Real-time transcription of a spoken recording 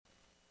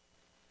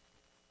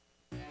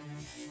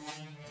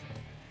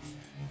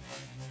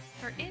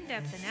For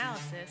in-depth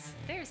analysis,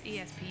 there's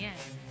ESPN.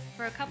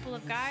 For a couple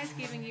of guys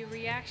giving you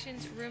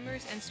reactions,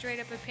 rumors, and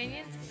straight-up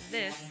opinions,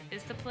 this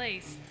is the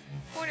place.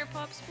 Corner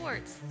Pub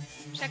Sports.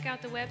 Check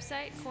out the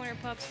website,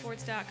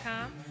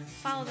 cornerpubsports.com,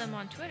 follow them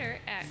on Twitter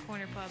at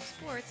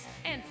cornerpubsports,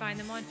 and find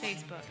them on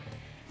Facebook.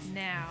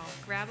 Now,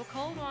 grab a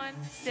cold one,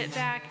 sit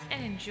back,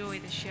 and enjoy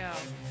the show.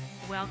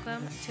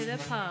 Welcome to the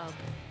pub.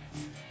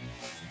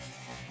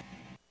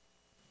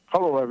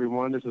 Hello,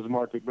 everyone. This is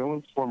Mark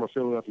McMillan, former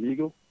Philadelphia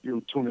Eagle.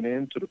 You're tuning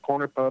in to the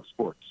Corner Pub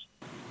Sports.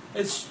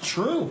 It's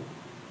true.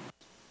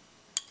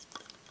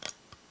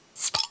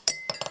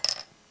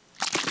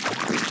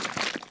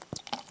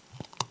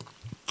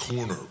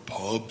 Corner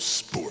Pub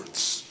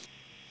Sports.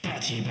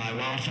 Brought to you by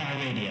Wildfire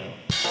Radio.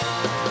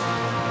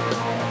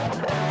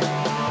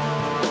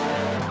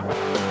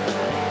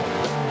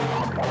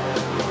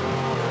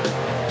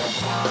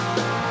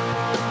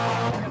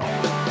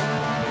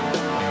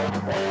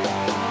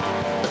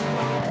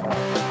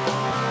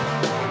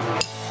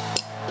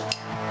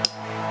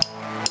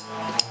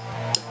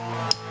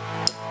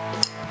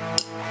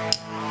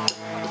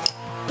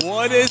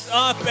 What is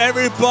up,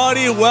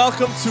 everybody?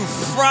 Welcome to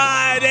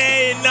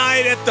Friday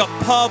night at the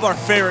pub, our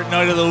favorite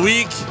night of the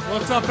week.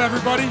 What's up,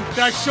 everybody?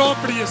 Thanks, Sean,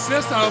 for the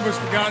assist. I almost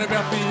forgot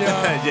about the...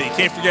 Yeah, you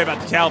can't forget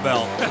about the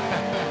cowbell.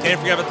 Can't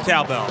forget about the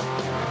cowbell.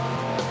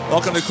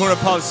 Welcome to Corner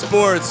Pub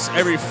Sports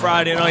every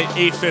Friday night,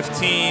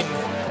 8:15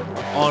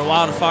 on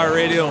Wildfire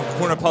Radio and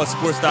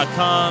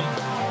cornerpubsports.com.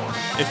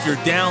 If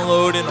you're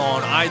downloading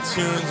on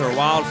iTunes or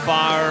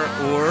Wildfire,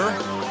 or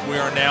we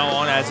are now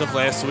on, as of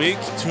last week,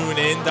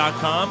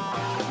 tunein.com.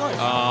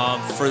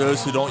 For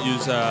those who don't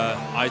use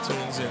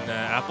iTunes and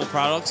Apple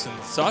products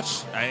and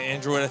such,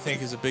 Android, I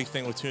think, is a big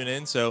thing with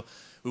TuneIn. So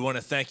we want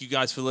to thank you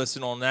guys for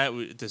listening on that.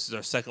 This is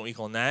our second week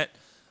on that.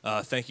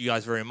 Thank you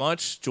guys very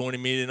much.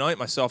 Joining me tonight,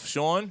 myself,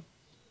 Sean.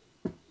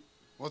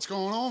 What's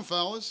going on,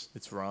 fellas?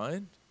 It's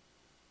Ryan.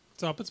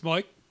 What's up? It's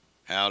Mike.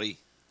 Howdy.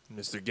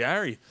 Mr.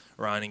 Gary.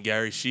 Ryan and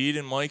Gary Sheed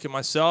and Mike and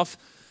myself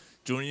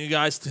joining you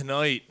guys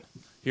tonight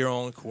here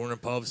on Corner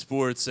Pub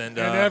Sports. And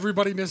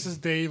everybody misses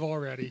Dave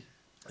already.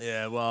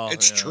 Yeah, well,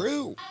 it's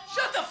true.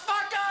 Shut the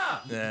fuck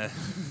up! Yeah.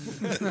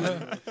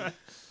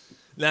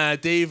 Nah,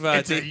 Dave.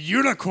 It's a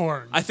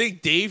unicorn. I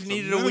think Dave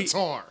needed a week.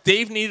 Minotaur.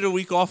 Dave needed a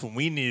week off, and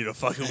we needed a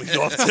fucking week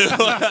off too.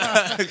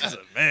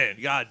 Man,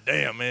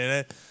 goddamn,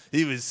 man,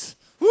 he was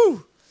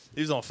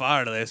on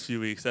fire the last few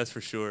weeks. That's for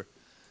sure.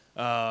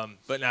 But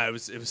no,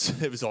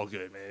 it was all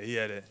good, man. He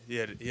had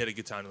a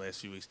good time the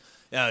last few weeks.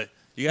 Yeah,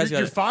 you guys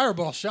your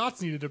fireball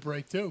shots needed a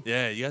break too.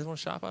 Yeah, you guys want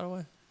a shot, by the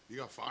way? You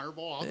got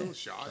fireball? I'll do a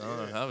shot.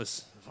 Yeah. That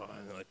was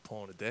like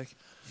pulling a dick.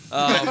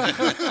 What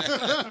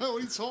are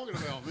you talking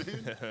about,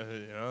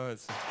 man?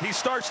 He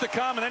starts to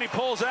come and then he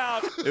pulls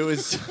out.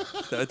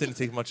 That didn't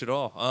take much at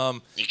all.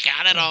 You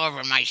got it all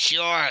over my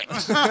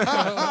shorts. All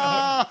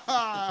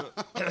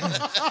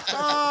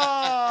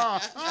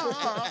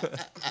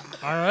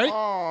right.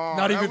 Oh,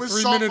 Not even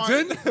 3 minutes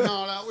in?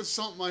 No, that was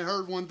something I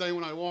heard one day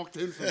when I walked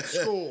in from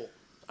school.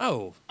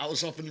 Oh. I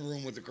was up in the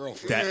room with the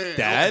girlfriend.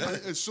 Dad?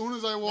 As soon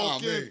as I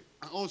walk in,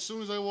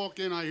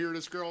 I hear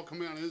this girl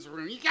come out of his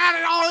room. You got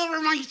it all over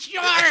my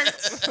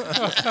shorts.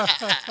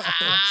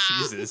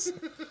 Jesus.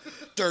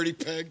 Dirty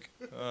pig.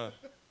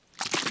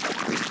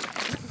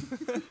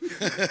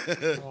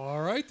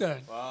 All right,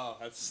 then. Wow,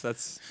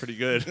 that's pretty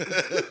good.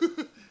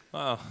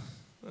 Wow.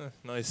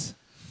 Nice.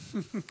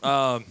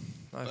 I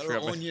Better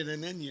on you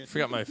than in you.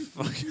 forgot my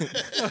fucking...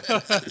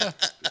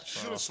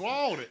 Should have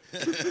swallowed it.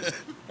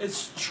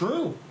 It's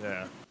true.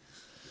 Yeah.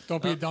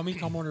 Don't be a dummy.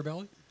 Come on her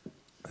belly.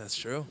 That's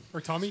true.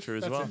 Or tummy. True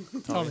as That's well.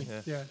 it. Tummy,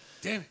 Tummy. Yeah.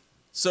 Damn it.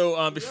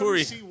 So before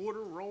we... see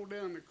water roll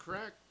down the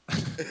crack?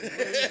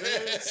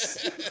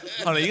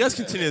 Oh, no, you guys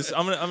continue this.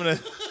 I'm gonna.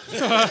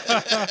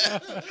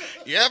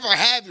 You ever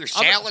have your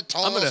salad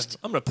toast?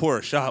 I'm gonna pour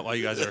a shot while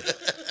you guys are.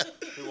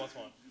 Who wants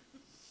one?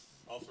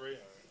 All three.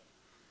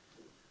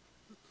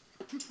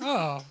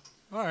 Oh.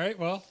 All right.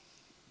 Well.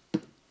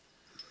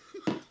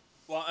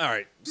 Well, all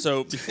right.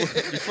 So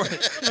before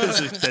this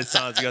is dead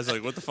silence, you guys are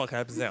like, what the fuck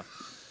happens now?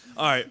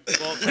 All right.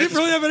 Well, We didn't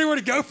really have anywhere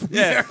to go from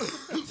yeah. there.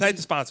 Thank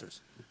the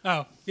sponsors.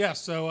 Oh, yeah.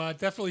 So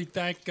definitely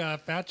thank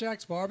Fat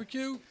Jack's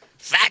Barbecue.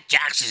 Fat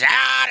Jack's is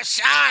out of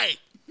sight.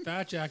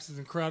 Fat Jack's is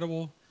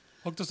incredible.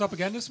 Hooked us up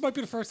again. This might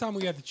be the first time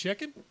we had the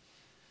chicken.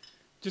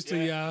 Just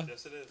the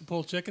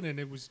pulled chicken, and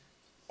it was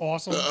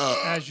awesome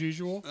as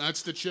usual.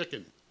 That's the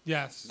chicken.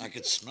 Yes. I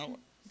could smell it.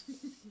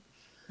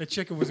 The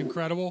chicken was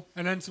incredible.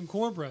 And then some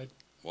cornbread.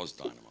 Was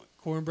dynamite.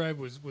 Cornbread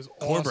was awesome.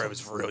 Cornbread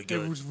was really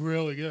good. It was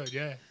really good,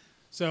 yeah.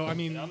 So, I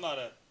mean... I'm not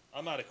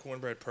a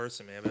cornbread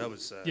person, man, but that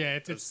was... yeah,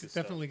 it's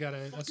definitely got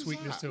a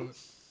sweetness to it.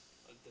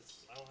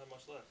 I don't have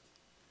much left.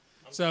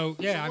 So,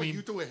 yeah, So I mean...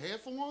 You do a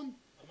half of one?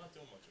 I'm not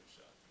doing much of a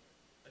shot.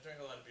 I drank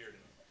a lot of beer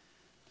tonight.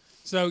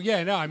 So,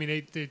 yeah, no, I mean...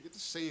 Get the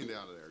sand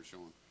out of there,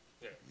 Sean.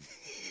 There.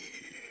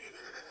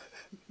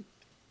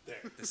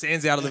 There. The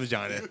sand's out of the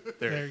vagina.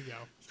 There you go.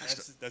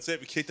 That's it.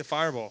 We kicked the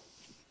fireball.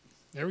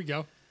 There we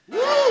go. Woo!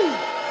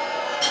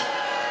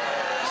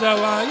 So,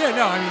 yeah,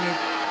 no, I mean,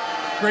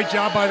 great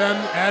job by them,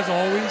 as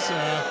always.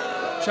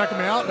 check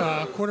them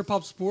out. Corner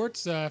Pub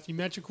Sports. If you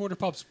mention Corner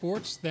Pub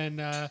Sports, then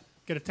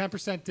get a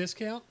 10%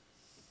 discount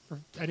for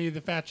any of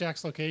the Fat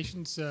Jacks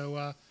locations.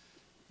 So,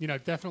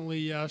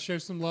 definitely show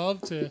some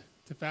love to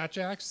Fat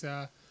Jacks.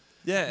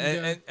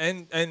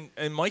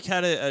 And Mike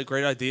had a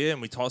great idea,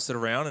 and we tossed it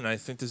around, and I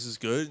think this is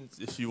good.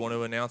 If you want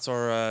to announce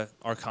our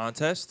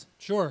contest,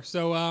 sure.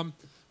 So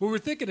what we're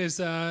thinking is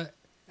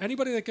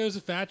anybody that goes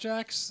to Fat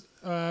Jacks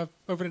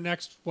over the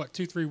next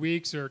 2-3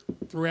 weeks or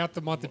throughout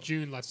the month of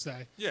June, let's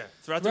say. Yeah,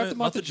 throughout the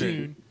month of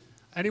June,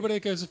 anybody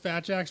that goes to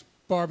Fat Jacks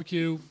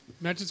barbecue,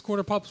 mentions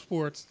Corner Pub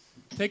Sports,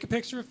 take a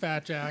picture of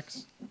Fat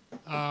Jacks.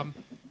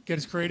 Get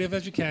as creative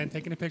as you can,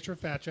 taking a picture of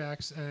Fat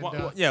Jacks, and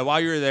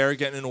while you're there,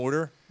 getting an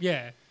order.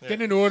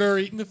 Getting an order,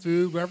 eating the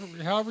food,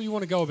 however you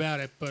want to go about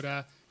it.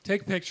 But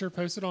take a picture,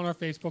 post it on our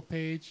Facebook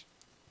page,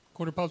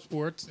 Corner Pub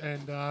Sports,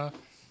 and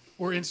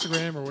or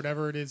Instagram or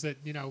whatever it is that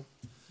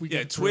we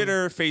get.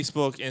 Twitter,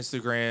 Facebook,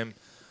 Instagram.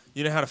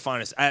 You know how to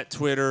find us at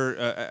Twitter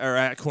or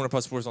at Corner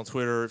Pub Sports on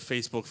Twitter,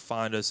 Facebook.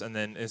 Find us, and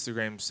then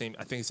Instagram. Same.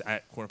 I think it's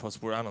at Corner Pub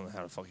Sports. I don't know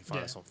how to fucking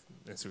find us on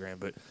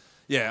Instagram, but.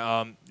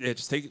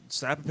 Just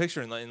snap a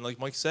picture, and like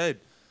Mike said,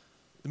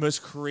 the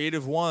most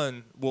creative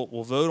one,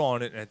 we'll vote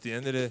on it, and at the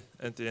end of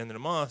the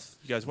month,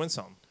 you guys win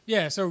something.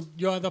 Yeah, so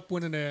you'll end up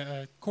winning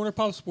a Corner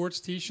Pub Sports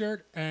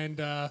T-shirt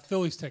and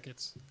Phillies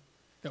tickets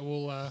that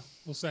we'll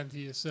send to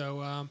you.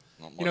 So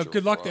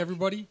good luck to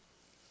everybody.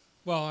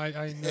 Well,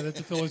 I know that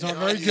the Phillies aren't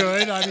very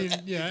good. I mean,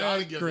 you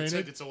gotta give the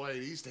tickets away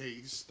these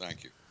days.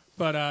 Thank you.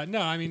 But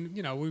no, I mean,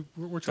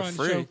 we're trying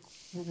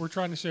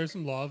to show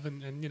some love,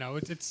 and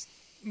it's.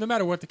 No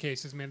matter what the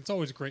case is, man, it's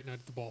always a great night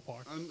at the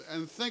ballpark.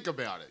 And think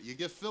about it. You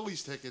get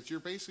Phillies tickets, you're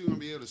basically going to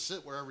be able to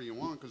sit wherever you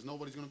want because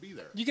nobody's going to be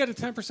there. You get a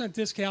 10%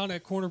 discount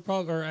at Corner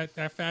Pub or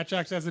at Fat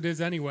Jacks as it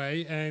is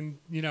anyway, and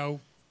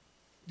you'll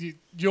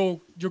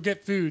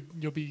get food.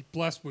 You'll be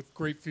blessed with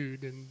great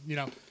food, and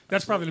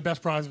that's probably the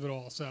best prize of it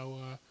all. So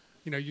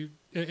you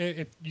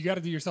got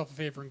to do yourself a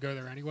favor and go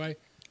there anyway.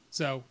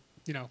 So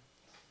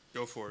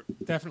go for it.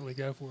 Definitely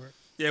go for it.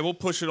 Yeah, we'll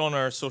push it on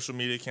our social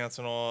media accounts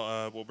and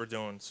all what we're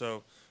doing.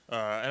 So.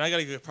 And I got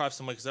to give props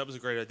to Mike because that was a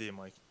great idea,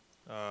 Mike.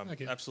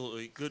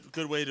 Absolutely,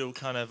 good way to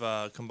kind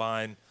of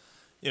combine,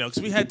 because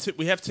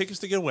we have tickets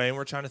to get away, and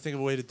we're trying to think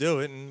of a way to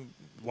do it, and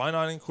why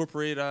not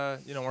incorporate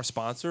our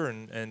sponsor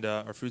and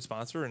our food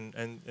sponsor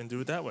and do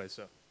it that way.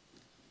 So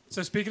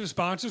speaking of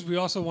sponsors, we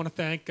also want to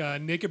thank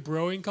Naked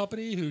Brewing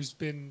Company, who's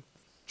been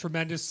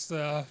tremendous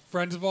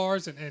friends of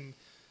ours and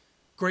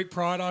great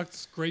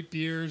products, great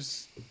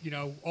beers.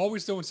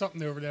 Always doing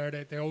something over there.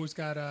 They always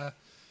got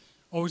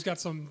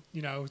some,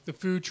 the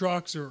food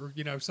trucks or,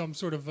 some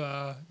sort of,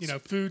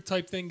 food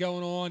type thing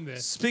going on.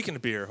 Speaking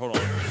of beer, hold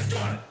on.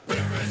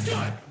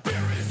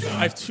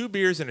 I have 2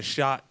 beers and a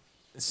shot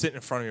sitting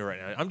in front of me right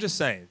now. I'm just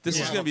saying, this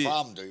is going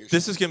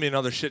to be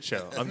another shit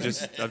show. I'm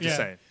just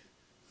saying.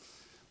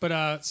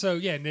 But,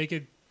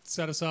 Naked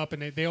set us up,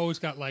 and they always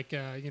got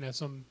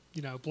some,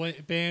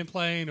 band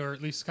playing, or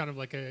at least kind of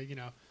like a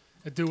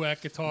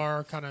duet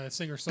guitar kind of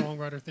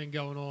singer-songwriter thing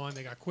going on.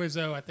 They got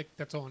Quizzo. I think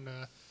that's on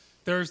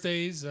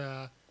Thursdays,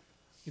 the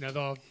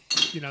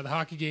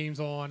hockey games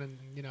on, and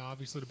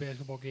obviously the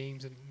basketball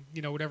games, and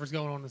whatever's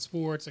going on in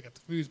sports. I got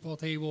the foosball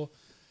table.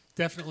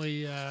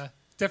 Definitely a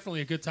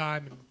good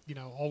time, and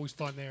always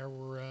fun there.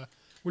 We're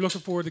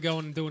looking forward to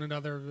going and doing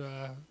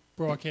another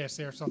broadcast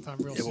there sometime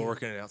real soon. Yeah, we're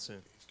working it out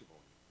soon.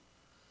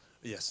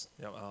 Yes,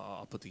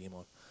 I'll put the game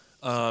on.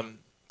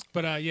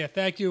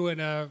 Thank you,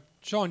 and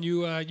Sean,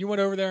 you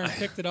went over there and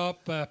picked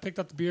up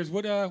the beers.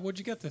 What'd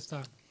you get this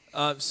time?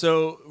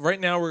 So right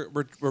now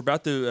we're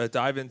about to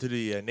dive into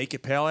the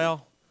Naked Pale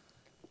Ale,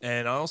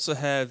 and I also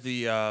have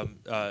the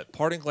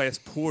Parting Glass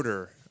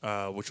Porter,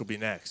 which will be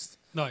next.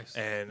 Nice.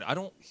 And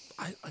I'm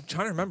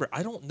trying to remember.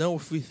 I don't know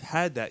if we've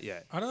had that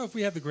yet. I don't know if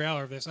we had the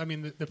growler of this. I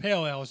mean, the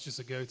Pale Ale is just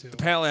a go-to. The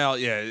Pale Ale,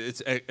 yeah,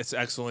 it's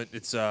excellent.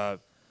 It's a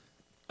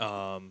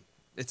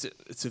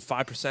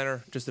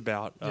 5%er, just they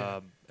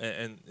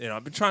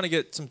I've been trying to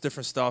get some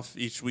different stuff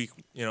each week,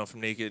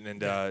 from Naked,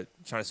 and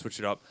trying to switch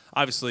it up.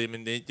 Obviously, I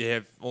mean they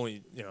have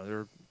only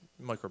they're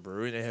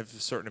microbrewery, they have a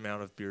certain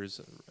amount of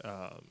beers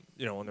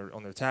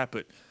on their tap,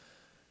 but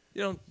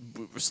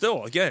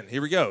still, again,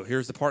 here we go.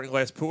 Here's the Parting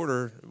Glass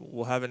Porter.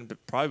 We'll have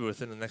it probably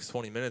within the next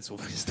 20 minutes. We'll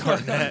be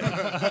starting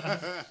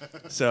that.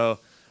 So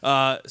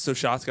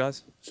shots,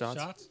 guys.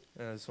 Shots.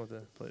 Yeah, I just want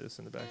to play this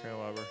in the background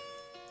while we're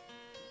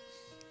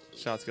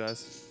shots,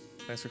 guys.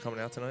 Thanks for coming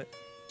out tonight.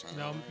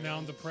 Now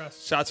I'm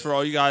depressed. Shots for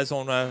all you guys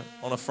on a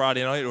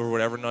Friday night or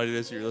whatever night it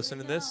is that you're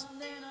listening to this.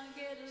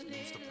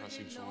 Most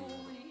depressing song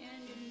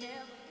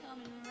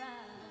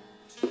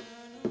ever.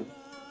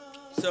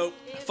 So,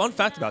 fun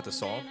fact about this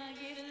song.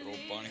 Good old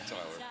Bonnie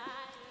Tyler. I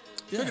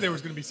figured there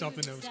was going to be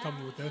something that was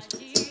coming with this. Do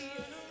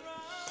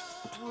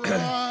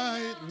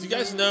you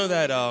guys know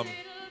that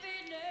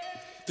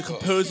the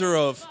composer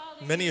of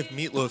many of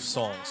Meatloaf's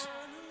songs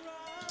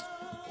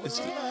is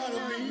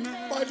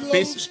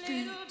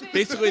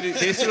basically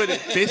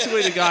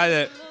the guy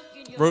that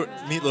wrote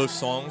Meatloaf's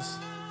songs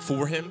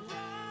for him?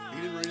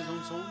 He didn't write his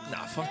own song?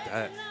 Nah, fuck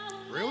that.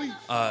 Really?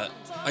 I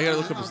gotta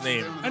look up his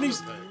name. And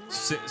he's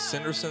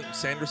Sanderson or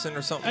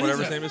something, and whatever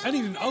he's his name is. And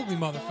he's an ugly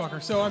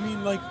motherfucker. So I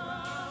mean, like,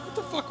 what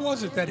the fuck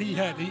was it that he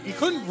had? He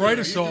couldn't write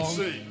a song.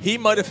 He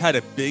might have had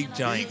a big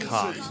giant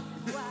cock.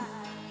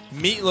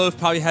 Meatloaf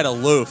probably had a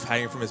loaf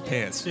hanging from his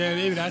pants. Yeah,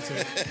 maybe that's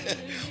it.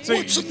 So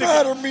What's the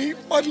matter, me?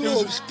 My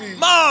loaf's big.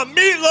 Mom,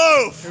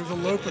 meatloaf! It was a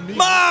loaf of meat.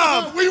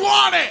 Mom! We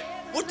want it!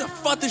 What the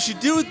fuck does she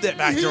do with that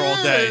back there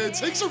all day? It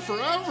takes her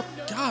forever.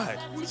 God.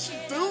 What is she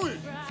doing?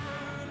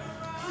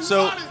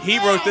 So he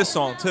wrote this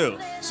song too.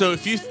 So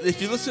if you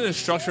listen to the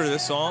structure of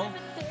this song,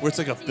 where it's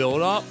like a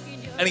build up,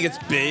 and it gets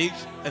big,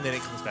 and then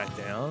it comes back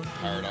down,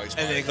 Paradise.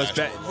 and then it goes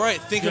back.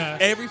 Right. Think Yeah.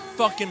 of every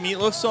fucking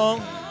Meatloaf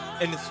song,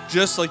 and it's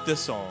just like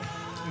this song.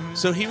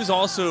 So he was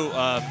also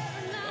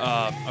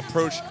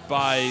approached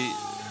by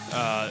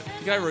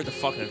the guy who wrote the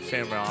fucking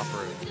Family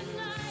Opera.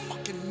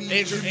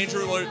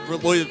 Andrew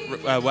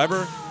Lloyd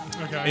Webber.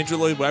 Okay. Andrew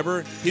Lloyd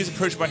Webber. He was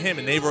approached by him,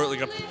 and they wrote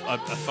like a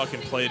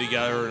fucking play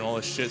together and all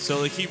this shit. So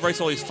like he writes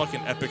all these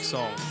fucking epic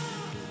songs.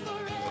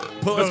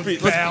 But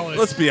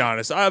let's be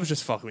honest. I was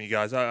just fucking with you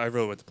guys. I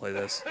really want to play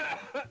this.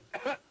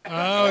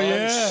 Oh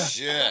yeah.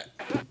 Shit.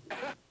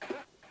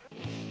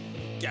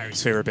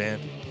 Gary's favorite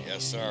band.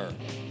 Yes, sir.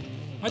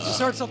 I just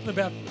heard something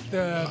about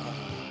the.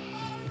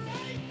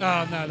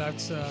 Oh no,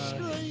 that's.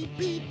 Straight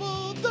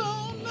people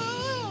don't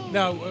know.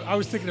 No, I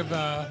was thinking of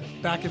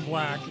Back in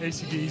Black,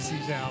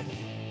 AC/DC's album.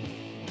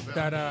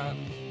 That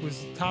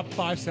was top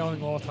 5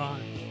 selling all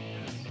time.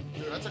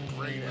 Dude, that's a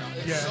great album.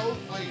 It's Yeah. so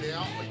played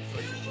out,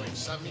 like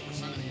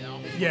 70% of the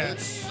album. Yeah.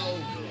 It's so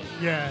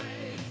good. Yeah.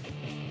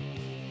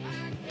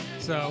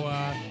 So,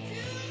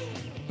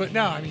 but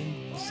no, I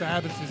mean,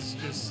 Sabbath is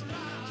just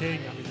king.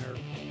 I mean,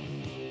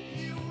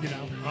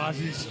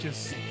 Ozzy's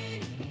just,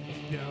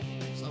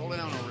 Settle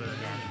down over there,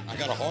 guy. I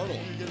got a hard You're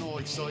one. getting all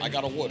excited. I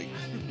got a Woody.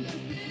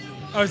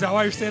 Oh, is that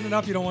why you're standing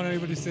up? You don't want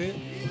anybody to see it?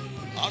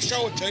 I'll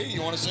show it to you.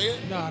 You want to see it?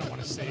 No, I don't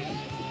want to see it.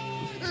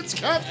 It's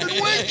Captain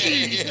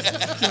Winky!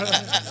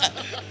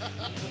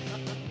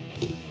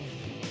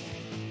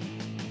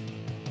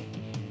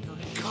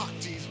 Cock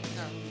tease.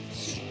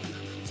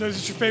 So is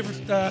it your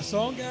favorite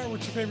song, Gary?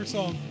 What's your favorite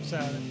song from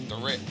Sabbath? The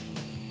Rip.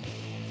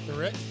 The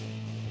Rick?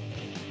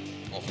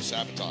 Off of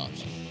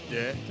Sabotage.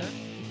 Yeah. Okay.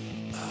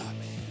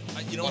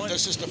 You know But what?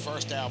 this is the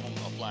first album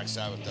of Black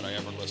Sabbath that I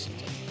ever listened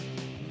to.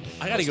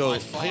 I gotta go.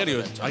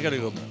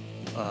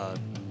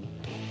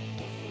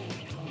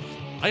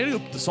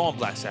 The song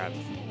Black Sabbath.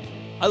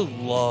 I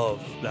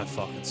love that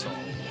fucking song.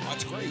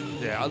 That's great.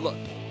 Yeah, I love.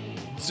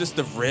 It's just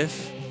the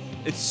riff.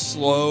 It's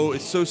slow.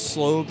 It's so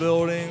slow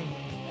building,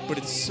 but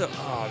it's so.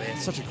 Oh man,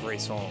 it's such a great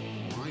song.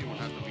 Well, you don't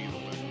have to be the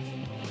Wizard.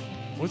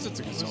 What's it's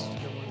a good song?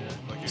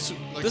 Like, This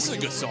like is a when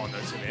good you- song, though,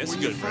 to me. It's a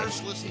when good you riff.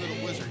 first listen to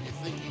the Wizard, you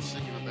think he's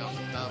singing about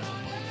the devil,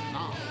 but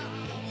no.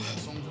 The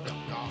song's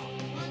about God.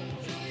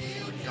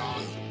 The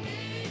God.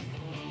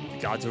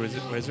 God's a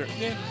wizard.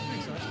 Yeah, I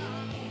think so.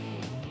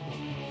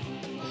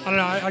 I don't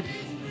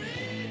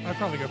know. I'd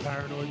probably go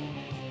Paranoid.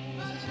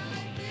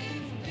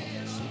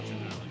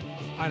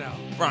 I know.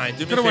 Ryan, do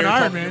me a Could've favor. went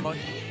Iron Talk in your Man.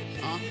 mic.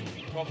 Huh?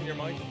 Talk in your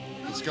mic.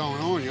 What's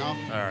going on, y'all? All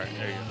right,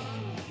 there you go.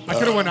 I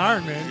could have went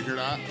Iron You Man. hear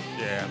that?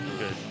 Yeah, I'm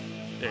good.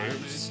 Yeah, you're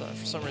just,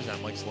 for some reason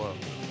that mic's low.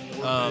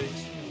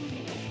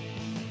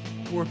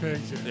 War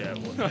Pigs. Yeah,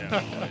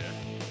 yeah.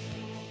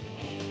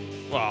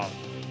 Well,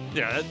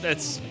 yeah,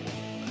 that's.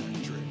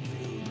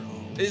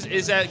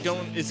 Is that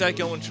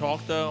going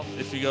chalk though?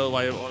 If you go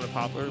like on the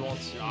popular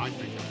ones, Yeah, I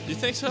think it you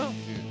think so?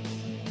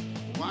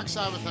 is. Black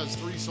Sabbath has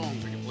 3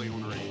 songs that can play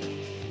on the radio.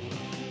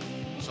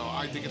 So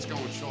I think it's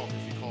going chalk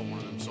if you call one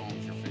of them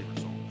songs your favorite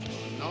song.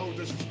 No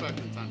disrespect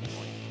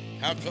intentionally.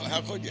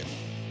 How could you?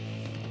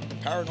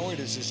 Paranoid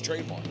is his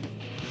trademark.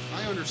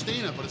 I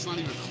understand it, but it's not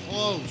even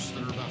close to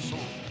their best song.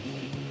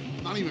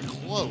 Not even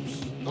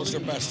close. What's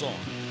their best song?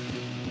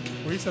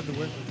 We said the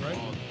Wizard, right?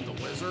 The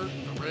Wizard,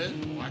 the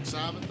Red, Black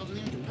Sabbath doesn't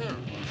even compare.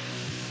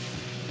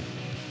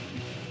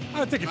 I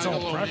don't think it's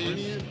all preference.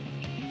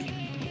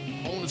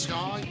 Megalophonian, Hole in the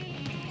Sky,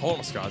 Hole in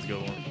the Sky's a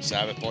good one.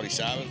 Sabbath, Bloody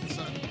Sabbath.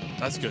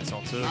 That's a good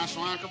song too.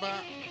 National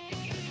Acrobat,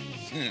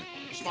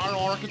 Spiral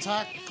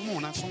Architect. Come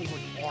on, that song's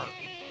like art.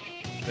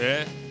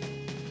 Yeah.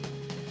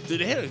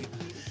 Dude, they had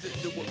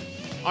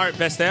all right,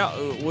 best out.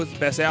 What's the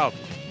best album?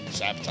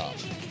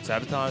 Sabotage.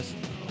 Sabotage.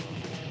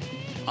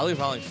 I like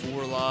Volume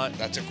 4 a lot.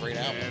 That's a great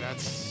album. Yeah, I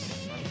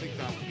think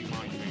that would be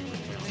my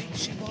favorite.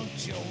 She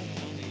wants your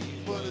money,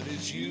 but it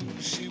is you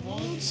she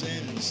wants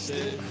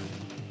instead.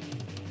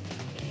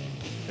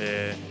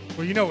 Yeah.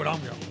 Well, you know what I'm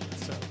going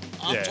with, so.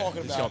 I'm yeah,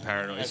 talking he's about going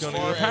Paranoid. He's as going to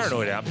far go as-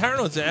 Paranoid album.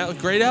 Paranoid's a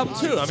great album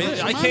too. I mean,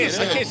 It's a I tremendous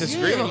can't album.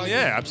 disagree Yeah, with him. like-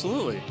 Yeah,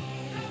 absolutely.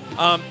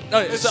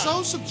 It's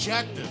so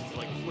subjective,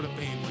 like with a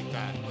band like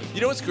that. Like,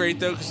 You know what's great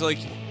though, because like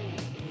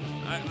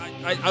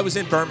I was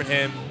in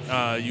Birmingham,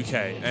 UK,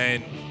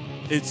 and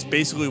it's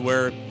basically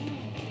where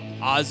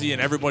Ozzy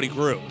and everybody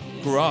grew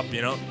up.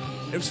 You know,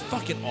 it was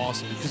fucking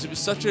awesome because it was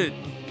such a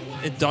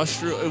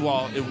industrial.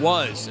 Well, it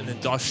was an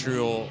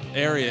industrial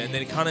area, and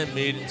then it kind of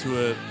made it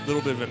into a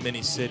little bit of a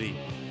mini city.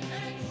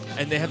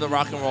 and they have the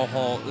Rock and Roll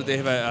Hall. They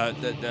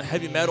have the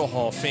Heavy Metal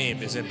Hall of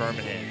Fame is in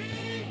Birmingham.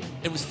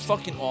 It was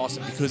fucking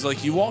awesome because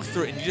like you walked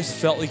through it and you just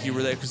felt like you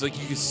were there because like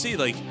you could see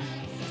like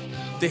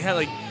they had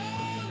like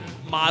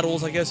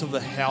models, I guess, of the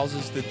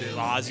houses that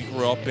Ozzy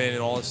grew up in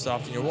and all this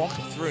stuff, and you're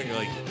walking through and you're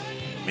like,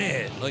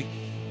 man, like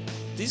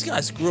these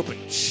guys grew up in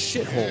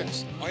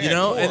shitholes, you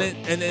know, and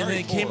then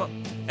it came up.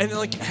 And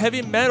like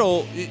heavy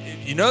metal,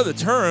 you know, the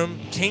term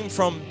came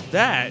from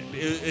that.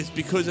 It's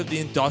because of the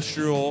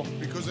industrial.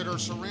 Because of their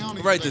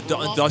surroundings. Right, the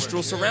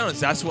industrial surroundings.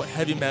 That's what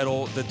heavy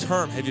metal, the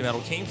term heavy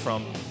metal came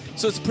from.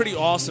 So it's pretty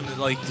awesome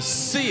to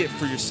see it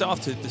for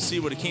yourself, to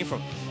see what it came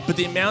from. But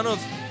the amount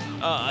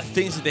of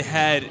things that they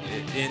had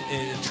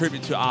in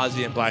tribute to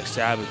Ozzy and Black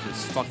Sabbath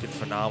was fucking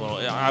phenomenal.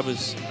 I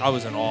was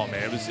in awe,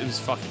 man. It was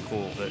fucking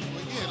cool. But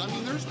yeah, I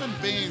mean, there's been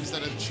bands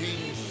that have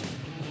changed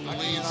the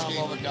landscape.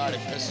 I'm a guy that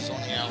pisses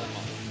on the album.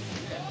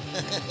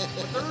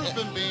 But there has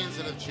been bands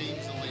that have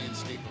changed the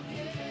landscape of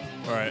music.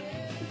 All right.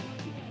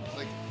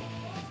 Like,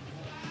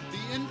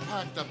 the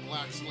impact that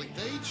Blacks, like,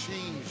 they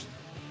changed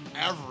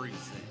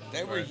everything.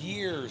 They were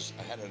years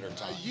ahead of their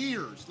time.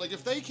 Years. Like,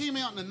 if they came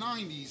out in the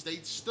 90s,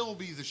 they'd still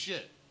be the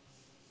shit.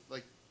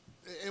 Like,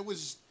 it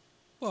was...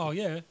 Well,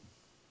 yeah.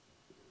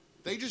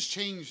 They just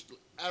changed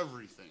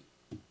everything.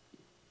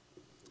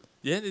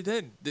 Yeah, they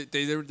did.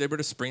 They were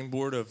the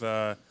springboard of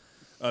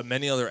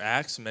many other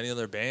acts, many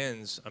other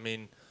bands. I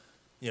mean...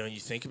 You know,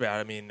 you think about it,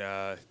 I mean,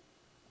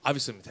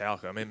 obviously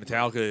Metallica. I mean,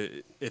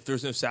 Metallica, if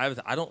there's no Sabbath,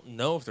 I don't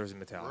know if there's a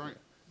Metallica. Right.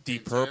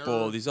 Deep Pantera,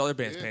 Purple, these other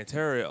bands, yeah.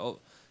 Pantera. Oh,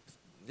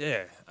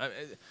 yeah.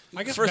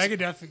 I guess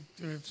Megadeth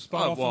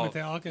spun off of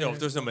Metallica. You know, if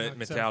there's no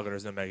Metallica,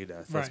 there's no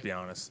Megadeth. Let's be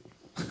honest.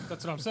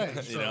 That's what I'm saying.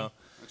 You know?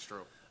 That's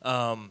true.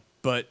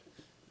 But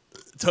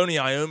Tony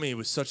Iommi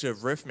was such a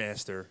riff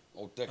master.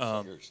 Old dick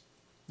fingers.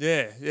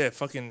 Yeah,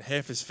 fucking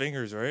half his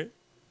fingers, right?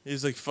 He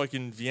was like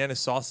fucking Vienna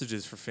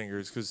sausages for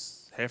fingers because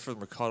half of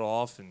them are cut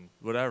off and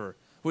whatever.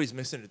 Wait, he's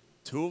missing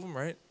two of them,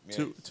 right? Yeah.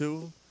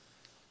 Two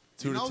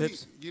of the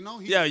tips. You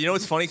know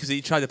what's funny? Because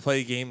he tried to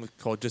play a game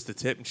called Just the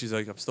Tip, and she's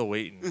like, I'm still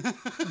waiting.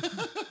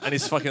 And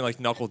he's fucking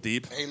like knuckle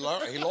deep. He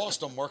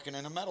lost them working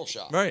in a metal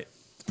shop. Right.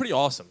 It's pretty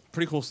awesome.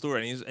 Pretty cool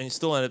story. And he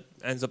still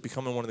ends up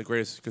becoming one of the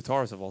greatest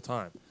guitarists of all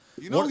time.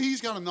 You know,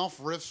 he's got enough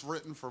riffs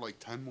written for like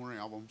 10 more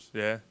albums.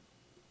 Yeah.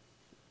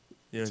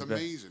 You know, it's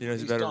amazing. You know,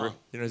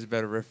 he's a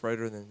better riff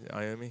writer than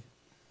Iommi?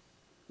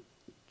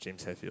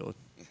 James Hetfield.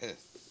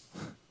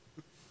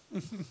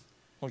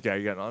 Okay,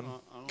 you got on?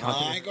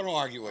 I ain't going to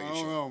argue with you. I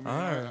don't know, man. All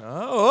right.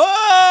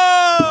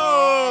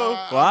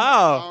 Oh,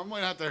 wow. I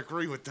might have to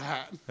agree with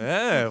that.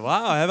 Yeah,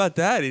 wow. How about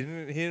that? He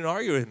didn't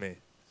argue with me.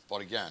 But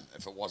again,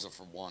 if it wasn't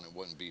for one, it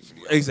wouldn't be for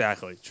the other.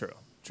 Exactly.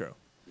 True.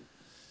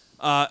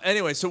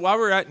 Anyway, so while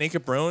we're at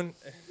Naked Brewing...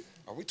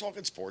 Are we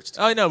talking sports?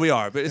 I know we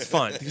are, but it's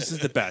fun. This is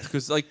the best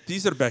because like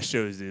these are the best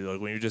shows, dude.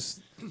 Like when you're just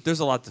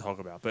there's a lot to talk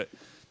about. But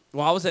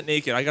while I was at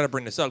Naked, I got to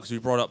bring this up because we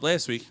brought it up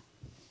last week.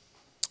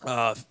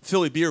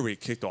 Philly Beer Week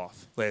kicked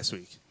off last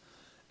week,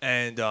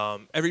 and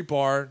every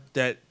bar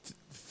that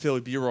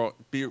Philly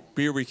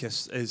Beer Week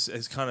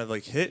has kind of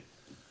like hit,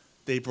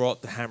 they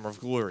brought the Hammer of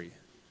Glory.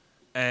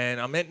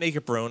 And I'm at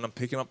Naked Brewing. I'm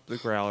picking up the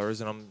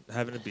growlers and I'm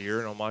having a beer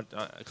and I'm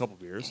a couple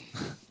beers.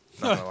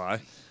 Not gonna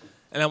lie.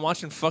 And I'm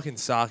watching fucking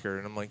soccer,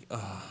 and I'm like,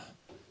 ugh.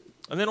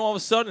 And then all of a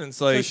sudden,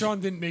 it's like... So Sean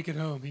didn't make it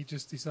home. He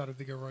just decided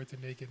to go right to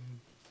Naked and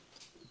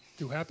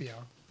do happy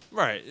hour.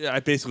 Right. Yeah,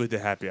 I basically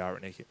did happy hour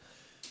at Naked.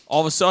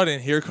 All of a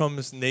sudden, here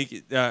comes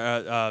Naked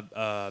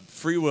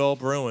Free Will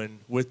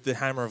Brewing with the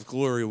Hammer of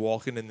Glory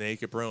walking in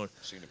Naked Brewing.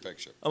 Seen the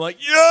picture. I'm like,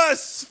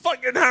 yes!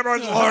 Fucking Hammer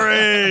of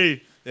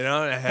Glory! You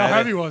know? How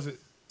heavy was it?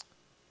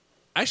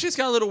 Actually, it's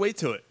got a little weight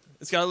to it.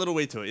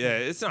 Yeah,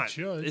 it's not.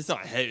 Should. It's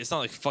not heavy. It's not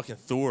like fucking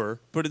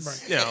Thor, but it's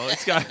Right. you know,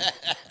 it's got.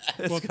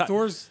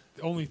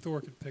 Only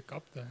Thor could pick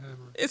up the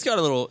hammer. It's got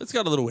a little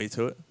weight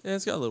to it. Yeah,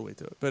 it's got a little weight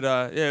to it. But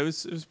yeah, it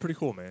was pretty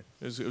cool, man.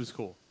 It was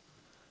cool.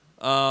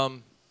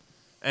 And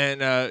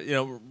you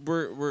know,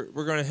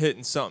 we're gonna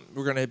hit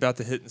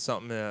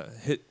something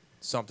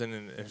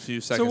in a few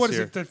seconds. So what is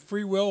here. it that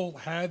Free Will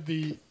had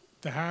the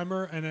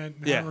hammer and then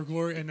the Hammer of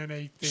Glory and then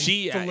they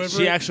she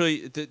deliver it?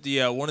 actually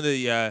the one of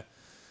the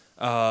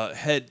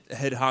head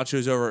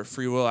honchos over at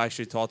Free Will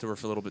actually talked to her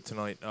for a little bit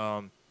tonight.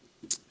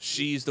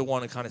 She's the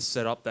one that kind of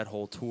set up that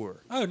whole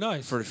tour. Oh,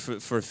 nice. For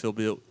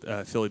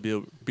Philly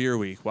Beer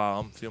Week. Wow,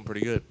 I'm feeling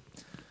pretty good.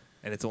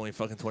 And it's only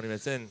fucking 20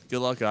 minutes in. Good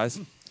luck, guys.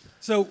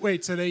 So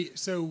wait,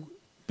 so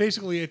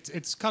basically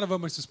it's kind of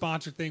almost a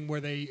sponsor thing where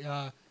they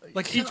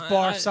like each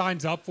bar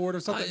signs up for it or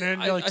something,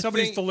 and then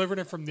somebody's delivering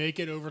it from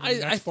Naked over to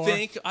the next bar.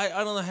 I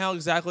don't know how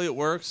exactly it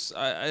works.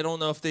 I don't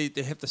know if they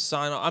have to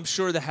sign up. I'm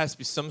sure there has to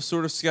be some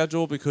sort of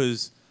schedule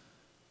because,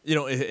 you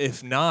know,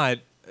 if not,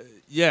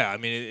 yeah, I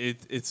mean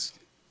it's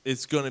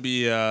going to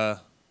be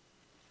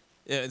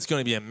it's going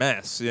to be a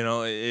mess. You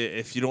know,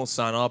 if you don't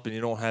sign up and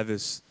you don't have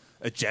this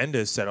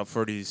agenda set up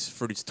for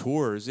these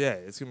tours, yeah,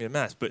 it's going to be a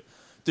mess. But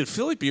dude,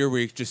 Philly Beer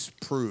Week just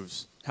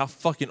proves how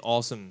fucking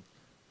awesome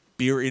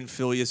beer in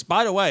Philly is.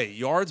 By the way,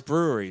 Yards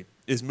Brewery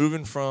is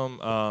moving from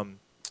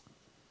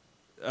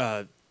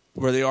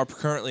where they are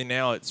currently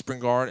now at Spring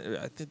Garden,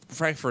 I think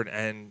Frankfurt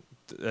and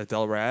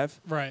Del Rave,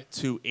 right,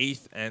 to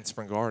 8th and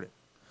Spring Garden.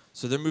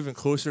 So they're moving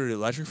closer to the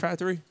Electric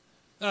Factory.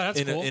 Oh,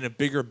 that's cool. In a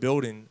bigger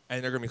building,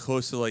 and they're going to be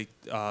close to like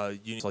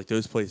unions, like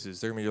those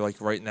places. They're going to be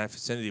like right in that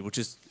vicinity, which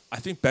is I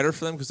think better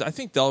for them because I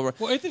think Del Rave.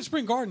 Well, 8th and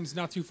Spring Garden's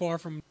not too far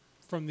from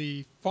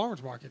the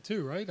farmers market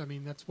too, right? I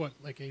mean, that's what,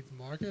 like 8th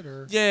Market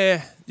or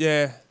Yeah.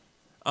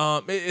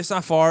 It's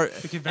not far,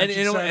 the convention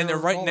and they're center,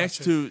 right all next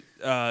that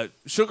to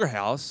Sugar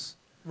House.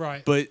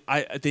 Right. But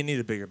they need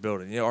a bigger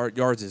building. Our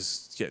yards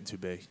is getting too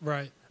big.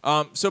 Right.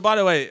 So by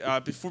the way,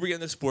 before we get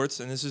into sports,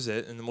 and this is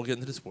it, and then we'll get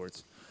into the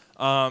sports.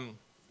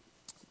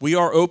 We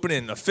are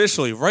opening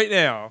officially right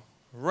now.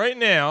 Right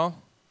now,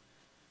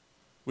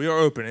 we are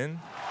opening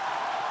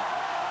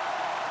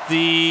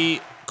the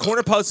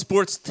Corner Pub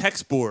Sports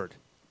text board.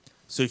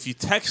 So if you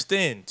text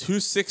in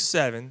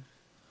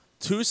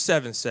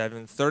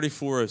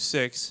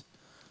 267-277-3406,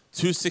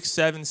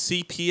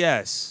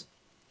 267-CPS,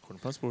 Corner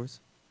Pub Sports,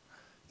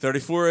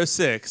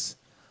 3406,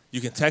 you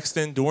can text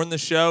in during the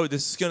show.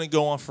 This is going to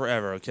go on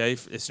forever, okay?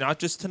 It's not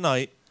just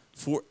tonight.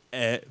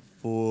 Forever.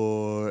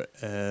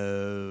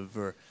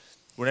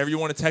 Whenever you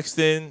want to text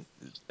in,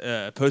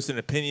 post an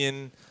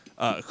opinion,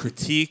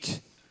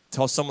 critique,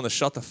 tell someone to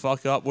shut the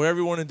fuck up, whatever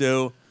you want to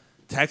do,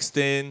 text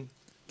in,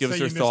 give us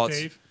your thoughts.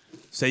 Dave.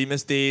 Say you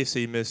miss Dave, say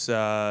you miss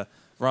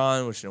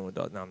Ron, which no one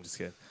does. No, I'm just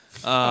kidding.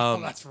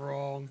 That's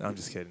wrong. No, I'm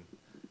just kidding.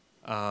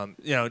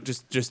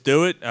 Just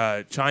do it.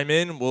 Chime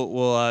in.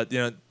 We'll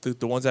the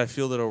ones I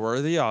feel that are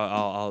worthy,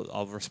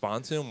 I'll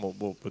respond to and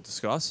we'll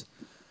discuss.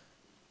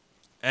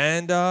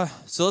 And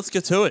so let's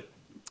get to it.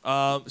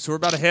 So we're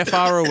about a half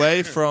hour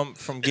away from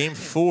Game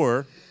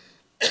 4,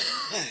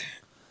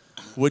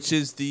 which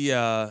is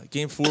the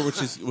Game 4, which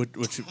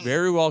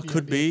very well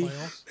could be.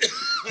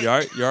 You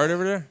all right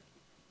over there?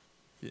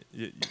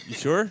 You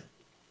sure?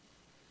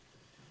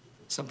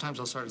 Sometimes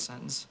I'll start a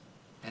sentence,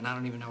 and I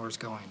don't even know where it's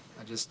going.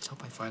 I just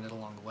hope I find it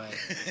along the way.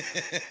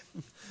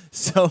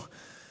 So,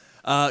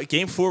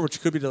 Game 4,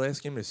 which could be the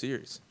last game of the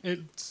series.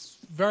 It's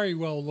very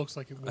well looks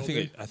like it will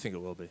be. I think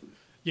it will be.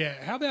 Yeah.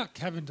 How about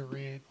Kevin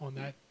Durant on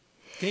that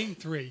Game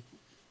 3?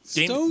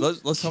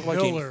 Let's talk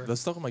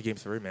about Game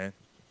 3, man.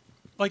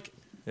 Like,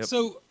 Yep.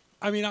 So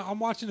I mean, I'm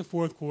watching the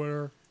fourth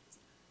quarter,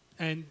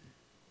 and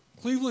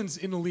Cleveland's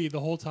in the lead the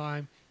whole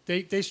time.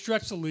 They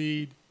stretch the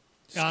lead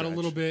out a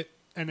little bit,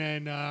 and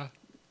then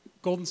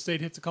Golden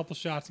State hits a couple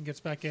shots and gets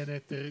back in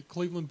it. The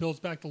Cleveland builds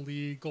back the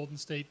lead. Golden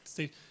State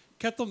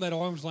kept them at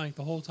arm's length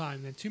the whole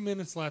time. Then 2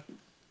 minutes left.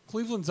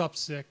 Cleveland's up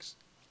 6,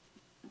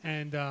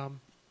 and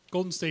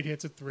Golden State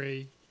hits a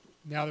 3.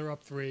 Now they're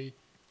up 3.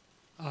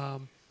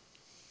 All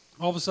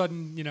of a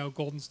sudden,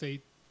 Golden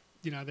State,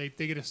 they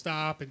get a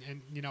stop,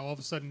 and all of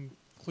a sudden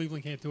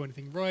Cleveland can't do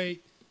anything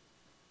right.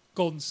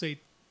 Golden State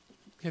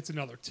hits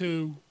another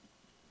 2.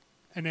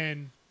 And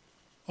then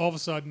all of a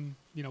sudden,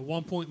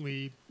 1 point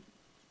lead.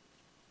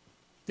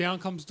 Down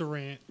comes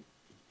Durant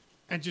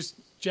and just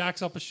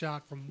jacks up a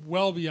shot from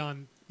well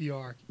beyond the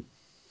arc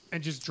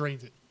and just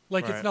drains it.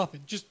 Like it's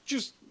nothing. It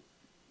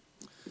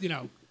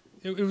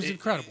was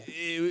incredible.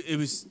 It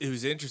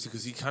was interesting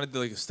because he kind of did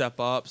like a step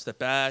up, step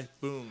back,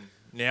 boom,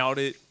 nailed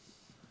it.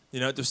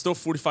 There's still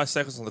 45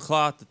 seconds on the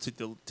clock to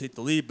take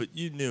the lead, but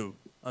you knew.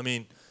 I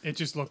mean, it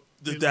just looked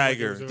the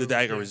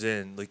dagger was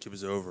in, like it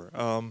was over.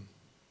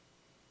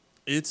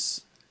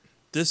 This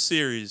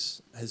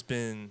series has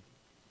been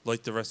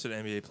like the rest of the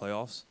NBA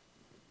playoffs.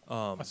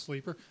 A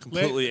sleeper.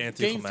 Completely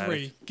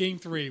anticlimactic. Game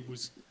 3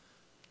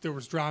 there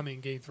was drama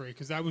in Game 3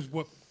 because that was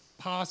what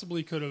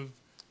possibly could have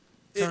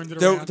turned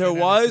it around. There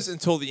was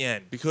until the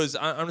end because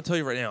I'm going to tell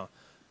you right now,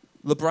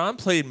 LeBron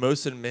played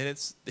most of the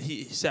minutes.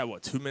 He sat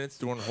 2 minutes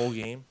during the whole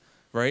game,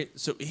 right?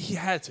 So he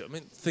had to. I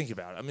mean, think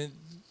about it. I mean,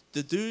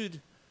 the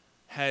dude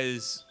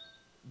has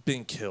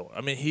been killed.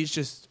 I mean,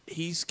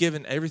 he's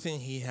given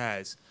everything he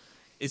has.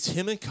 It's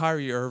him and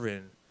Kyrie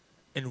Irving,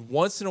 and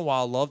once in a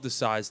while, Love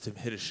decides to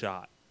hit a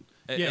shot.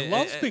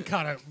 Love's been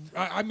kind of.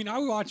 I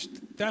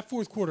watched that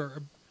fourth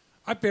quarter.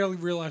 I barely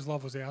realized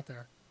Love was out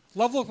there.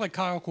 Love looked like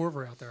Kyle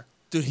Korver out there.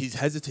 Dude, he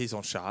hesitates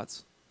on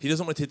shots. He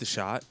doesn't want to take the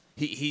shot.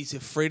 He's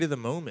afraid of the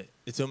moment.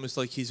 It's almost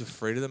like he's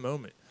afraid of the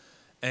moment,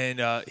 and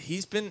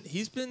he's been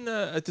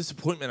a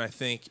disappointment. I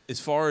think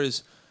as far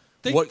as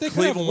what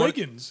Cleveland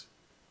Wiggins.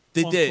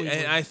 They did,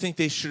 Cleveland. And I think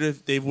they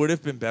would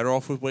have been better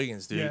off with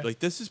Wiggins, dude. Yeah. Like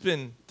this has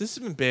been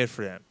bad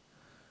for them.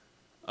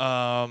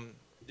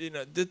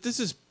 This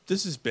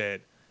is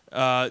bad.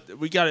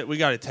 We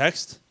got a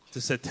text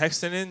that said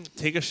texting in,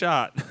 take a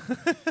shot.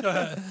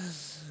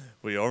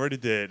 We already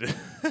did.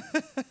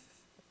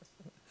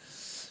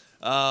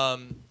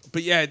 But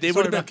yeah, they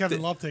would have been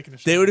Kevin Love taking a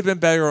shot. They would have been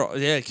better.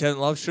 Yeah, Kevin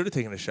Love should have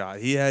taken a shot.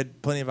 He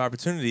had plenty of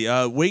opportunity.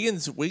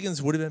 Wiggins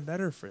would have been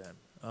better for them.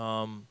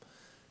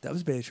 That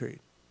was a bad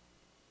trade.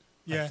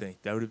 Yeah, I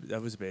think that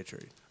was a bad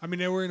trade. I mean,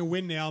 they were in a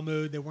win now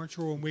mode. They weren't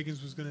sure when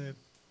Wiggins was gonna,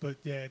 but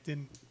yeah, it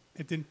didn't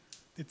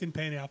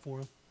pan out for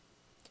him.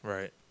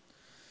 Right.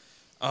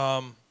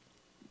 I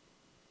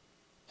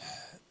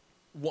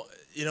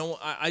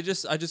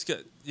just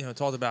get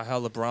talked about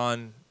how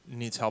LeBron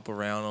needs help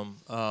around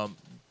him.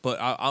 But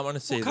I'm going to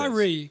say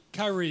Kyrie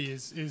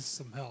is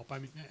some help. I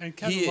mean, and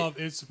Kevin Love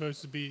is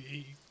supposed to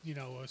be, a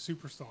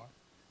superstar.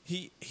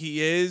 He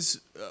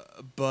is,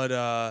 but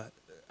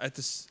at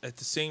the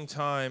same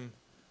time,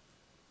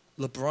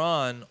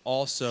 LeBron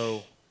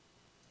also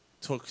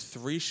took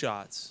 3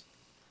 shots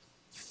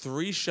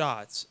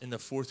in the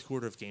fourth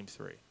quarter of Game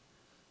 3.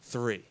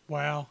 3.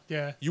 Wow.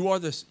 Yeah. You are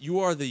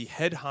the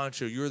head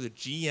honcho. You're the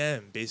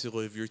GM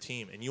basically of your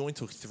team, and you only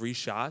took 3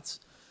 shots.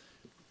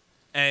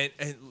 And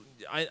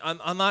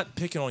I'm not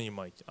picking on you,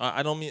 Mike.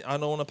 I don't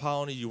want to pile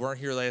on you. You weren't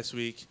here last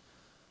week,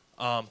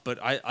 but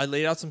I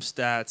laid out some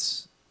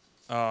stats.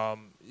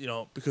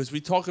 Because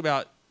we talk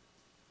about,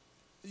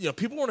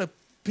 people want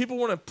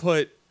to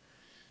put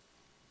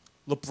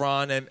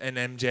LeBron and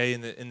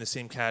MJ in the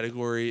same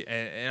category,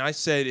 and I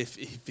said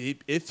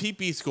if he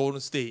beats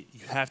Golden State,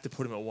 you have to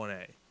put him at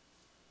 1A.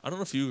 I don't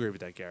know if you agree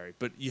with that, Gary,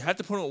 but you have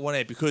to put him at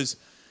 1A because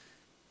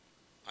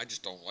I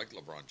just don't like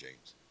LeBron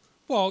James.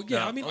 Well, yeah,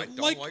 No, I mean, I don't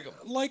like him.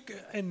 Like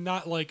and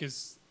not like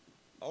is.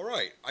 All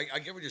right, I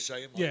get what you're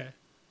saying. Yeah.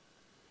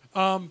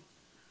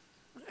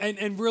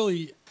 And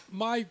really,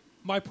 my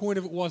point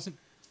of it wasn't.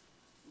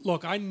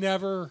 Look, I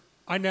never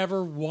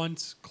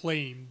once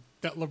claimed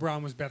that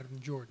LeBron was better than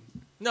Jordan.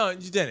 No,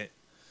 you didn't.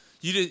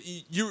 You did.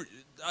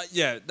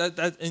 Yeah.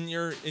 That in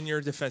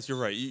your defense, you're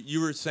right.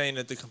 You were saying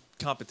that the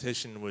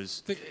competition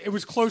was. It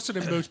was closer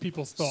than most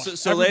people thought.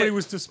 So everybody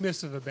was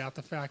dismissive about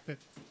the fact that.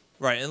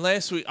 Right, and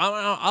last week,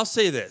 I'll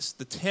say this.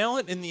 The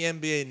talent in the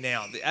NBA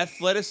now, the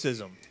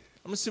athleticism, I'm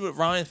going to see what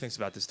Ryan thinks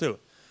about this too.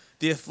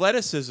 The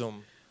athleticism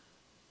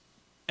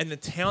and the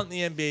talent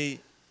in the NBA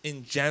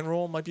in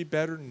general might be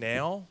better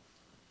now.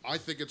 I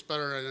think it's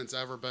better than it's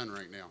ever been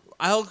right now.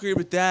 I'll agree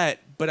with that,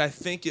 but I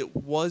think it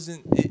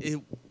wasn't.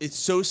 It's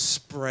so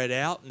spread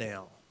out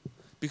now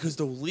because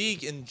the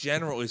league in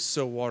general is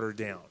so watered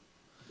down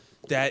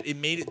that it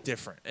made it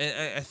different.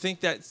 And I think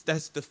that's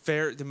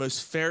the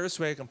most fairest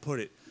way I can put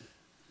it.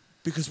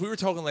 Because we were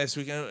talking last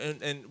week,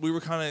 and we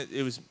were kind of,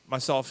 it was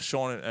myself,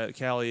 Sean, and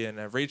Callie,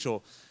 and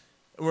Rachel.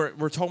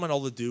 We're talking about all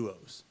the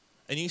duos,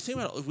 and you think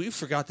about it, we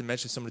forgot to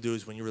mention some of the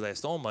duos when you were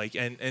last on, Mike,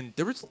 and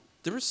there was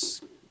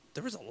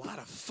a lot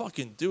of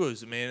fucking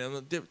duos, man.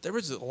 And there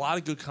was a lot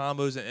of good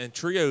combos and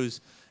trios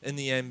in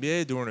the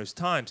NBA during those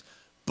times,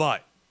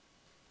 but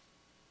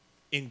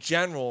in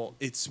general,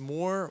 it's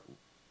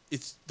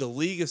the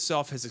league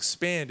itself has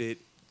expanded.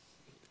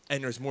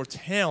 And there's more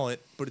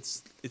talent, but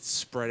it's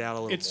spread out a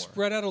little more. It's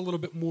spread out a little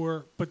bit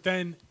more, but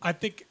then I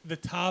think the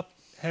top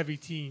heavy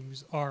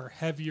teams are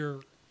heavier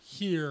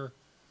here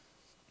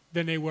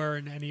than they were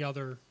in any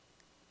other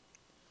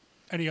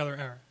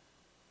era.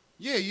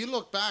 Yeah, you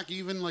look back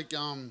even like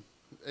in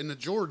the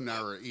Jordan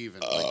era,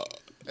 even like,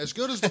 as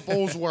good as the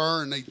Bulls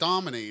were and they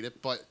dominated,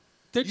 but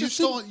you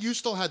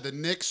still had the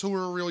Knicks who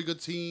were a really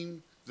good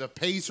team, the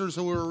Pacers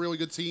who were a really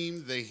good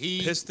team, the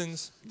Heat,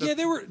 Pistons. They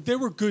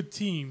were good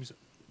teams.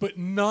 But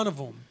none of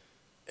them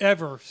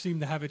ever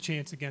seemed to have a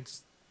chance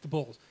against the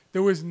Bulls.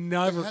 There was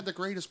never. They had the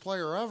greatest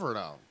player ever,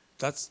 though.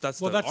 That's the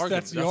argument.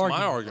 That's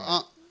my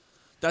argument.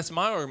 That's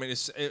my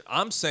argument.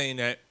 I'm saying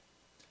that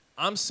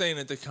all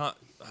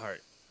right.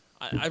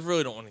 I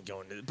really don't want to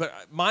go into it, but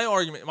my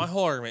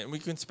whole argument, and we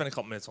can spend a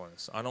couple minutes on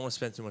this. I don't want to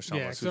spend too much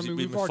time on this because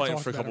we've been fighting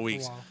for a couple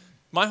weeks.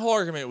 My whole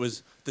argument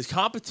was the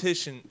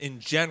competition in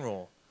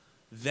general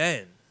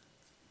then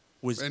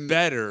was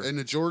better. In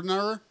the Jordan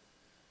era?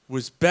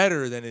 Was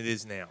better than it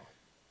is now.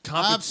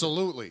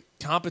 Absolutely.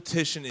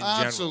 Competition in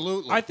general.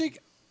 Absolutely.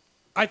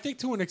 I think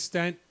to an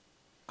extent,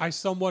 I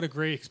somewhat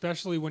agree,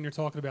 especially when you're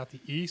talking about the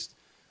East.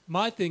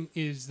 My thing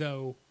is,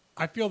 though,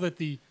 I feel that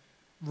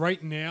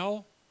right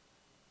now,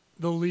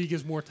 the league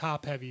is more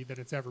top heavy than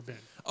it's ever been.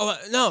 Oh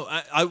no,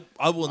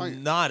 I will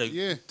not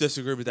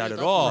disagree with that at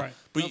all. Right.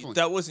 But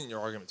that wasn't your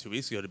argument 2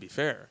 weeks ago. To be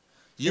fair,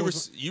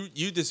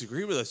 you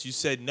disagree with us. You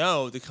said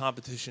no, the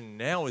competition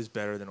now is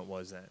better than it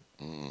was then.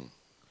 Mm.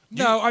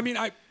 No, I mean,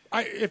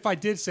 if I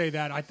did say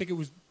that, I think it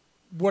was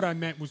what I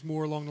meant was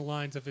more along the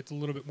lines of it's a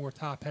little bit more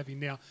top heavy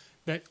now.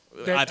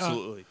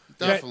 Absolutely,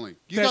 definitely.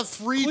 You got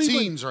 3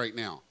 teams right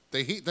now: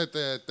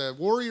 the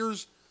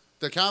Warriors,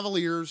 the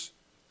Cavaliers,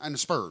 and the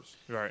Spurs.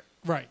 Right.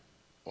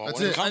 Well, That's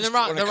when it.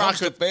 it comes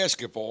to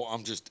basketball,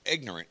 I'm just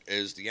ignorant.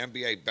 Is the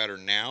NBA better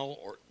now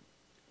or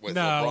with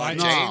LeBron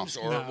James,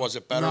 or was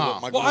it better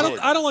with Michael Jordan?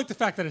 I don't like the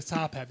fact that it's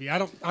top heavy. I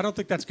don't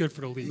think that's good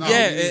for the league. No,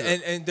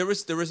 and there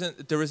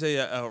was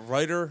a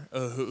writer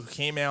who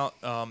came out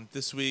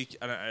this week,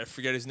 and I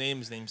forget his name.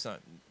 His name's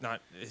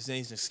his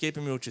name's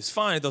escaping me, which is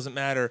fine. It doesn't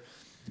matter.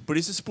 But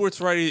he's a sports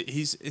writer.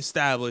 He's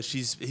established.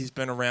 He's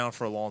been around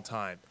for a long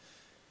time.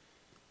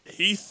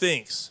 He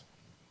thinks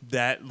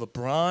that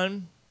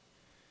LeBron,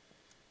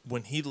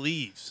 when he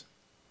leaves,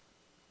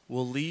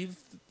 will leave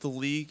the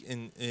league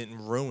in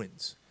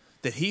ruins.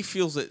 That he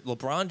feels that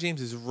LeBron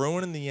James is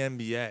ruining the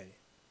NBA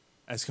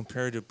as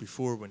compared to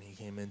before when he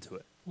came into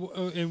it.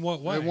 In what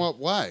way? In what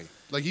way?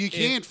 Like, you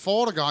can't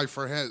fault a guy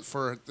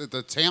for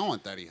the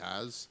talent that he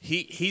has.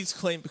 He's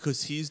claimed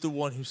because he's the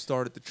one who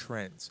started the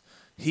trends.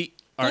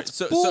 All right,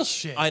 That's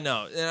bullshit. I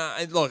know.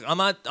 Look, I'm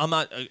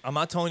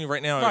not telling you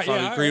right now if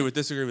I agree with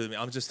disagree with me.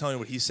 I'm just telling you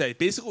what he said.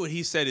 Basically, what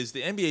he said is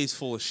the NBA is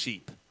full of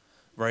sheep,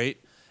 right?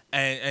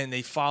 And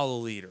they follow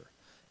the leader.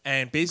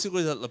 And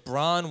basically, that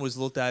LeBron was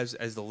looked at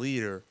as the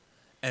leader.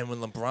 And when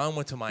LeBron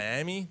went to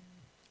Miami,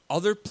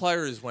 other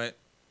players went,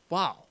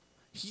 "Wow,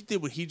 he did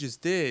what he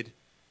just did,"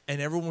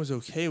 and everyone was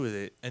okay with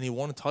it. And he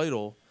won a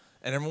title,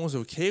 and everyone was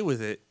okay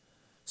with it.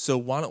 So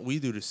why don't we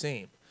do the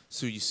same?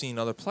 So you've seen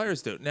other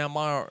players do it. Now,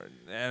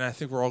 and I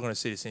think we're all going to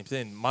say the same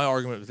thing. My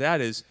argument with that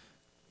is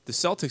the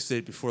Celtics did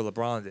it before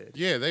LeBron did.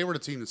 Yeah, they were the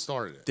team that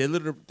started it.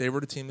 They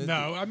were the team that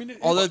No, I mean...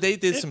 Although they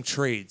did some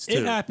trades, too.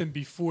 It happened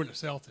before the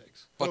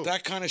Celtics. But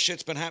that kind of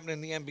shit's been happening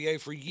in the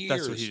NBA for years.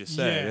 That's what he just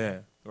said,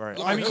 yeah. Right.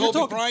 Look, I mean,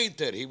 Kobe Bryant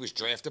did. He was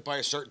drafted by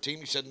a certain team.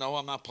 He said, no,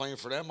 I'm not playing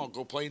for them. I'll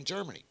go play in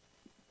Germany.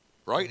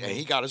 Right? And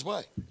he got his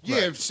way.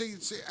 Yeah, right. see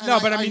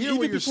no, but I hear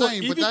what you're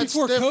saying, but that's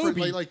different.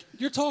 Kobe, like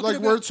you're talking like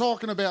about... we're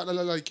talking about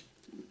like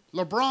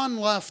LeBron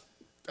left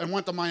and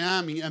went to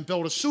Miami and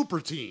built a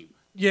super team.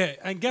 Yeah,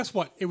 and guess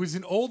what? It was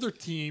an older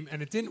team,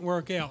 and it didn't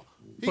work out.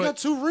 He got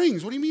 2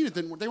 rings. What do you mean it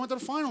didn't? They went to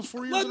the finals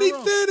 4 years Let in me a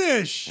row.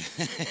 finish.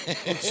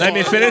 Let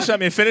me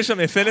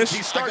finish.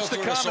 He starts to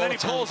come and then he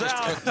pulls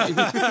out.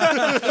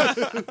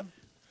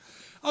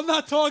 I'm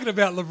not talking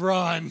about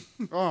LeBron.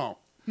 Oh.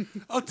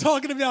 I'm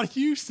talking about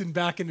Houston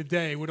back in the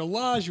day with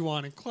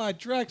Olajuwon and Clyde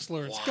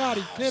Drexler and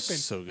Scottie Pippen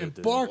and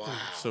Barkley. Wow.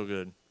 So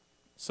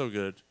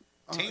good.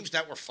 Teams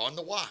that were fun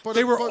to watch.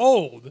 They were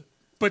old,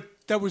 but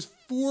that was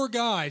 4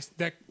 guys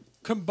that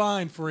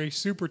combined for a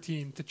super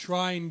team to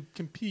try and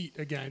compete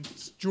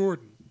against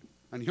Jordan.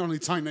 And the only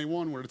time they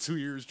won were the 2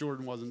 years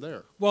Jordan wasn't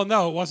there. Well,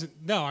 no, it wasn't.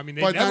 No, I mean,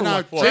 they but never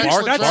won.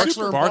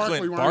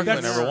 Barkley never won.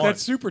 That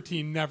super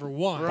team never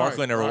won. Right,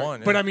 Barkley never won.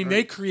 Yeah. But, I mean,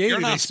 they created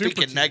You're not a super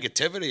speaking team.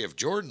 negativity of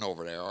Jordan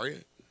over there, are you?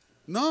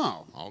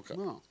 No. Okay.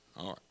 No.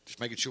 All right. Just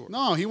making sure.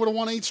 No, he would have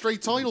won 8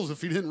 straight titles if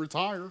he didn't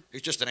retire.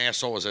 He's just an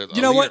asshole as a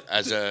you know leader, what?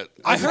 as a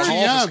I heard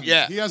GM.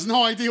 Yeah. He has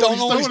no idea Don't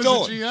what he's know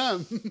what doing he's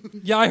as a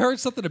GM. Yeah, I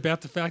heard something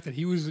about the fact that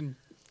he was going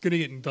to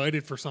get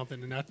indicted for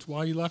something, and that's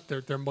why he left.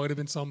 There might have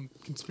been some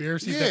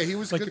conspiracy. Yeah, he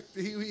was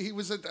he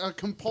was a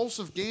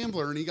compulsive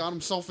gambler, and he got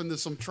himself into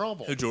some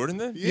trouble. Who, Jordan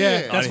did?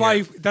 Yeah, that's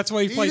why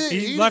he played.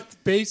 He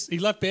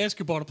left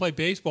basketball to play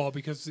baseball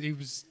because he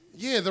was.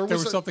 Yeah, there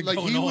was something like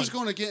going he on. was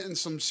going to get in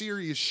some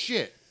serious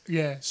shit.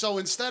 Yeah. So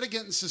instead of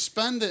getting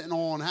suspended and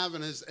all and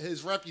having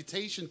his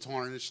reputation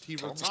tarnished, he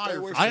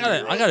retired.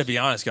 I gotta be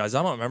honest, guys.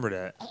 I don't remember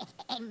that.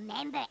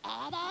 Remember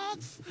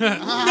Alex?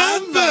 I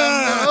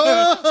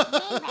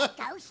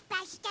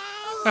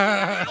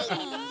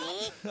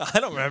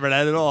don't remember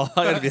that at all.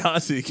 I gotta be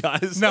honest with you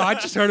guys. No, I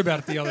just heard about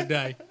it the other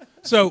day.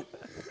 So,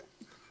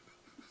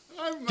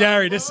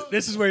 Gary, this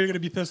is where you're going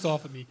to be pissed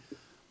off at me.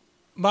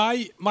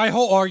 My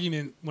whole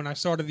argument when I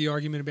started the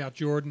argument about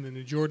Jordan and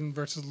the Jordan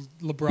versus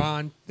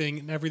LeBron thing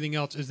and everything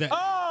else is that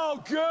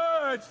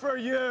good for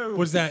you.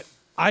 Was that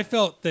I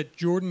felt that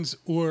Jordan's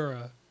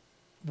aura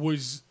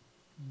was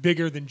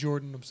bigger than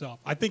Jordan himself.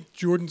 I think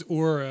Jordan's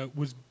aura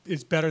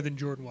is better than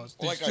Jordan was.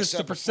 Well, It's like just I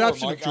said the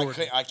perception before, Mike, of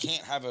Jordan. I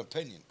can't have an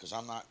opinion because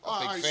I'm not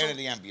a big fan of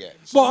the NBA.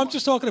 Well, I'm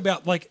just talking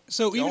about the even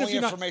only if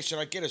you're not. information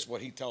I get is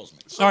what he tells me.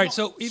 All right,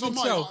 so Mike,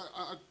 hold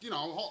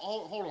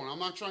on. I'm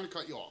not trying to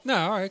cut you off. No,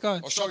 all right, go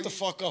ahead. Well, shut the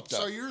fuck up,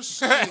 So though. you're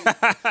saying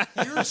that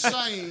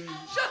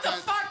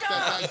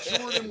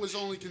Jordan was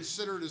only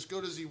considered as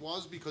good as he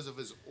was because of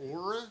his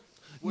aura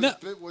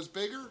was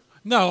bigger?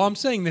 No, I'm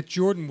saying that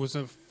Jordan was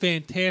a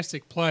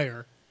fantastic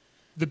player.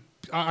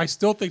 I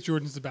still think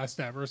Jordan's the best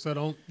ever, so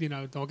don't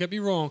get me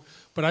wrong.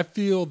 But I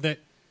feel that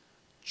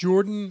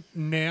Jordan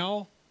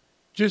now,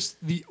 just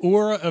the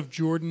aura of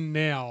Jordan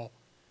now,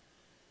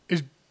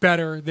 is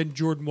better than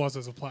Jordan was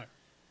as a player.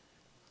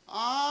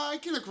 I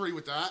can agree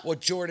with that. Well,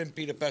 Jordan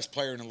be the best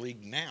player in the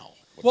league now.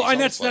 Well,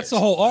 and that's the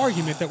whole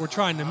argument that we're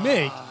trying to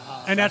make,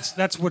 and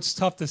that's what's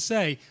tough to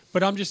say.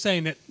 But I'm just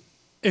saying that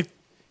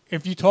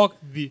if you talk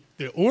the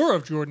aura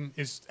of Jordan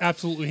is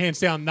absolutely hands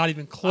down not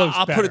even close.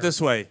 I'll better. put it this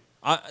way.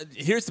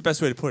 Here's the best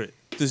way to put it.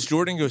 Does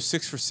Jordan go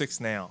 6 for 6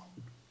 now?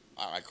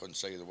 I couldn't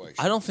say either way.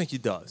 I don't think he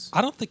does.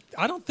 I don't think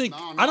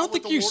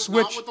you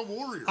switch. Not with the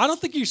Warriors. I don't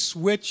think you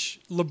switch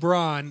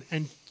LeBron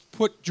and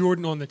put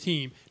Jordan on the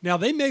team. Now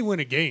they may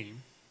win a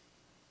game.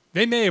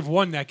 They may have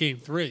won that game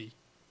 3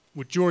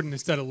 with Jordan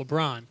instead of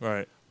LeBron.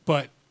 Right.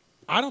 But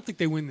I don't think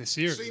they win the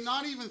series. See,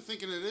 not even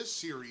thinking of this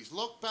series.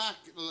 Look back,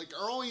 like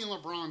early in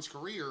LeBron's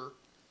career,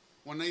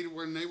 when they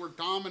were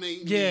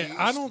dominating. Yeah, the East,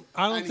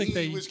 I don't think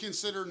he was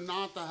considered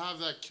not to have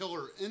that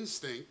killer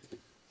instinct.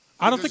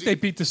 I don't think they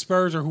beat the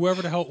Spurs or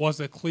whoever the hell it was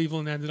that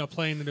Cleveland ended up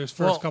playing in those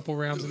first couple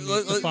rounds in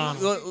the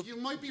final.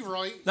 You might be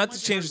right. Not to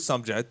change the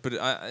subject, but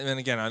and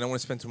again, I don't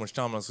want to spend too much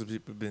time on this because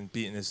we've been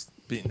beating this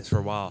for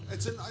a while.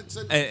 It's an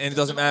it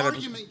doesn't matter.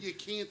 Argument you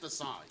can't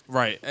decide.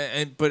 Right,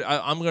 but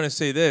I'm going to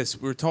say this: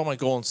 we were talking about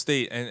Golden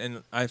State,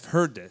 and I've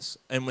heard this,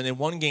 and when they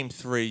won Game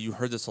 3, you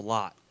heard this a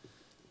lot.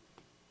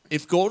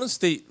 If Golden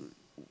State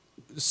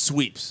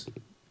sweeps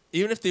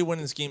even if they win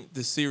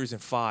this series in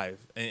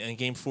 5, and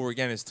Game 4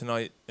 again is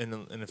tonight in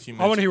a few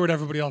minutes. I want to hear what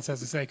everybody else has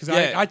to say because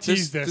I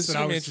teased this. This is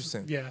going to be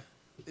interesting. Yeah.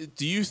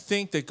 Do you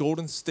think that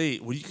Golden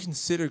State? Would you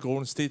consider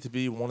Golden State to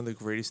be one of the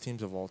greatest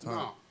teams of all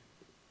time?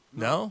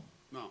 No.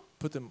 No.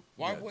 Put them.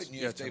 Why wouldn't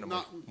you?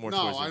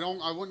 I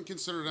don't. I wouldn't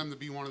consider them to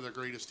be one of the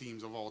greatest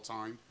teams of all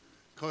time,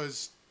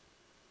 because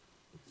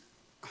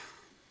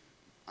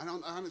I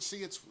don't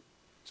see. It's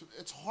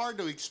hard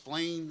to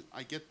explain.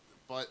 I get,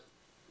 but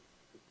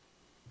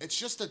it's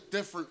just a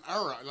different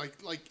era.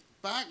 Like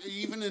back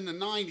even in the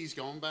 '90s,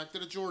 going back to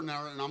the Jordan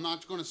era, and I'm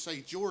not going to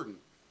say Jordan.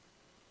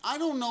 I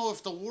don't know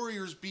if the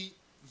Warriors beat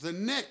the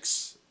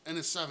Knicks in a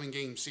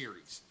 7-game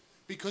series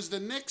because the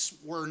Knicks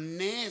were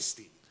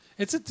nasty.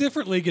 It's a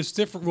different league. It's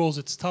different rules.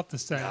 It's tough to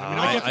say.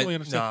 I definitely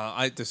understand.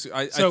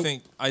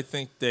 I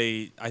think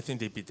they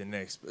beat the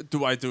Knicks.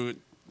 Do I do it?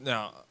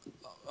 No.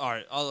 All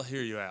right, I'll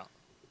hear you out.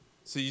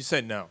 So you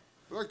said no.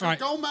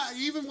 Right.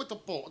 Even with the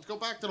Bulls. Go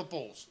back to the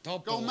Bulls. Go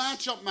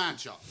matchup.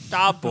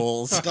 The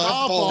Bulls.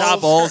 The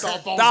Bulls.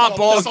 If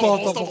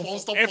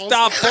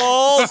the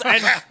Bulls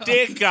and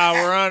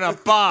Dicka were on a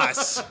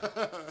bus,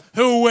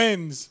 who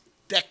wins?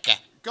 Dicka.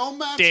 Go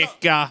match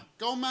Dicka. up.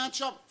 Go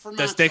match up for matchup.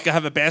 Does Dicka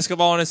have a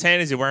basketball in his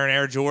hand? Is he wearing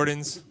Air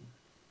Jordans?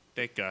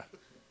 Dicka.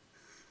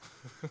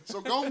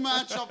 So go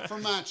match up for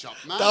matchup.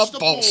 Match the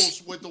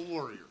Bulls with the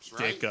Warriors,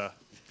 right? Dicka.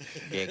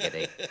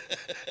 Giggity.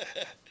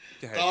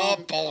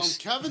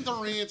 Kevin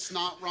Durant's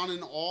not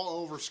running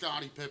all over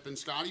Scottie Pippen.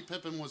 Scottie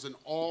Pippen was an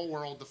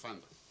all-world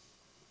defender.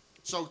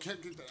 So,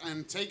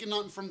 and taking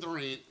nothing from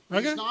Durant,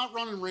 he's not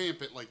running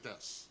rampant like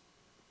this,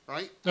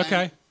 right?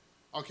 Okay.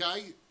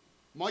 Okay.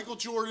 Michael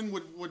Jordan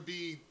would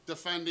be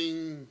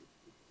defending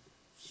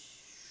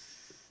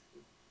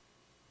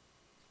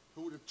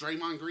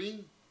Draymond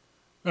Green.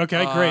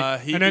 Okay, great.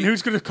 And then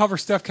who's going to cover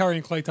Steph Curry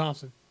and Klay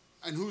Thompson?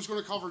 And who's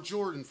going to cover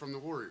Jordan from the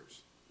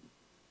Warriors?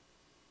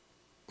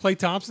 Klay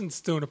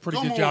Thomps's doing a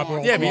pretty good job.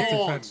 But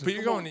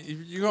you're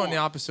going the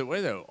opposite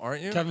way though,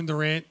 aren't you? Kevin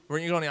Durant.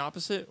 Weren't you going the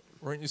opposite?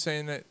 Weren't you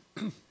saying that?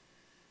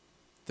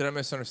 Did I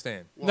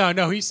misunderstand?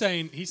 No. He's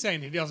saying he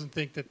doesn't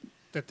think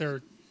that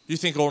they're. You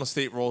think Golden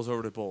State rolls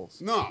over the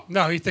Bulls? No,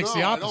 he thinks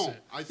the opposite.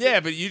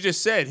 Yeah, but you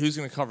just said who's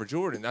going to cover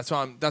Jordan. That's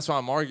why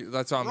I'm arguing.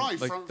 That's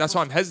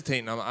why I'm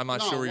hesitating. I'm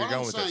not sure where you're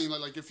going with this.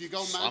 Like if you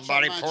go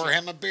somebody pour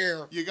him a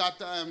beer. You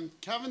got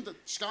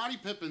Scottie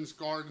Pippen's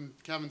guarding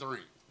Kevin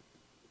Durant,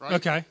 right?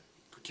 Okay.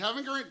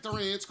 Kevin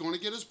Durant's going to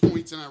get his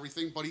points and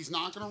everything, but he's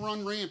not going to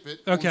run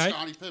rampant on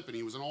Scottie Pippen.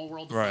 He was an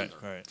all-world defender.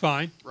 Right.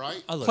 Fine.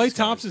 Right? Klay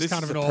Thompson's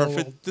kind of an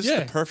all-world. This is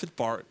the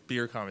perfect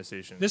beer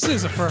conversation. This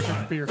is a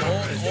perfect beer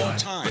conversation. All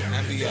time,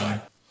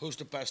 NBA. Who's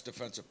the best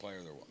defensive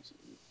player there was?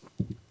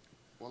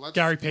 Well,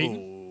 Gary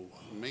Payton.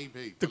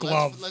 Maybe. The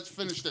glove. Let's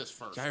finish this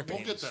first. Gary We'll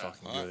get Payton's there.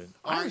 fucking good.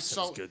 All right,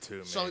 Iverson's good too,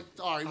 man. So,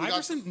 all right,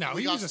 Iverson?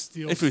 He was a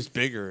steal. If he was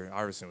bigger,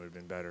 Iverson would have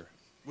been better.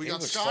 We he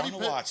got was Scottie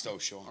fun to watch, though,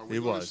 Sean. Are we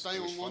going to stay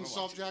on one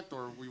subject,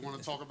 or we want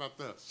to talk about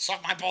this?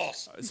 Suck my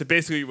balls. So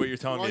basically, what you're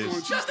telling me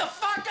is Shut the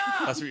fuck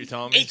up! that's what you're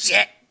telling me. Eat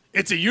shit.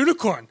 It's a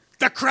unicorn.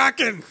 The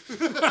Kraken.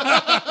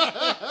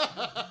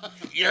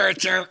 You're a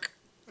jerk.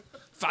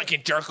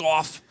 Fucking jerk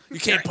off.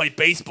 You can't play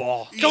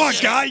baseball. Come on,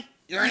 guy.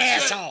 You're an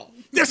asshole.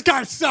 This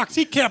guy sucks.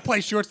 He can't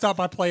play shortstop.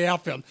 I play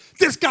outfield.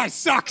 This guy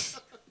sucks.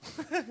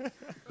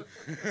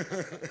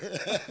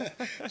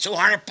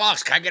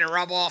 $200. Can I get a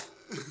rub off?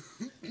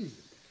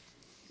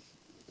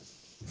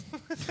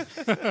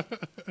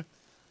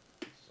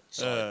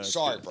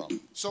 Sorry, bro.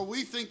 So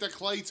we think that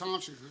Klay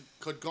Thompson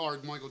could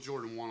guard Michael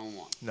Jordan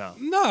one-on-one.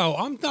 No,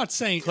 I'm not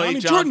saying.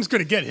 Jordan's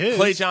going to get his.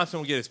 Klay Thompson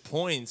will get his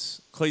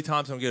points. Klay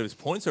Thompson will get his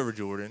points over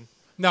Jordan.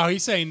 No,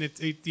 he's saying it's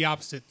the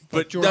opposite.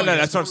 But Jordan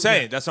that's what I'm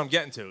saying. That's what I'm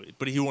getting to.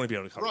 But he won't be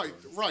able to cover.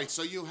 Right.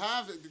 So you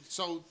have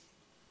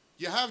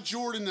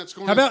Jordan that's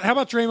going. How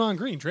about Draymond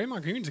Green?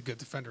 Draymond Green's a good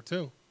defender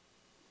too.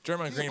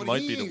 Draymond Green but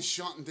might he be ain't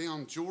shutting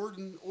down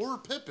Jordan or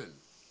Pippen.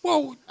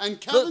 Well, and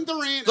Kevin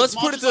Durant, let's as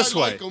much put it this as I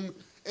way. like him,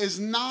 is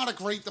not a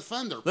great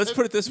defender. Let's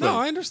put it this way. No,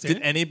 I understand.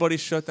 Did anybody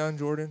shut down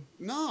Jordan?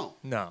 No.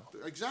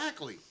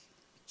 Exactly.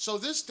 So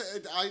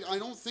I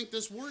don't think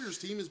this Warriors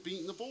team is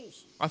beating the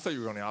Bulls. I thought you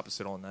were going the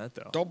opposite on that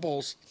though. The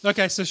Bulls.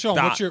 Okay, so Sean,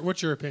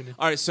 what's your opinion?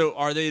 All right, so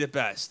are they the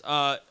best?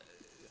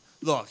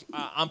 Look,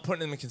 I'm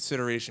putting them in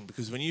consideration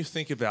because when you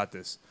think about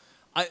this,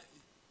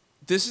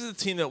 this is a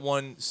team that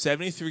won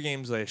 73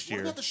 games last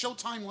year. What about the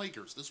Showtime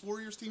Lakers? This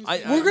Warriors team.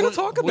 We're going to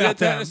talk about that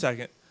that in a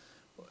second.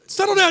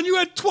 Settle down. You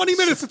had 20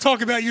 minutes to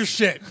talk about your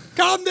shit.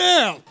 Calm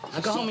down. Now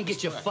go home and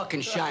get your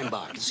fucking shine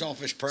box.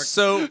 Selfish prick.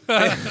 So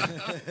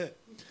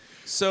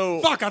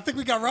fuck, I think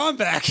we got Ron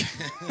back. In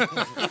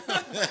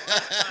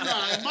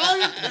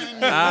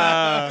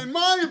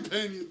my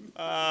opinion.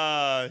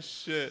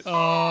 Shit.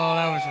 Oh,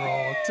 that was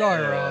wrong.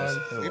 Sorry,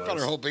 Ron. You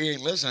better hope he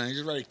ain't listening.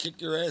 He's ready to kick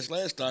your ass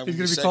last time. He's when you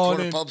gonna be said calling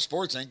Corner in. Pub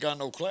Sports ain't got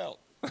no clout.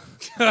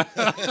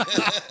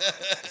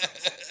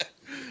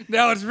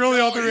 Now it's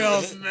really on the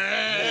rails.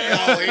 Man.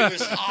 Oh, he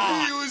was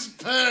hot. He was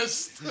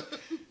pissed.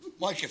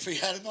 Mike, if he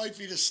had a knife,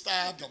 he'd have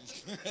stabbed him.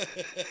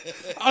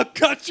 I'll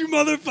cut you,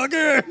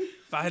 motherfucker.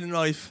 If I had a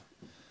knife.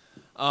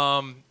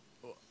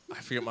 I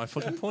forget my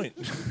fucking point.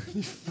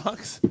 You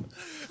fucks.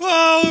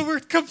 Oh, we're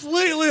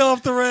completely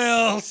off the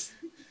rails.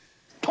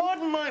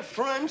 Pardon my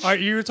French. All right,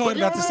 you were talking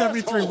about the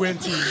 73 win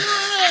team.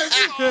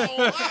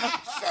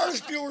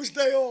 Ferris Bueller's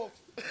Day Off.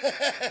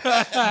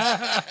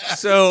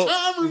 So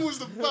Cameron was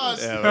the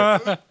best.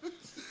 Yeah,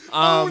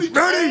 Remember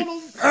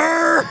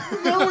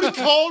when he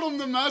called him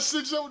the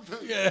message?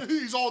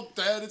 He's all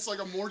dead. It's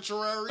like a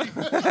mortuary.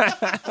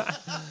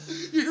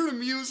 You hear the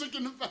music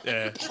in the back.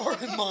 Yeah.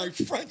 Pardon my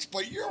French,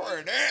 but you're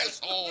an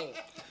asshole.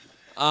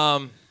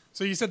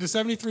 So you said the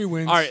 73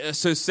 wins. All right,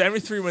 so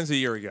 73 wins a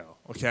year ago,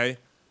 okay?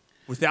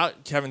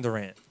 Without Kevin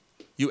Durant.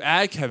 You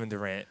add Kevin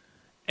Durant,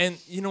 and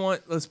you know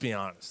what? Let's be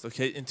honest,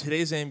 okay? In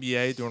today's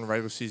NBA, during the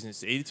regular season,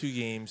 it's 82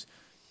 games.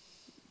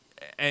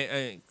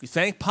 And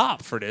thank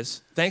Pop for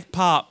this. Thank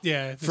Pop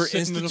for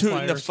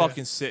instituting the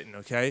fucking sitting,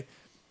 okay?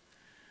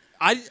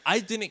 I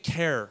didn't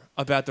care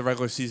about the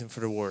regular season for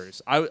the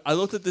Warriors. I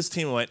looked at this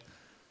team and went,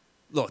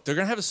 look, they're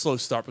going to have a slow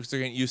start because they're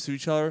getting used to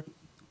each other.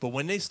 But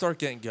when they start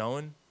getting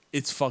going,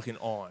 it's fucking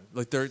on.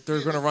 Like, they're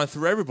going to run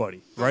through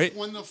everybody, right?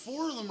 When the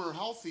four of them are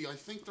healthy, I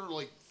think they're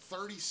like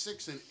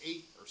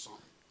 36-8 or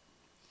something.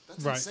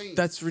 That's insane.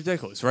 That's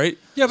ridiculous, right?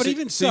 Yeah, but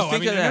even so, I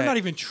mean, they're that, not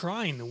even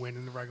trying to win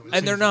in the regular season.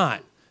 And they're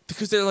not.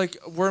 Because they're like,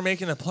 we're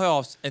making the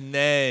playoffs, and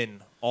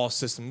then all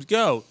systems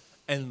go.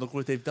 And look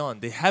what they've done.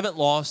 They haven't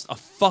lost a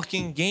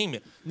fucking game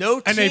yet.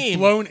 And they've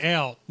blown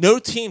out. No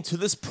team to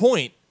this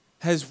point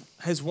has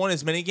won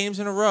as many games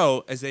in a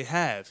row as they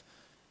have.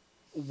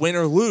 Win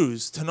or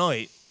lose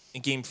tonight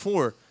in Game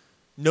 4,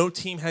 no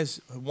team has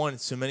won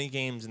so many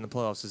games in the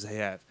playoffs as they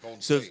have.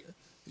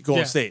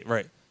 Golden State,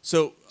 right.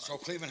 So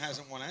Cleveland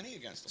hasn't won any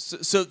against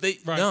them. So they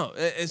no.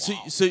 And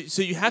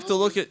so you have to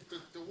look at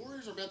the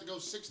Warriors are about to go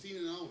 16-0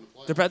 in the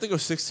playoffs. They're about to go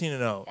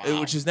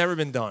 16-0, which has never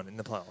been done in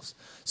the playoffs.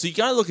 So you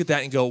got to look at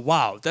that and go,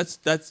 wow, that's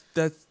a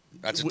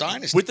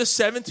dynasty. With the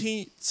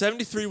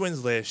 73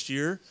 wins last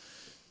year,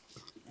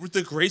 with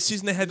the great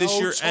season they had this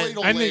year, and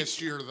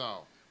last year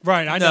though.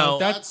 Right, I know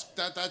that's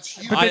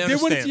huge. But they did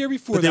win it the year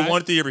before. But they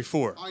won it the year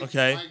before.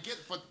 Okay, I get,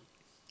 but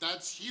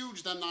that's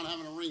huge. Them not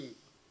having a ring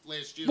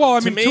last year. Well, I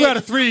mean, 2 out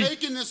of 3.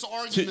 Making this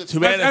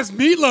argument, as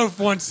Meatloaf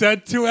once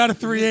said, 2 out of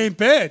 3 ain't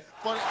bad.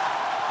 But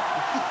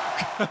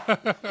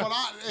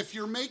if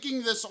you're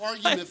making this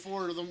argument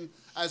for them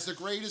as the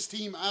greatest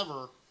team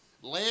ever,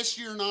 last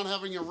year not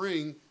having a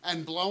ring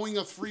and blowing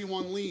a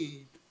 3-1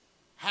 lead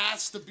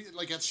has to be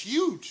like it's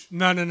huge.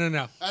 No.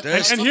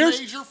 That's a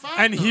major factor.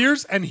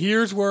 And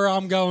here's where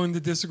I'm going to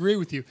disagree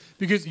with you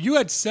because you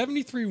had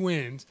 73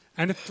 wins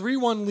and a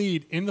 3-1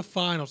 lead in the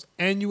finals,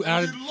 and you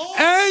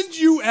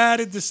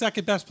added the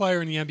second best player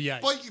in the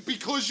NBA. But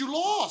because you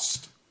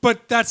lost.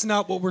 But that's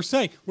not what we're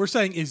saying. We're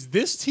saying is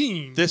this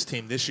year this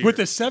year with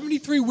the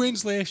 73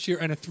 wins last year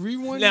and a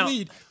 3-1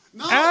 lead.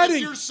 No,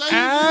 adding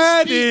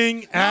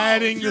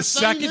the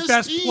second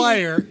best team,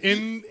 player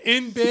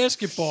in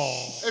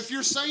basketball. If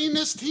you're saying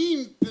this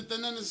team,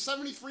 then the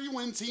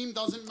 73-win team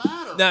doesn't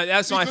matter. No,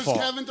 that's my fault.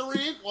 Because Kevin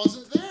Durant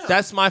wasn't there.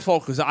 That's my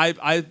fault because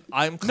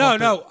I'm clumping.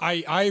 No, I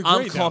agree.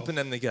 I'm clumping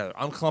them together.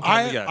 I'm clumping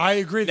them together. I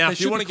agree. Now, if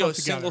you want to go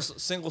together.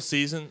 single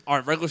season or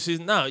regular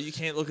season, no, you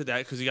can't look at that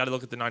because you got to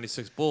look at the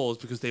 '96 Bulls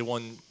because they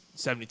won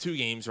 72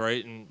 games,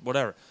 right, and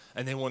whatever,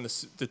 and they won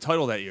the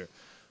title that year.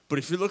 But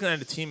if you're looking at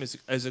a team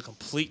as a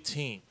complete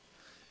team,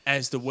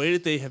 as the way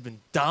that they have been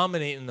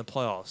dominating the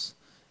playoffs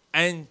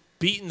and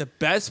beating the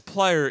best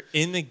player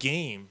in the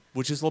game,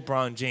 which is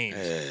LeBron James,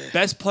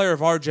 best player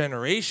of our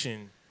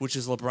generation, which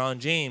is LeBron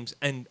James,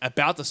 and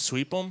about to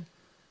sweep them.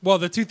 Well,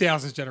 the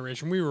 2000s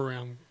generation, we were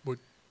around with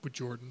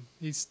Jordan.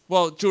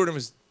 Jordan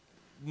was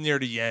near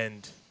the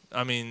end.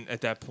 I mean, at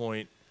that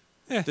point,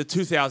 the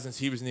 2000s,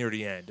 he was near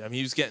the end. I mean,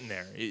 he was getting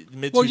there.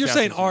 Well, you're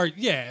saying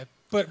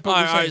But all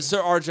right, so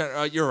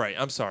you're right.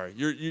 I'm sorry.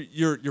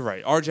 You're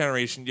right. Our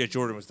generation,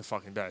 Jordan was the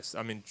fucking best.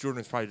 I mean,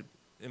 Jordan's probably,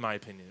 in my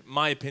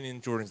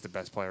opinion, Jordan's the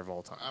best player of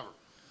all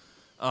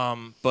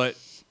time. But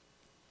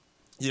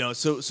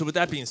so with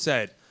that being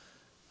said,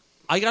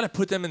 I got to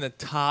put them in the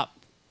top.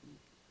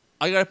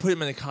 I got to put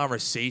them in the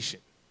conversation.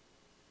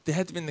 They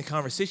had to be in the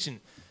conversation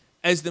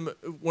as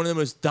one of the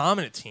most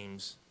dominant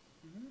teams.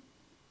 Mm-hmm.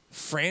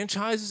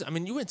 Franchises. I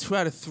mean, you went 2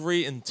 out of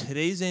 3 in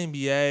today's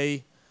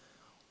NBA.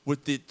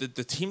 With the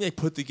team they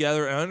put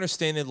together, and I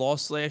understand they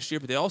lost last year,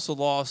 but they also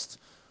lost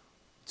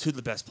to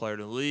the best player in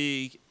the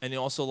league, and they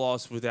also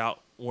lost without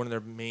one of their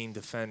main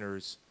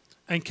defenders.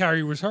 And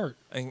Curry was hurt.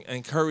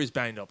 And Curry was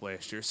banged up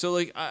last year. So,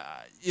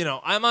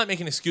 I'm not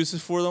making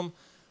excuses for them.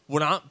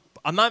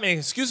 I'm not making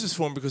excuses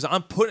for them because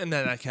I'm putting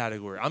them in that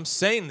category. I'm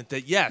saying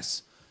that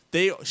yes,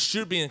 they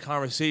should be in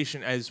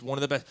conversation as one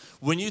of the best.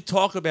 When you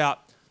talk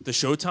about the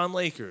Showtime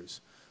Lakers,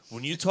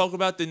 when you talk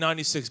about the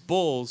 '96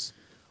 Bulls.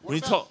 What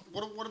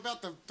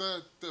about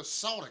the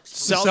Celtics?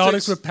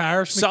 Celtics with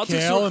Parrish,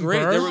 McHale, and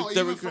Bird.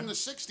 They were from the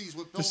 '60s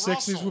with Bill Russell. The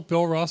 '60s with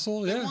Bill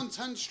Russell. They won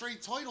 10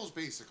 straight titles,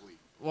 basically.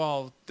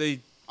 Well,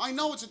 I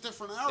know it's a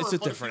different era. It's a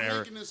different era.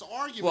 Making this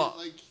argument,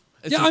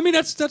 I mean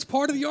that's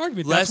part of the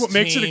argument. That's what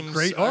makes it a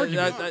great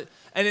argument.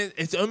 And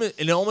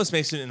it almost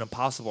makes it an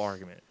impossible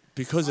argument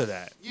because of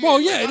that.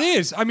 It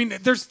is. I mean,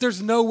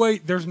 there's no way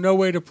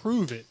to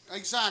prove it.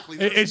 Exactly.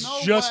 It's no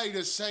just way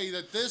to say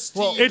that this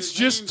team it's is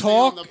just hands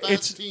down talk. the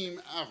best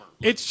team ever.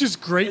 It's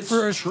just great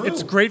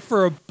it's great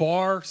for a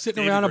bar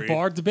sitting around a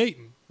bar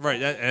debating. Right,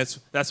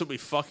 that's what we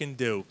fucking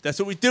do. That's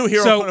what we do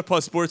here on Corner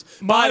Plus Sports.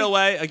 By the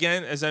way,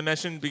 again, as I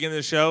mentioned at the beginning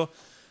of the show,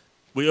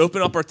 we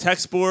open up our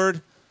text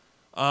board,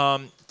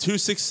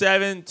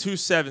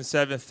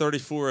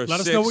 267-277-3406. Let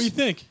us know what you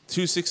think.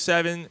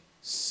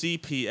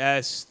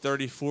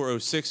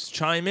 267-CPS-3406.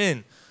 Chime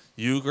in.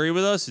 You agree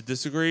with us?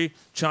 disagree?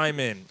 Chime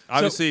in.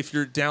 Obviously, if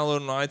you're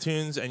downloading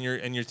iTunes and you're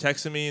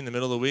texting me in the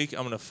middle of the week,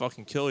 I'm gonna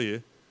fucking kill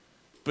you.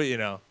 But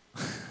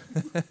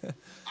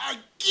I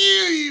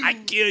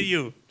kill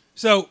you.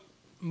 So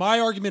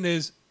my argument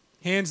is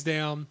hands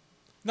down,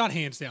 not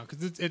hands down,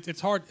 because it's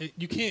hard.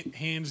 You can't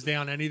hands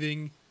down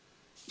anything.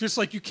 Just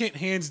like you can't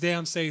hands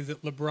down say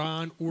that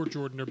LeBron or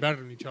Jordan are better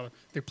than each other.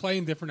 They play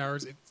in different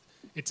eras.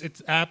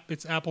 It's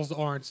apples to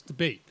oranges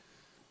debate.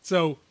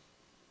 So,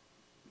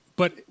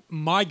 but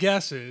my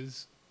guess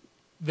is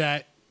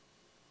that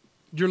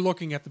you're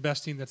looking at the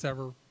best team that's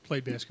ever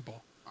played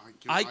basketball.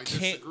 I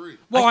can't. Disagree.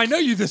 Well, I know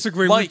you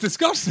disagree. Mike, we've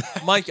discussed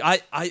that. Mike,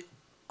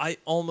 I'm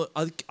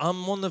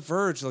on the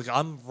verge. Like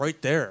I'm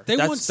right there. They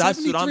won that's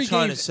 73 what I'm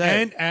trying to games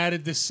say. and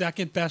added the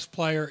second best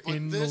player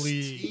in the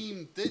league. This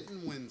team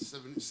didn't win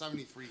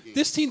 73 games.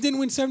 This team didn't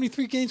win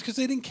 73 games because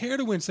they didn't care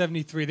to win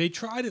 73. They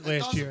tried it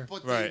last year.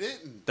 But right. they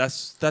didn't.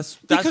 That's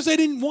because they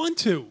didn't want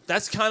to.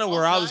 That's kind of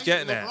where I was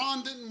getting at.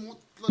 LeBron didn't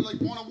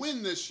want to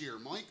win this year,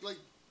 Mike.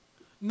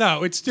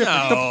 No, it's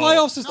different. No. The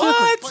playoffs is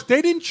different. But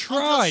they didn't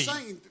try. I'm just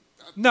saying,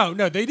 No,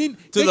 they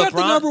didn't. Dude, They got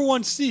the number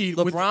one seed.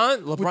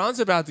 LeBron's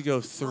about to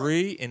go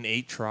 3 and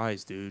 8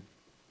 tries, dude.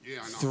 Yeah,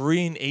 I know.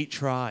 3 and 8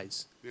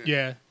 tries.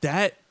 Yeah.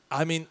 That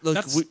look,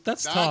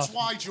 that's tough. That's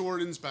why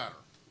Jordan's better.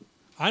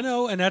 I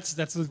know, and that's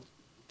the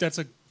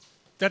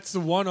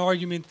one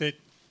argument that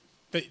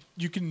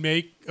you can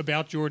make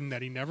about Jordan,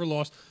 that he never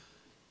lost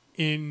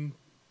in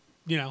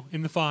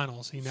the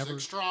finals. He never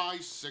 6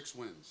 tries, 6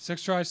 wins.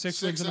 6 tries,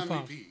 6 wins in the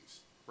finals. MVPs,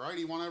 right?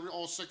 He won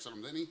all 6 of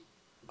them, didn't he?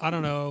 I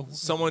don't know.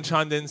 Someone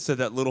chimed in and said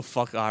that little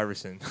fuck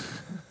Iverson.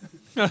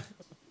 That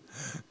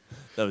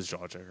was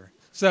jaw trigger.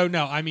 So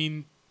no, I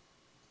mean,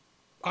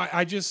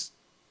 I just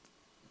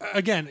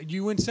again,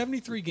 you win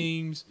 73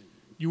 games,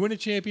 you win a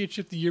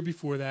championship the year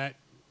before that.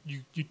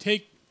 You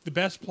take the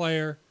best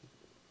player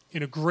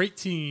in a great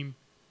team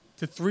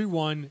to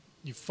 3-1.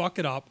 You fuck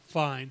it up,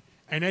 fine,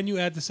 and then you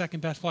add the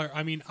second best player.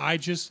 I mean,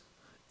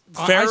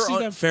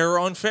 fair or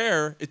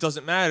unfair, it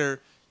doesn't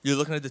matter. You're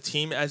looking at the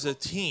team as a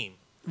team.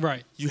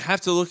 Right. You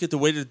have to look at the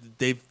way that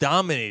they've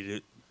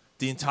dominated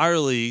the entire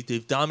league.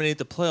 They've dominated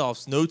the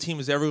playoffs. No team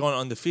has ever gone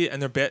undefeated,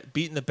 and they're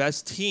beating the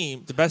best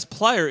team, the best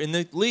player in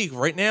the league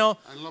right now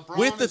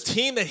with the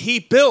team that he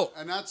built.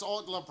 And that's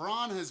all.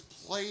 LeBron has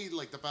played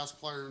like the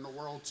best player in the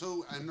world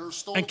too, and they're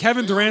still. And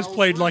Kevin Durant's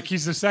played like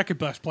he's the second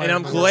best player. And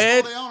I'm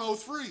glad, oh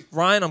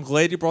Ryan, I'm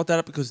glad you brought that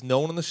up because no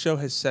one on the show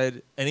has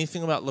said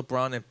anything about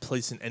LeBron and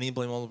placing any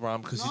blame on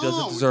LeBron because he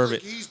doesn't deserve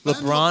it.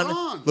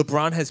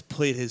 LeBron has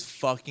played his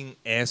fucking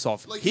ass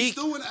off. Like he's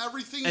doing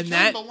everything he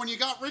can, but when you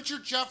got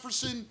Richard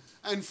Jefferson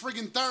and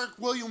friggin' Derek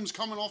Williams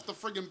coming off the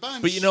friggin'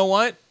 bench. But you know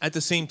what? At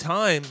the same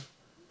time,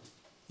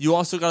 you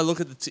also got to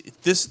look at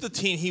this is the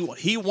team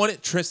he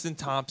wanted Tristan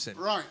Thompson.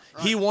 Right.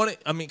 He wanted.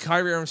 I mean,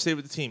 Kyrie Irving stayed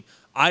with the team.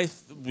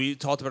 We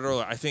talked about it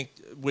earlier. I think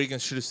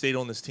Wiggins should have stayed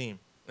on this team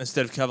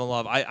instead of Kevin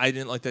Love. I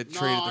didn't like that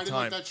trade at the time.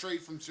 I didn't like that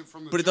trade from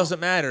the. But it doesn't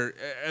matter.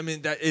 I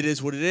mean, that it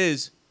is what it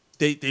is.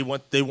 They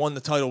won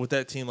the title with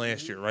that team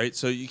last year, right?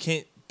 So you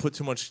can't put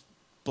too much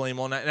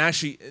blame on that. And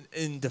actually,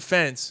 in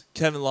defense,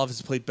 Kevin Love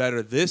has played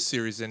better this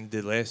series than he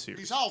did last year.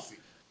 He's healthy.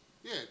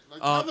 Yeah,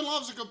 Kevin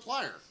Love's a good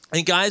player.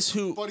 And guys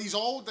who... But he's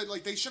old.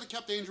 They should have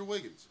kept Andrew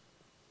Wiggins.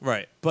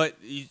 Right. But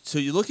so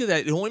you look at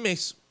that, it only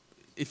makes...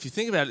 If you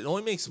think about it, it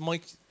only makes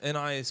Mike and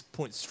I's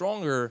point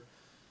stronger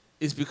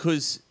is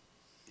because,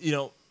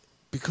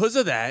 because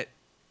of that,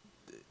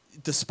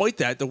 despite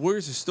that, the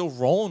Warriors are still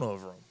rolling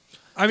over them.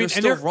 I mean,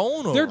 they're still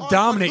rolling over. They're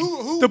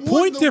dominating. The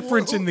point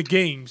difference in the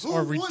games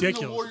are Who ridiculous.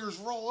 wouldn't the Warriors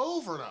roll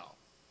over though?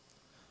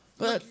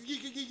 But you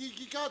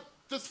got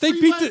the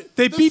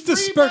they beat the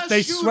Spurs.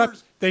 They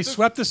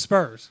swept the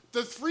Spurs.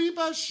 The 3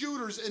 best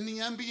shooters in the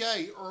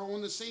NBA are on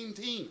the same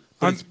team.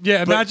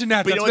 Imagine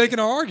that. That's making an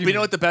argument. But you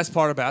know what the best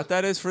part about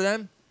that is for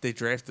them? They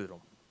drafted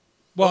them.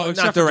 Well,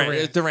 not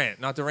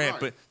Durant. Not Durant,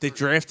 but they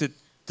drafted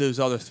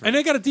those other 3. And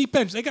they got a deep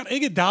bench. They got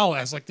Iguodala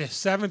as like the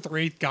 7th or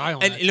 8th guy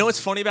on. And you know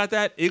what's funny about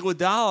that?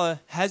 Iguodala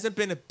hasn't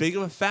been as big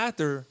of a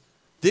factor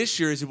this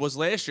year as it was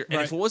last year.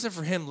 And if it wasn't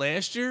for him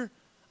last year,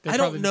 I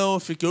don't know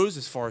if it goes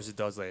as far as it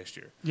does last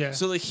year. Yeah.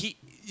 So like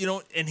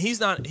and he's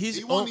not.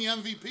 He won the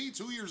MVP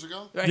 2 years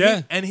ago.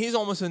 Yeah. And he's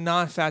almost a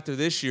non-factor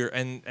this year,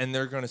 and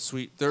they're going to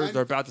sweep.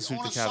 They're about to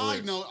sweep the Cavaliers. On a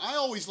side note, I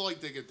always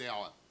liked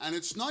Iguodala, and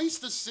it's nice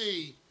to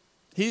see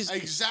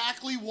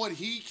exactly what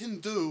he can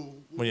do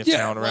when you have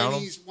talent around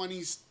him.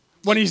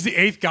 When he's the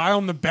 8th guy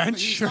on the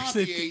bench. He's not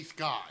the 8th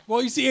guy.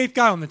 Well, he's the 8th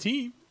guy on the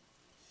team.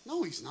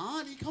 No, he's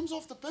not. He comes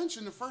off the bench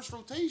in the first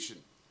rotation.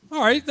 All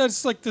right,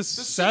 that's like the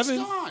 7.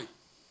 Sixth guy.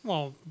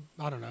 Well,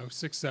 I don't know,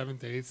 6th, 7th,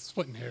 8th,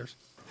 splitting hairs.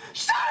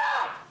 Shut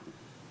up!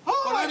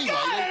 Oh But my anyway,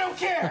 God, like- I don't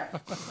care.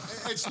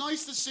 It's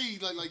nice to see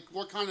like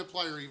what kind of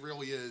player he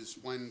really is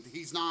when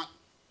he's not.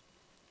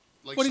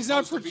 Like, But he's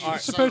not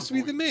supposed to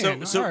be the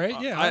man. So All right,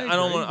 yeah. I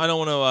don't agree. want. I don't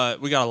want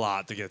to. We got a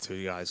lot to get to,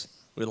 you guys.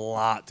 We got a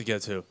lot to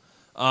get to.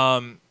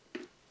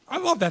 I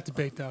love that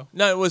debate, though.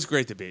 No, it was a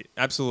great debate.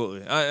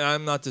 Absolutely.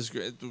 I'm not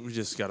disagreeing. We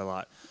just got a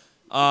lot.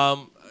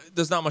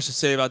 There's not much to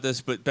say about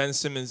this, but Ben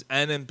Simmons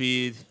and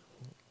Embiid,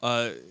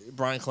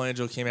 Brian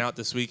Colangelo came out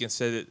this week and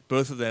said that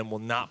both of them will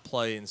not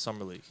play in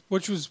Summer League.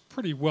 Which was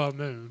pretty well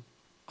known.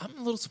 I'm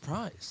a little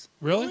surprised.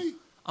 Really?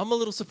 I'm a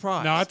little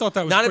surprised. No, I thought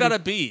that was not pretty-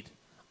 about Embiid.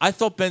 I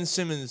thought Ben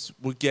Simmons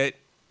would get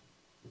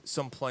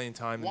some playing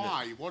time.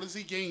 Why? What does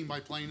he gain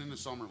by playing in the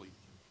summer league?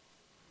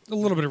 A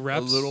little bit of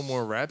reps. A little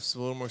more reps, a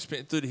little more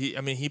spin. Dude,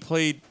 he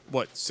played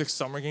what 6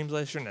 summer games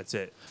last year, and that's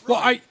it. Well,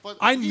 but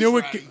I he's knew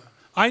it. ready.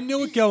 I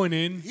knew it going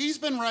in. He's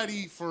been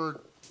ready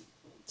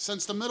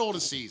since the middle of the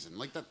season.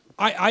 Like that.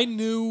 I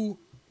knew.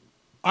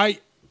 I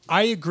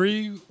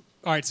agree.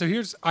 All right, so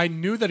I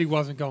knew that he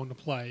wasn't going to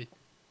play,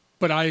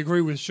 but I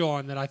agree with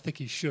Sean that I think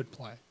he should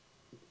play.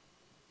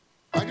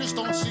 I just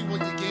don't see what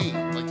you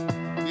gain.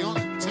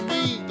 Like to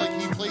me, like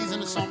he plays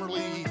in the summer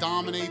league, he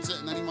dominates it,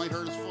 and then he might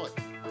hurt his foot.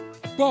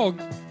 Well,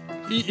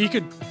 he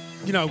could,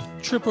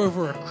 trip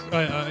over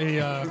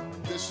a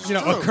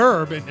true.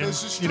 curb and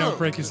This is true.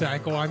 break his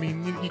ankle. I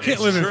mean, you can't It's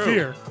live in true.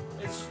 fear.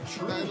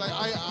 Like,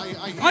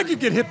 I could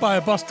get hit by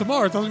a bus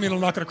tomorrow. It doesn't mean I'm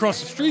not going to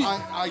cross the street.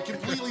 I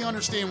completely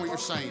understand what you're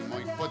saying,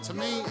 Mike. But to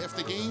me, if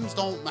the games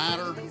don't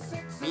matter,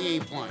 he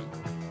ain't playing.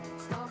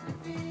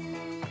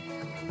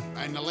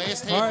 And the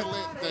last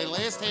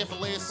half of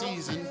last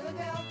season,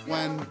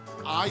 when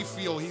I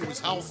feel he was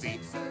healthy,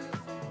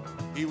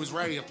 he was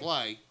ready to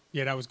play.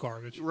 Yeah, that was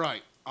garbage.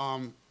 Right.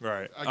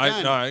 Right.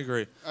 Again, I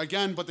agree.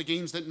 Again, but the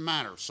games didn't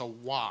matter, so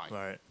why?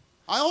 Right.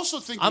 I also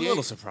think I'm a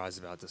little surprised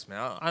about this,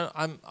 man.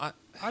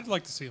 I'd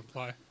like to see him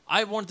play.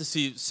 I wanted to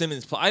see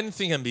Simmons play. I didn't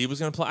think Embiid was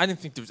going to play. I didn't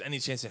think there was any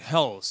chance in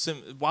hell.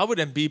 Why would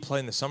Embiid play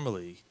in the summer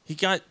league? He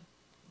got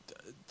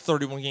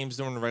 31 games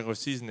during the regular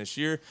season this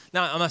year.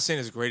 Now, I'm not saying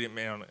it's a great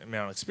amount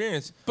of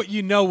experience. But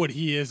you know what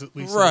he is at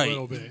least Right. a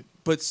little bit.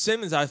 But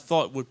Simmons, I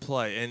thought, would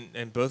play,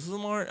 and both of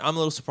them are. I'm a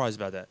little surprised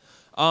about that.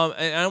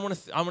 And I want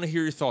to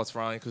hear your thoughts,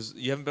 Ryan, because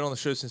you haven't been on the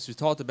show since we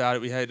talked about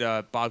it. We had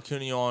Bob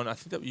Cooney on. I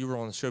think that you were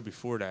on the show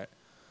before that.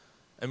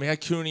 And we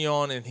had Cooney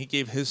on, and he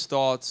gave his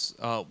thoughts,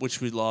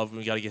 which we love, and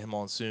we got to get him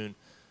on soon.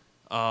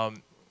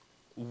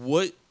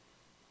 What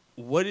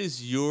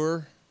is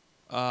your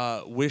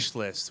wish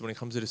list when it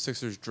comes to the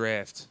Sixers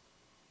draft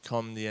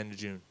come the end of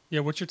June? Yeah,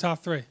 what's your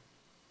top 3?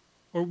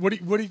 Or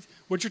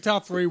what's your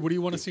top 3? What do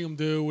you want to see him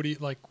do? What do you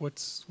like?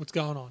 What's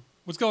going on?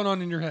 What's going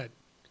on in your head?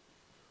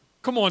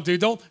 Come on, dude!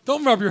 Don't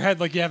rub your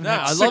head like you haven't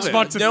had 6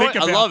 months to think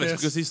about I love this. it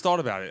because he's thought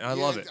about it. I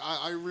love it.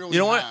 I really. You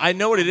know what? have. I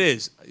know what it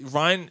is.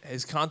 Ryan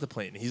is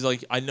contemplating. He's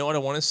like, I know what I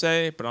want to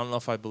say, but I don't know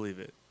if I believe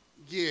it.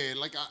 Yeah,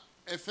 like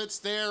if it's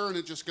there and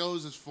it just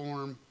goes as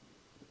form,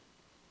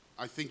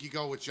 I think you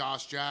go with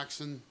Josh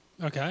Jackson.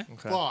 Okay.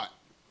 But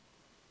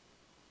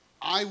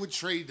I would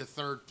trade the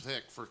 3rd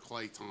pick for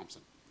Klay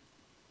Thompson.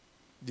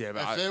 Yeah,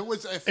 but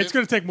it's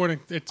going to take more than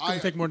the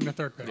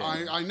 3rd pick.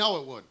 I know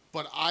it would,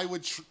 but I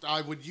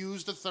would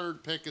use the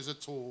 3rd pick as a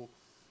tool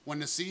when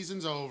the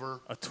season's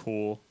over. A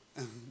tool.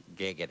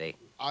 Giggity.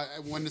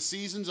 When the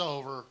season's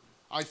over,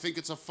 I think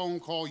it's a phone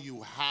call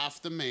you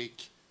have to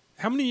make.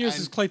 How many years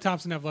does Klay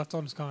Thompson have left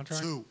on his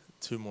contract?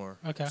 2 more.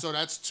 Okay. So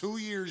that's 2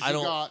 years I you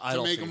don't- got I to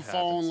don't make think him it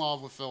fall happens. in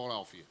love with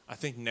Philadelphia. I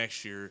think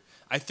next year.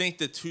 I think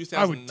the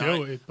I would 2009.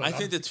 do it, but I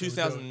think the I don't think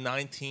they would do it.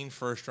 2019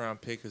 first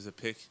round pick is a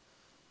pick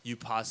you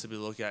possibly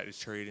look at as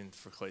trading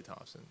for Klay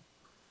Thompson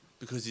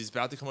because he's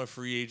about to become a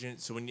free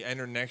agent. So when you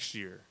enter next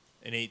year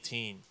in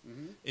 18,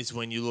 is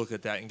when you look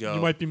at that and go,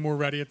 You might be more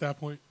ready at that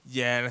point.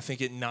 yeah. And I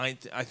think at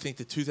 9th, I think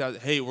the 2000.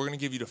 Hey, we're going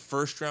to give you the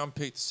first round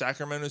pick,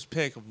 Sacramento's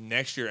pick of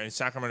next year, and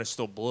Sacramento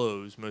still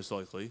blows most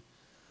likely.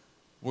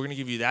 We're going to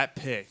give you that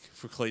pick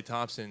for Klay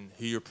Thompson,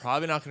 who you're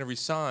probably not going to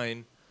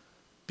resign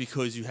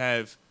because you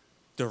have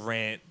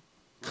Durant,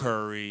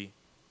 Curry,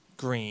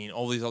 Green,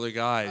 all these other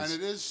guys.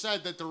 And it is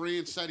said that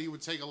Durant said he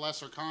would take a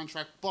lesser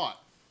contract, but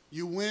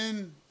you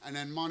win and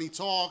then money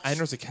talks. And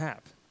there's a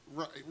cap.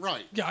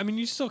 Right. Yeah, I mean,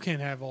 you still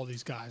can't have all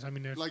these guys. I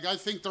mean, Like I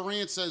think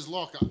Durant says,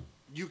 look,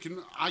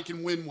 I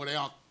can win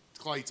without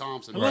Klay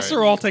Thompson. unless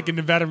they're all taking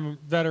the veteran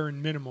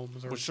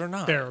minimums, or Which they're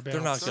not. thereabouts.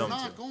 They're not They're going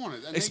not to. going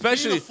it. And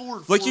Especially, they can't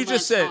afford like 4 you just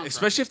max said, contracts.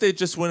 especially if they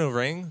just win a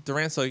ring,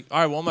 Durant's like, all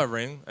right, I want my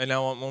ring, and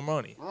now I want more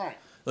money. Right.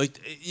 Like,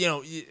 yeah,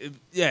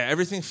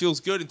 everything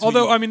feels good. Until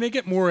Although, I mean, they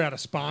get more out of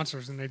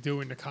sponsors than they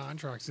do into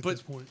contracts at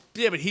this point.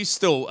 Yeah, but he's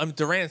still, I mean,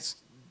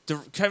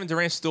 Kevin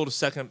Durant's still the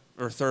 2nd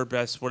or 3rd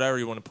best, whatever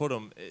you want to put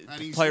him, And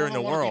he's player in gonna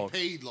the wanna world. Be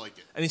paid like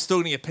it. And he's still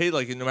going to get paid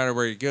like it no matter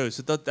where he goes.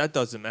 So that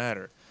doesn't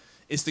matter.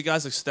 It's the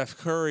guys like Steph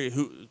Curry,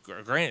 who,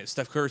 granted,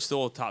 Steph Curry's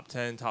still a top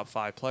 10, top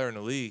 5 player in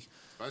the league.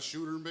 Best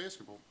shooter in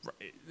basketball.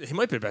 He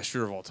might be the best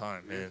shooter of all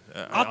time, man.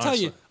 I'll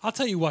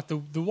tell you what. The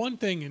one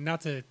thing, and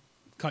not to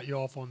cut you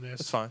off on this.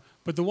 That's fine.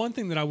 But the one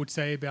thing that I would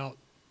say about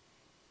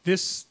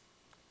this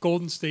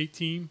Golden State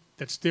team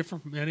that's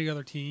different from any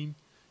other team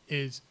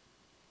is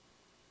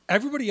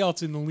everybody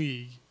else in the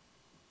league,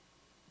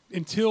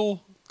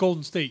 until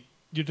Golden State,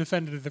 you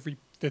defended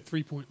the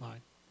three-point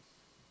line.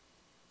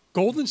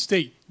 Golden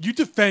State, you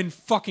defend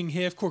fucking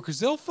half court because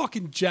they'll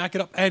fucking jack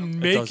it up and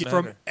make it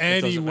from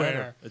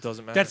anywhere. It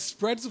doesn't matter. That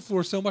spreads the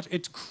floor so much.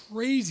 It's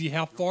crazy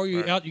how far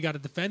out you got to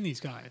defend these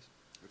guys.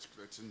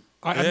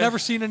 I've never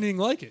seen anything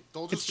like it.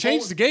 It's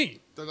changed the game.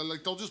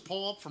 They'll just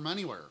pull up from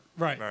anywhere.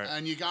 Right.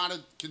 And you got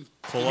to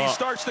pull up. He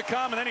starts to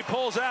come and then he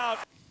pulls out.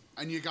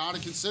 And you got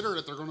to consider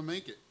that they're going to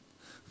make it.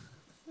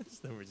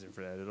 There's no reason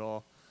for that at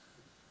all.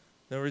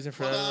 No reason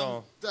for that at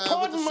all.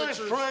 Pardon my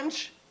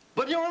French,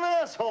 but you're an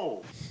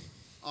asshole.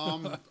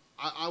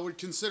 I would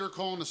consider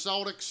calling the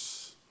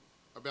Celtics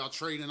about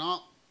trading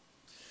up.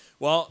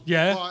 Well,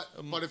 yeah.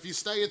 But if you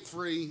stay at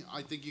 3,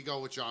 I think you go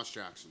with Josh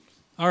Jackson.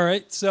 All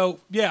right. So,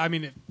 yeah, I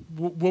mean,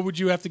 what would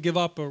you have to give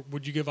up, or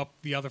would you give up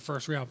the other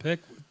first-round pick?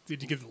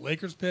 Did you give the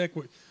Lakers pick?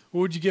 What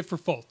would you give for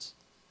Fultz?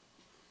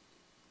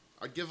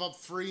 I'd give up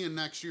 3 in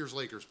next year's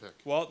Lakers pick.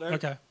 Well,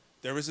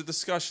 there was a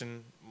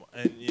discussion,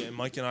 and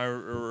Mike and I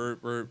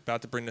were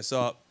about to bring this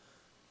up.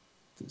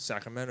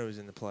 Sacramento is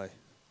in the play.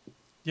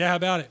 Yeah, how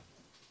about it?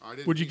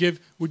 Would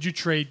you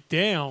trade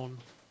down,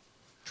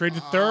 trade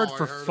the third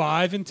for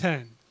 5 and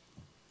 10?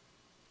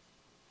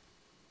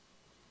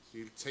 So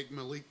you take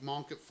Malik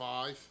Monk at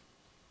 5.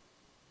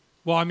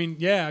 Well, I mean,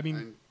 yeah, I mean,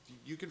 and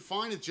you can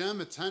find a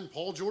gem at 10.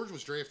 Paul George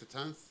was drafted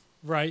 10th.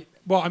 Right.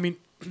 Well, I mean,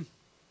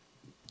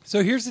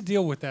 so here's the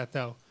deal with that,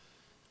 though.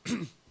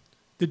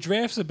 The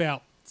draft's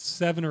about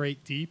 7 or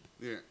 8 deep.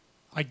 Yeah.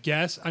 I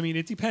guess. I mean,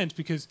 it depends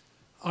because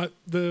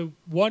the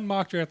one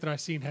mock draft that I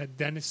seen had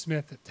Dennis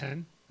Smith at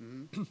 10.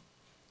 Mm-hmm.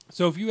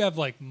 So if you have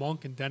like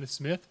Monk and Dennis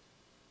Smith,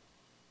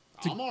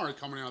 I'm already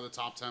coming out of the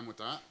top 10 with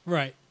that.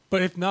 Right.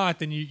 But if not,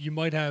 then you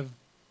might have,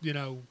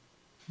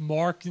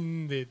 Mark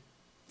and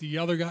the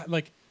other guy.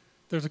 Like,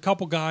 there's a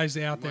couple guys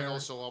out there.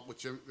 Also up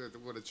with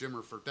a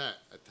Jimmer Fredette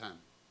at 10.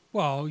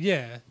 Well,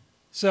 yeah.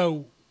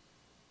 So,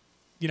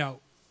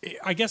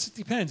 I guess it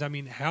depends. I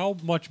mean, how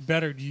much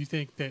better do you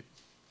think that,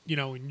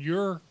 in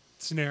your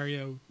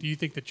scenario, do you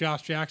think that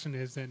Josh Jackson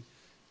is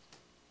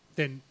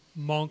than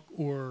Monk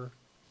or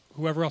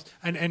whoever else?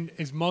 And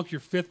is Monk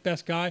your 5th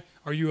best guy?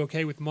 Are you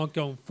okay with Monk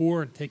going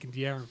 4 and taking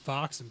De'Aaron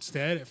Fox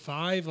instead at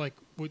 5? Like,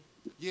 what?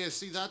 Yeah,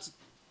 see,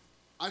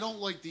 I don't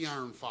like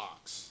De'Aaron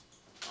Fox.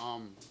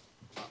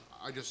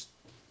 I just,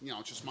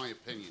 it's just my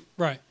opinion.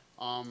 Right.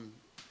 I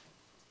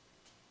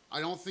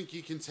don't think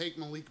you can take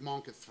Malik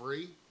Monk at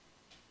 3.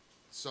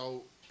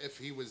 So if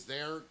he was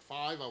there at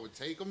 5, I would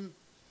take him.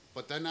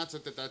 But then that's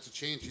a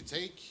chance you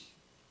take.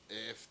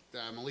 If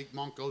Malik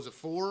Monk goes at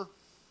 4.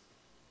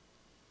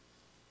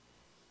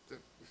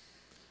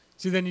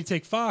 See, then you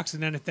take Fox,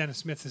 and then if Dennis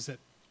Smith is at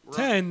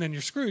 10, then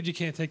you're screwed. You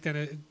can't take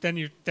Dennis. Then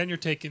you're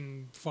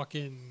taking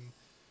fucking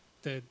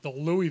the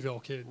Louisville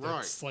kid.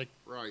 That's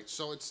Right.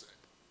 So it's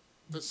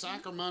the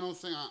Sacramento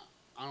thing.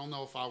 I don't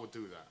know if I would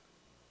do that.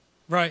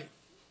 Right.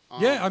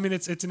 Yeah. I mean,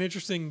 it's an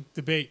interesting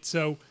debate.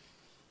 So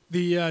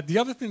the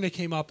other thing that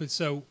came up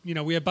is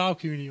we had Bob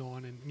Cooney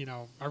on, and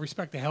I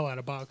respect the hell out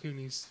of Bob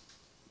Cooney's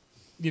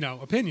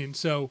opinion.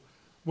 So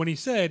when he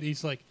said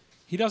he's like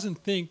he doesn't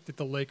think that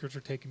the Lakers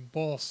are taking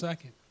Ball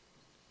second.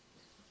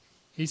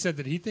 He said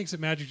that he thinks that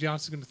Magic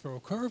Johnson's going to throw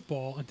a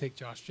curveball and take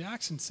Josh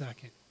Jackson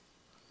second,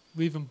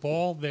 leaving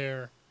Ball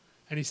there.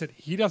 And he said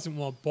he doesn't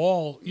want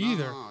Ball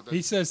either.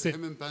 He says that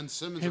him and Ben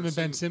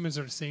Simmons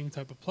are the same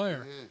type of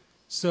player. Yeah.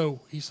 So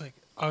he's like,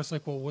 I was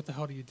like, well, what the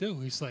hell do you do?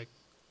 He's like,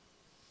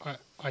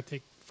 I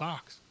take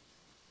Fox.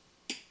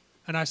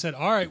 And I said,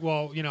 all right,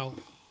 well, you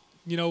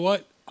know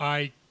what?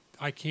 I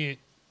can't,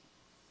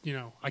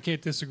 I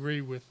can't disagree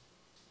with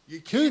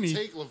Cooney. You can't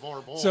take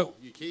LeVar Ball. So,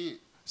 you can't.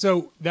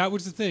 So that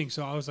was the thing.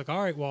 So I was like,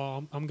 all right,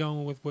 well, I'm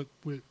going with what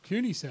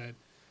Cooney said.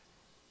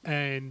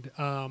 And,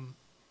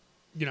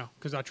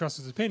 because I trust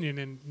his opinion,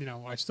 and,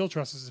 I still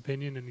trust his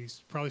opinion, and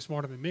he's probably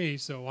smarter than me,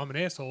 so I'm an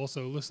asshole,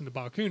 so listen to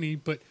Bob Cooney.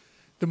 But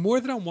the more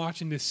that I'm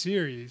watching this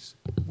series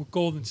with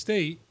Golden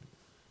State,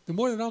 the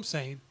more that I'm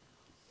saying,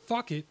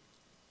 fuck it,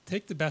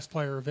 take the best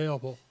player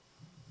available.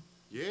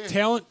 Yeah.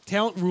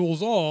 Talent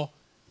rules all,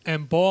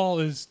 and Ball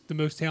is the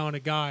most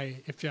talented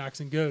guy if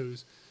Jackson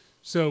goes.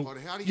 So but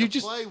how do you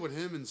play with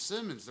him and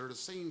Simmons? They're the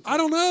same team. I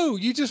don't know.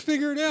 You just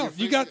figure it out.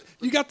 You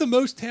got the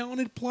most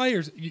talented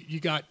players. You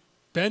got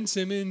Ben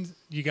Simmons,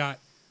 you got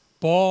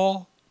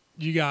Ball,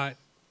 you got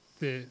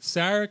the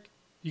Saric,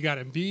 you got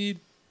Embiid,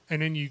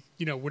 and then you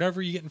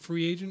whatever you get in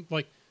free agent,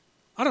 like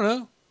I don't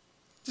know,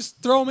 just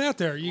throw them out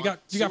there. You got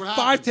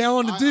 5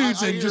 talented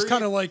dudes, and just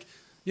kind of like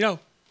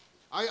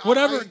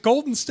whatever.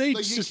 Golden State.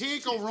 Like you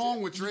can't go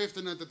wrong with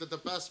drafting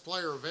the best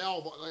player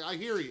available. Like, I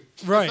hear you.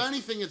 Right. If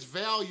anything, it's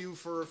value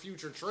for a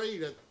future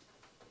trade.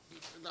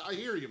 I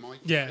hear you, Mike.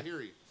 Yeah. I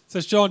hear you.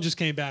 So Sean just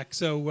came back.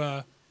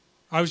 So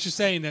I was just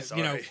saying that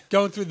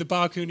going through the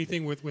Bob Cooney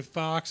thing with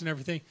Fox and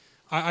everything,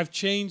 I've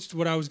changed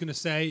what I was going to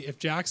say. If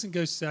Jackson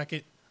goes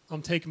second,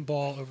 I'm taking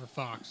Ball over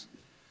Fox.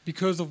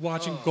 because of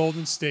watching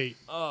Golden State.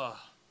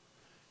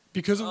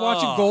 Because of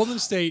watching Golden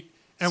State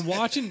and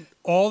watching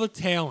all the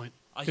talent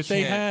that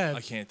they have.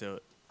 I can't do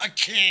it. I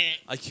can't.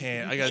 I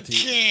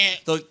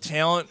can't. Look,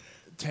 talent,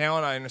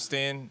 I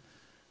understand.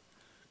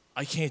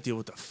 I can't deal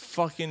with the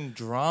fucking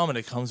drama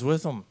that comes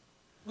with them.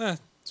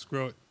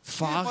 Screw it.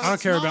 Fox. I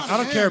don't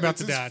care about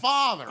the dad.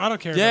 Father. I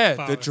don't care about the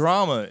father. The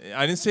drama.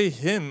 I didn't say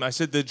him. I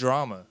said the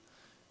drama.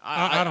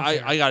 I don't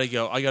care. I gotta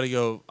go. I gotta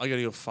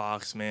go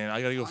Fox, man.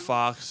 I gotta go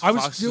Fox.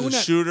 Fox is a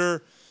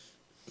shooter.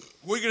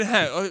 We're gonna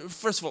have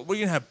first of all, we're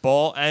gonna have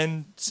Ball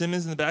and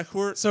Simmons in the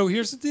backcourt. So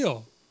here's the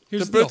deal.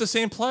 They're both the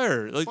same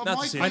player. Like But not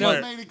Mike the same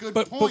player. made a good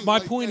But point. my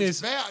point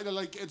is,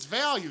 it's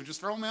value.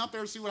 Just throw them out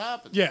there and see what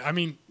happens. yeah, I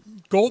mean,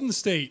 Golden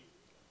State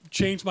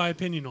changed my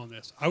opinion on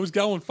this. I was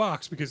going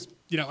Fox because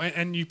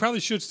and you probably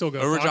should still go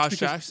Over Fox Josh because,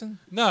 Jackson.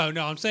 No,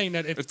 I'm saying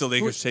that if the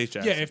Lakers take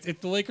Jackson, if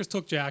the Lakers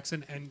took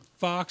Jackson and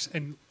Fox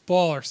and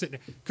Ball are sitting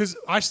there, because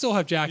I still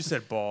have Jackson.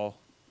 You said Ball.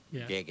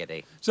 Yeah.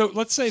 Giggity. So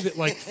let's say that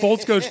like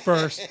Fultz goes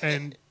first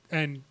and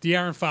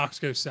De'Aaron Fox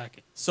goes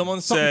second.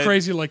 Something said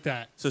crazy like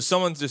that. So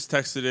someone just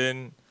texted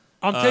in.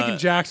 I'm taking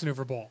Jackson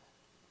over Ball.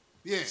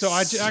 Yes. So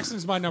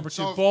Jackson's my number 2.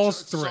 So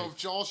Ball's 3. So if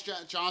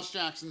Josh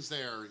Jackson's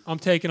there, I'm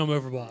taking him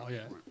over Ball. Yeah.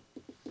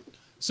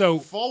 So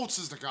Fultz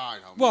is the guy,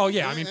 though. Well,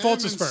 yeah, I mean, Him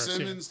Fultz is and first.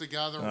 Simmons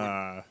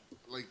together,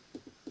 like.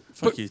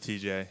 Fuck you,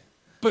 TJ.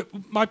 But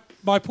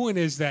my point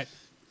is that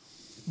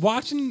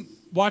watching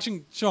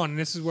Sean, and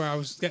this is where I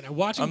was getting at,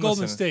 watching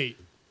Golden State,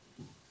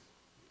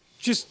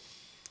 just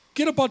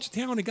get a bunch of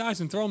talented guys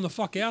and throw them the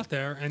fuck out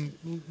there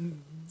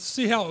and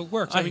see how it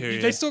works. I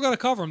mean, they still got to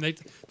cover them.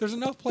 There's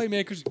enough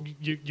playmakers.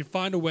 You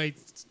find a way.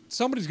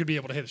 Somebody's going to be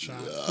able to hit a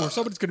shot, or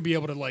somebody's going to be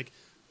able to like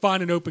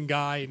find an open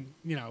guy, and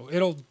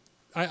it'll.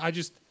 I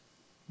just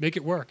make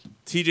it work.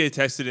 TJ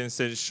texted in and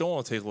said, "Sean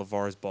will take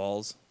LeVar's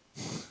balls."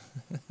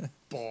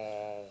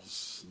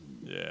 Balls.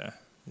 Yeah.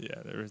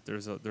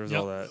 There's all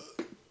that.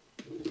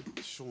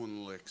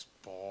 Sean licks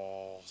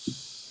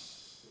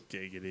balls.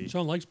 Giggity.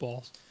 Sean likes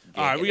balls.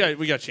 All right,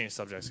 we got to change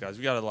subjects, guys.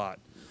 We got a lot.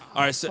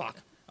 All right, so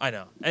I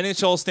know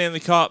NHL Stanley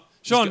Cup.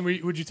 Sean,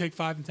 would you take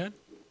 5 and 10?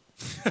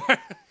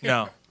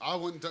 No. I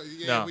wouldn't. No.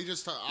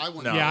 I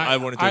wouldn't. No, I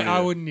wouldn't.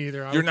 I wouldn't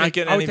either. You're not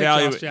getting any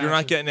value. You're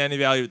not getting any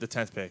value at the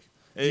 10th pick.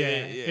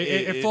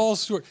 It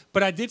falls short.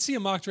 But I did see a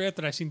mock draft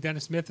that I seen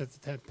Dennis Smith at the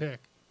 10th pick.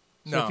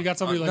 So if you got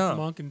somebody like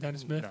Monk and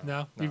Dennis Smith,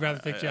 you'd rather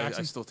take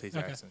Jackson? I still take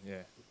Jackson. Okay.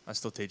 Yeah, I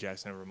still take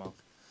Jackson over Monk.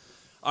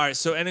 All right,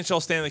 so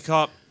NHL Stanley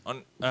Cup.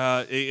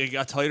 It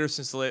got tighter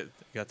since it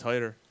got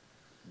tighter.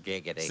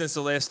 Giggity. Since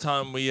the last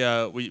time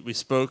we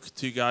spoke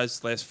to you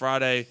guys last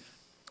Friday,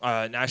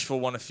 Nashville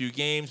won a few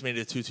games, made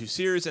it a 2-2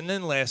 series, and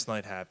then last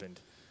night happened.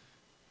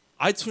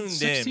 I tuned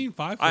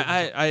 16-5 in.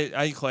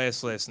 I had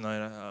class last night.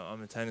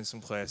 I'm attending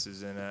some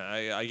classes, and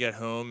I get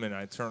home and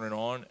I turn it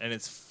on, and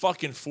it's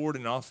fucking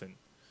 4-0.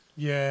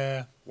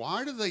 Yeah.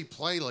 Why do they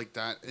play like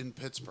that in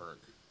Pittsburgh?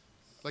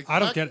 Like I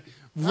don't get it.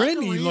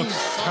 Rennie looks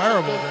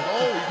terrible.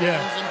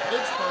 Yeah. In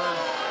Pittsburgh.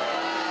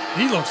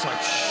 He looks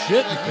like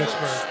shit in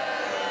Pittsburgh.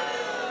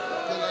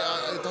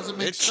 It doesn't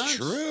make sense. It's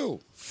true.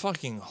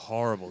 Fucking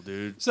horrible,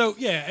 dude. So,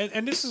 yeah,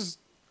 and this is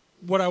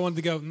what I wanted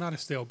to go, not a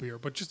stale beer,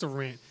 but just a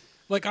rant.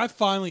 Like, I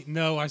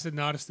said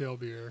not a stale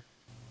beer.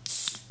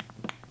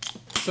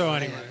 So,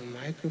 anyway. I have a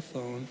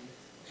microphone,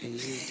 and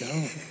you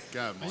don't.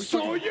 God, Mike.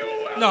 So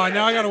you No,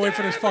 now I gotta wait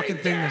for this fucking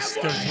thing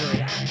to go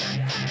through.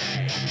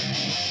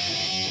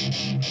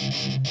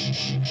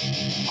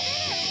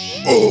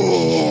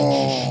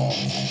 Oh!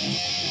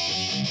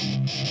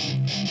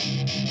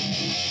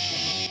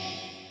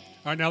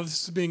 All right, now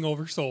this is being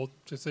oversold,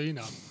 just so you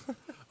know.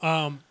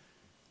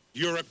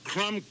 You're a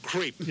crumb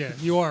creep. Yeah,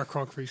 you are a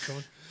crumb creep,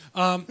 Sean.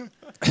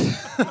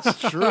 It's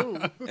true.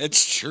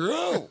 It's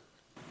true.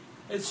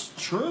 It's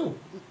true.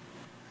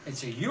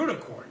 It's a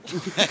unicorn.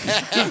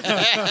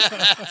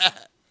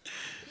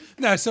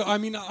 No, so I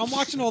mean, I'm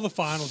watching all the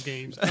finals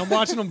games. And I'm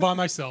watching them by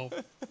myself.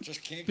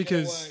 Just can't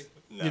because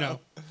get away.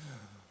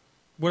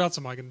 What else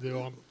am I going to do?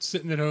 I'm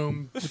sitting at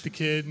home with the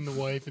kid and the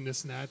wife and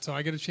this and that, so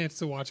I get a chance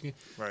to watching it.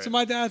 Right. So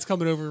my dad's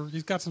coming over.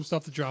 He's got some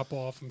stuff to drop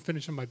off. I'm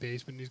finishing my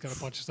basement. He's got a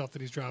bunch of stuff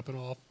that he's dropping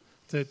off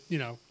to,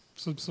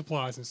 some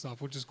supplies and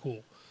stuff, which is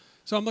cool.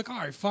 So I'm like, all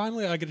right,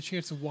 finally I get a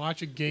chance to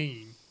watch a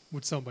game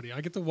with somebody.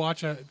 I get to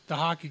watch the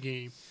hockey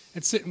game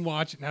and sit and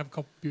watch it and have a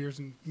couple beers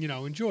and,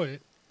 enjoy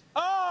it.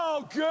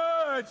 Oh,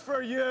 good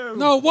for you.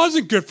 No, it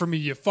wasn't good for me,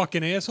 you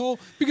fucking asshole,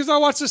 because I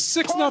watched a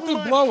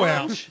 6-0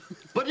 blowout.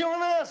 But you're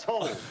an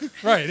asshole.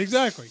 Right,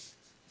 exactly.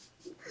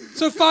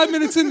 So 5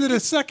 minutes into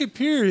the second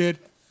period,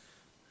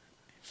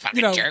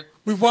 jerk.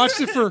 we watched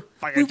it for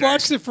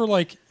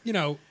like,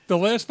 the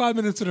last 5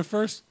 minutes of the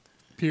first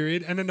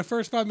period, and then the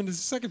first 5 minutes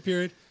of the second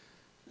period.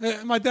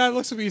 My dad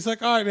looks at me. He's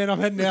like, "All right, man, I'm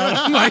heading out."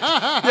 I'm like,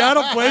 "Yeah, I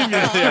don't blame you."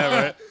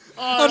 Yeah, right.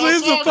 I was like,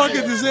 "This is a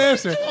fucking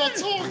disaster." I'll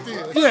talk to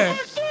you. Yeah.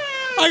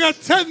 I got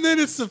 10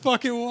 minutes to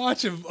fucking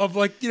watch of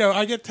like,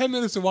 I get 10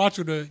 minutes to watch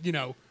with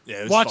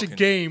watch a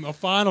game, a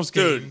finals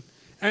game. Dude.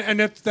 And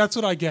that's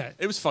what I get.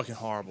 It was fucking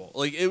horrible.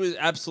 Like, it was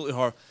absolutely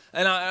horrible.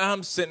 And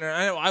I'm sitting there.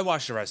 I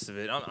watched the rest of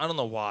it. I don't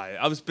know why.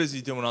 I was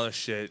busy doing other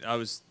shit. I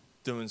was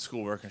doing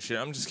schoolwork and shit.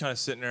 I'm just kind of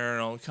sitting there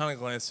and I'm kind of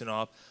glancing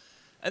up.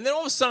 And then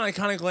all of a sudden, I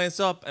kind of glance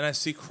up and I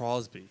see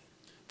Crosby.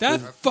 That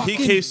fucking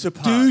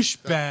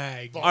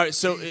douchebag. All right,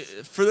 so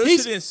for those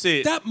who didn't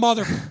see it, that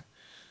mother.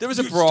 There was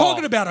a brawl.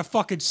 Talking about a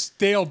fucking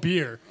stale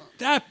beer.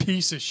 That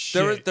piece of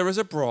shit. There was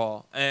a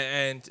brawl,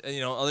 and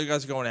other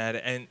guys are going at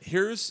it. And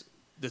here's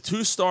the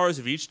two stars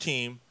of each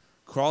team,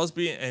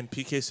 Crosby and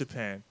PK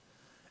Subban,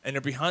 and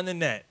they're behind the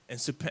net.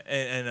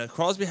 And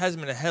Crosby has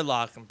him in a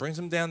headlock and brings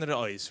him down to the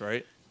ice,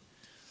 right?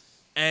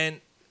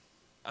 And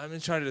I'm going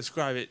to try to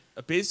describe it.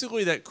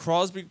 Basically, that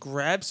Crosby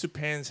grabs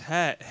Subban's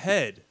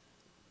head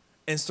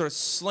and starts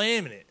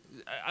slamming it.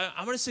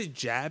 I'm going to say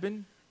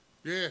jabbing.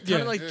 Yeah.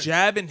 Kind of like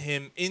jabbing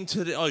him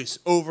into the ice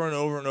over and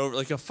over and over,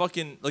 like a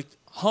fucking, like,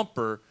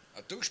 Humper.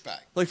 A douchebag.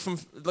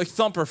 Like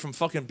Thumper from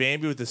fucking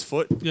Bambi with his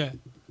foot. Yeah.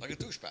 Like a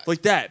douchebag.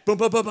 Like that. Boom,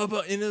 boom, boom, boom,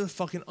 boom, into the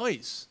fucking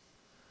ice.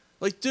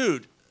 Like,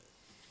 dude,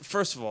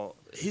 first of all,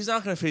 he's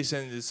not going to face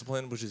any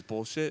discipline, which is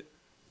bullshit.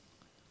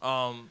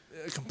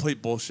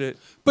 Complete bullshit.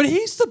 But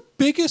he's the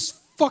biggest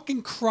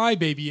fucking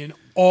crybaby in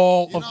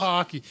all of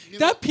hockey.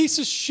 That piece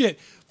of shit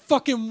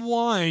fucking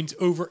whines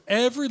over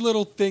every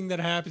little thing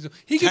that happens.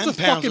 He gets a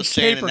fucking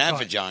paper cut.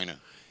 Vagina.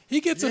 He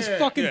gets his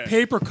fucking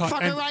paper cut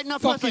Fucking and right in the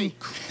fucking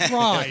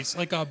cries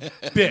like a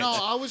bitch.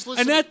 I was listening.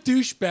 And that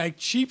douchebag,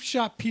 cheap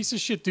shot piece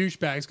of shit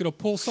douchebag is going to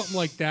pull something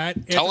like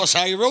that. Tell us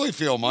how you really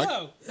feel, Mike.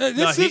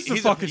 This is the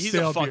fucking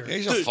stale beer.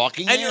 He's a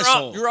fucking and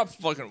asshole. You're up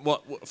fucking,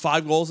 what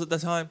 5 goals at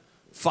that time?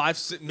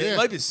 5, it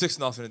might be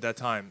 6-0 at that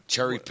time.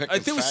 Cherry pick. I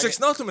think it was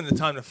 6-0 in the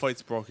time the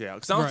fights broke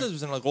out. Because I don't think it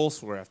was in a goal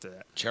score after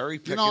that. Cherry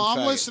pick.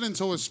 I'm listening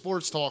to a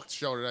sports talk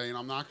show today, and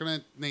I'm not going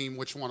to name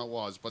which one it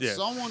was, but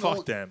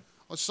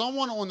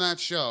someone on that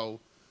show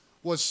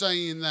was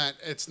saying that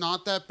it's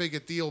not that big a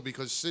deal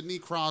because Sidney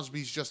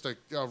Crosby's just a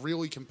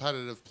really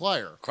competitive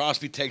player.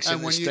 Crosby takes it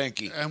in the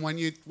stinky. And when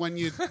you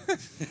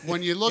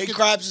look he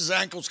grabs his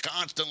ankles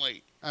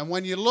constantly. And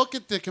when you look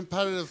at the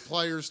competitive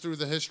players through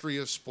the history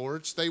of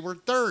sports, they were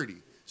dirty.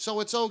 So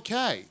it's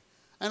okay.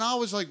 And I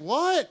was like,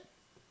 what?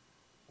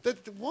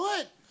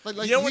 What?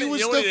 Like he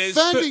was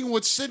defending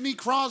what Sidney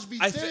Crosby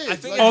did. I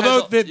think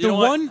although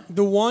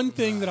the one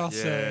thing that I'll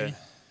say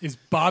is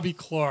Bobby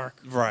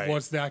Clark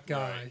was that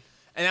guy. Right.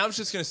 And I was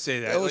just going to say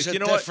that. It was a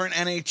different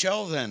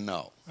NHL then,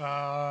 though.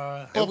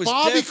 But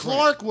Bobby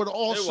Clark would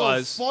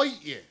also fight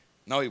you.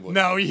 No, he wouldn't.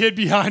 No, he hid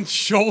behind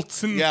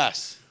Schultz. And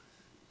yes.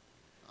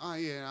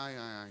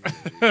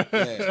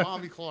 Yeah.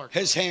 Bobby Clark.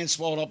 His hands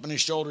swelled up in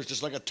his shoulders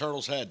just like a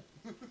turtle's head.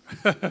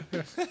 It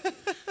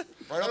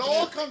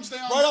all comes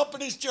down. Right up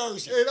in his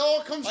jersey. It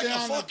all comes like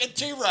down. Like a fucking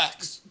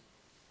T-Rex.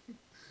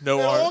 No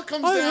arms. It all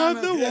comes down. I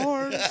have no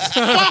arms.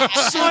 Fuck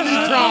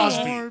Sidney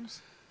Crosby.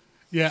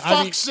 Yeah,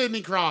 Fuck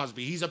Sidney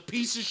Crosby. He's a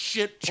piece of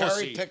shit pussy.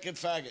 Cherry picking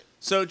faggot.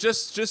 So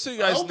just so you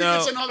guys I hope know, he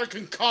gets another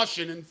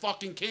concussion and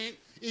fucking can't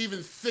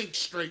even think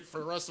straight for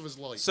the rest of his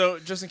life. So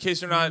just in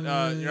case you're not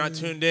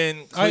tuned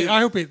in, I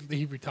hope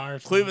he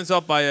retires. Cleveland's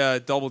up by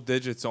double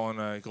digits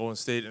on Golden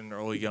State in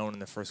early going in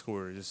the first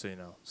quarter. Just so you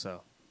know.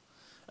 So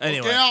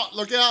anyway,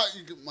 look out!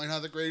 You might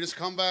have the greatest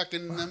comeback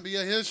in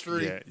NBA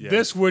history. Yeah.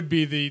 This would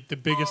be the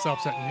biggest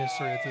upset in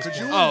history at this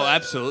point.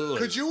 Absolutely.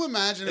 Could you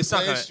imagine? It's if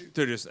not going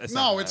to. It's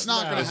not going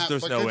to happen.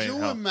 There's But no could way in you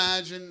hell.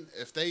 imagine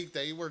if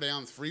they were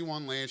down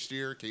 3-1 last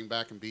year, came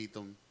back and beat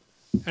them,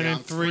 and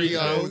down then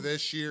 3-0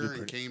 this year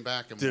and came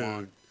back and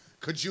won?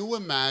 Could you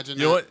imagine?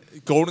 You know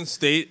what? Golden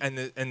State and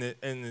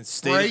the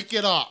state break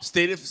it up.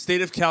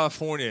 State of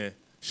California.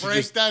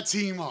 Break that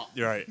team up.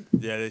 You're right.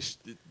 Yeah,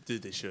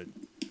 they should.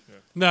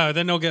 No,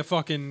 then they'll get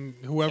fucking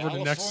whoever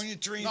California the next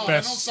dream. No,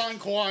 best. they don't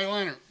sign Kawhi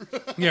Leonard.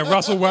 Yeah,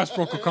 Russell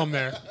Westbrook will come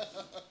there.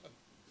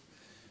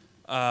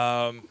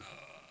 You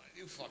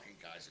fucking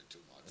guys are too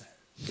much.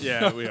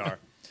 Yeah, we are.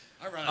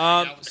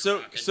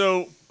 So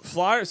some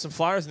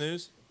Flyers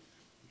news,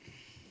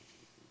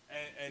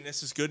 and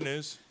this is good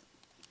news.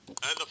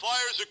 And the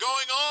Flyers are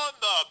going on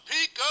the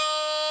Pico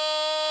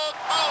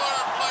Power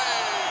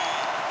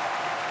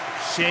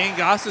Play. Shane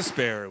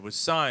Gostisbehere was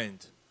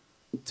signed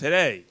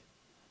today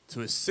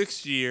to a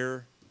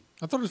 6-year.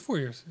 I thought it was 4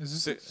 years.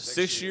 Is this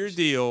 6-year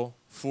deal,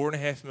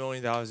 $4.5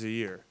 million a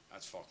year.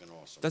 That's fucking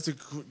awesome. That's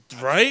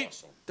right.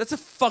 Awesome. That's a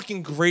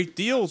fucking great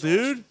deal,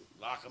 dude. Awesome.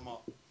 Lock him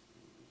up.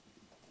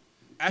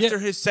 After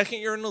his second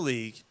year in the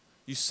league,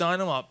 you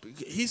sign him up.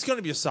 He's going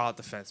to be a solid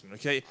defenseman.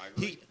 Okay,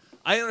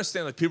 I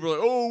understand. Like people are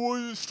like, "Oh, well,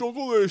 you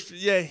struggled last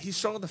year." Yeah, he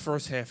struggled the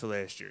first half of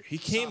last year. He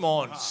came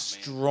on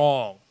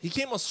strong. He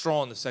came on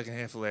strong the second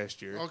half of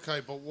last year. Okay,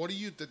 but what do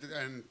you?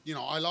 And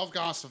I love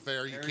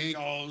Gostisbehere. There he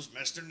goes,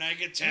 Mr.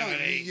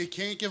 Negativity. You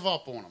can't give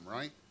up on him,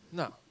 right?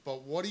 No.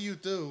 But what do you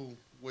do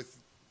with?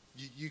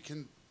 You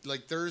can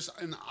there's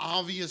an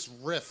obvious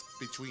rift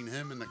between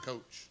him and the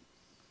coach.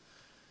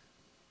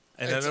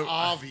 And it's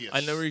obvious. I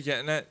know where you're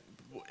getting at.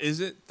 Is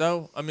it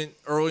though? I mean,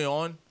 early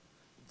on.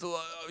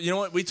 You know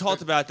what? We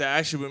talked about that.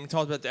 Actually, when we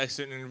talked about the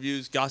exit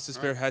interviews,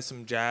 Gostisbehere has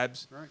some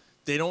jabs. Right.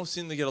 They don't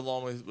seem to get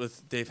along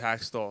with Dave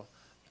Haxtell.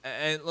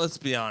 And let's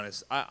be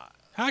honest.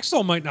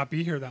 Hacksaw might not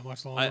be here that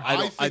much longer.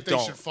 I think they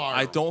should fire him.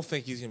 I don't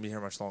think he's going to be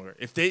here much longer.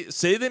 If they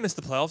say they miss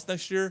the playoffs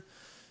next year,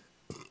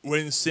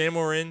 when Sam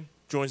Morin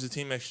joins the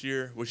team next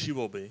year, which he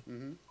will be.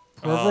 Mm-hmm.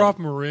 Provorov,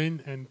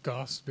 Marin, and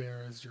Gus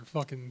Bear is your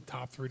fucking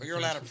top three. You're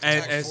allowed to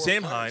and protect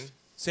Sam four Hine. players.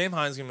 Sam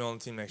Hine's going to be on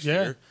the team next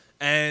Yeah. year.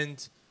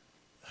 And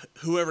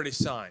whoever they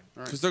sign,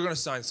 because Right. they're going to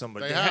sign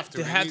somebody. They have to.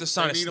 They They have need- to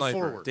sign they a need a sniper.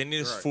 forward. They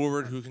need a Right.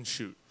 forward who can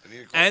shoot. They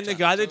need a And the goaltender,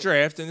 guy they too.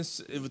 draft, and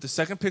with the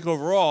second pick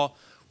overall,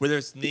 whether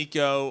it's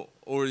Nico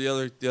or the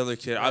other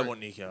kid, I want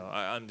Nico.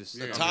 I'm just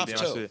I'm gonna Top be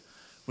honest two. with you.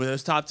 With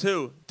those top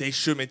two, they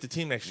should make the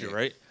team next year,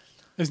 right?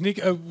 Is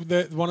Nico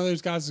one of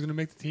those guys is going to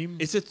make the team?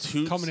 It's a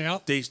two coming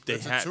out. They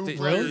It's a have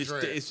two-player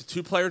draft. it's a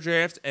 2-player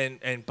draft,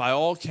 and by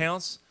all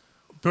accounts,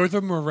 Both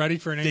of them are ready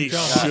for an they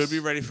NHL. should be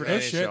ready for the Oh,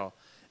 shit. NHL.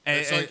 And,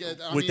 It's and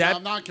like, I with mean, that,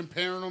 I'm not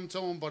comparing him to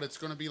him, but it's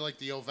going to be like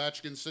the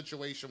Ovechkin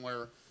situation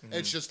where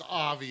it's just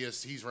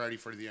obvious he's ready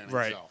for the NHL.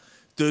 right,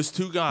 those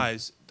two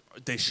guys,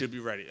 they should be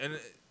ready. And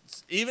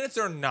even if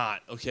they're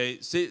not, okay,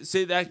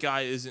 say that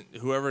guy isn't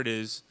whoever it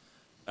is,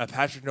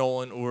 Patrick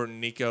Nolan or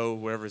Nico,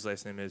 whatever his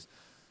last name is,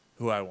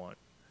 who I want.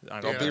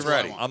 They'll be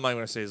ready. I'm not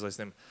going to say his last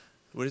name.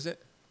 What is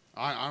it?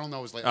 I don't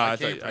know his last I I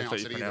can't thought pronounce you it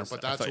either, pronounced but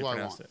it. I that's thought you who I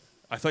pronounced want. it.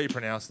 I thought you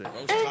pronounced it.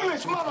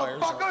 English,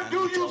 motherfucker, do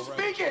you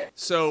speak it?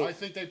 So I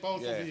think they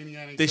both will be in the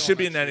NHL. they should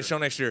be in the next year.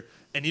 NHL next year.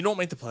 And you don't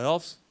make the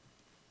playoffs,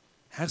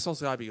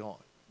 Hacksaw's got to be gone.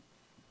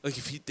 Like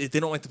if they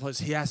don't make the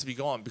playoffs, he has to be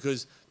gone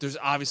because there's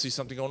obviously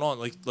something going on.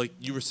 Like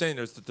you were saying,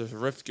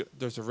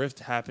 there's a rift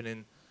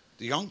happening.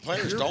 The young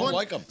players You're don't putting-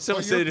 like him.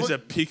 Someone But said you're there's a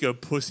Pico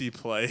pussy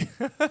play.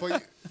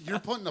 But you're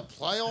putting the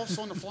playoffs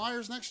on the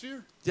Flyers next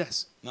year?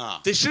 Yes. Nah.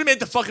 They should have made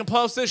the fucking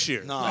playoffs this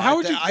year. No. How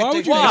would you- I why think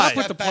would you they not step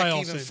put the back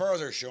playoffs even in?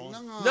 further, Sean?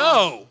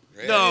 No,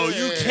 Yeah.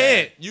 you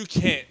can't. You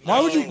can't.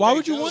 Why would you? Why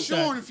would you Sean, want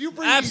Sean, that? if you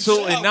bring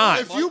Absolutely these, not.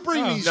 If you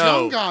bring these No.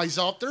 young guys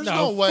up, there's No,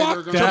 no way fuck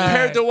they're going that. to.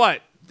 Compared to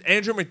what?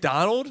 Andrew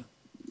McDonald?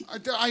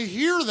 I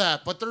hear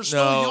that, but they're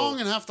still No. young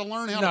and have to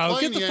learn how to No,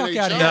 play get in the the fuck NHL.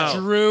 out of here.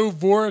 No. Drew,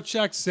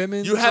 Voracek,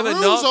 Simmons. You have Drew's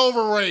enough.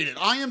 overrated.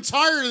 I am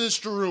tired of this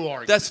Drew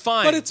argument. That's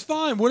fine. But it's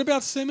fine. What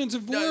about Simmons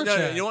and Voracek?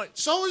 no, you know what?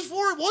 So is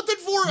Voracek. What did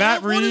Voracek?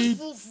 Matt What Reed.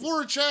 has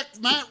Voracek,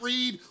 Matt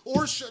Reed,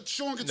 or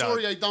Sean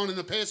Couturier done in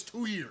the past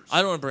 2 years? I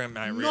don't want to bring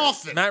Matt Reed.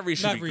 Nothing. Matt Reed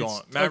should Matt be Reed's-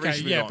 gone. Matt Reed okay,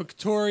 should be yeah, gone. but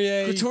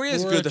Couturier, Couturier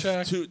is good.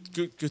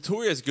 Voracek.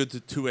 Couturier is good to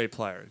 2-way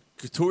player.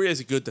 Couturier is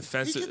a good He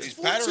defensive. gets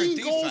better in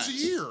 14 goals a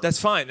defense. year. That's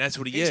fine. That's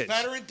what he He's is.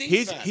 better in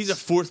He's defense. a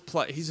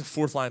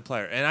fourth line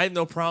player, and I have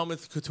no problem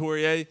with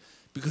Couturier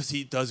because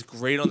he does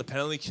great on the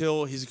penalty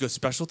kill. He's a good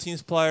special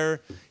teams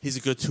player. He's a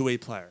good 2-way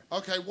player.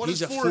 Okay, what He's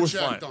has a fourth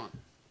line. Voracek done?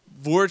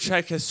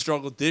 Voracek has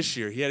struggled this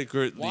year. He had a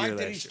great Why year did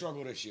he last year.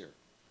 struggle this year?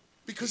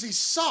 Because he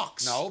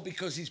sucks. No,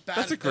 because he's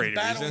That's a great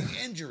battling reason.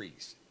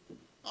 injuries.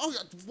 Oh,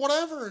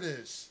 whatever it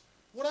is.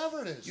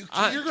 Whatever it is. You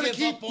You're going to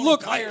give keep up on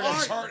Look, a player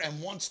that's I- hurt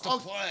and wants to Oh,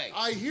 play.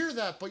 I hear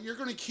that, but you're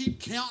going to keep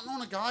counting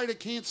on a guy that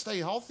can't stay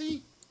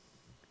healthy?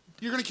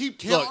 You're going to keep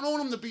counting on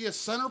him to be a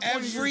center point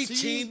of your Every team?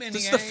 team in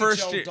This the is the NHL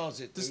first year. does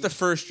it. This is dude. the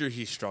first year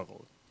he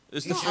struggled.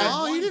 This is the He's first. had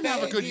No, he one didn't have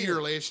a bad good year.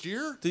 year last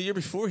year. The year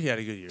before he had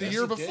a good year. The Yes,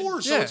 year he did.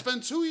 before, so Yeah. it's been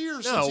 2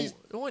 years No, since he's...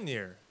 1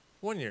 year.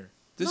 1 year.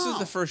 This No. is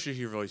the first year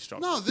he really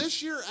struggled. No,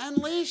 this year and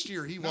last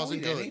year he No, wasn't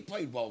he didn't. good. He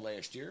played well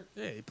last year.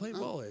 Yeah, he played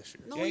well last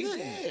year. No, Yeah, he he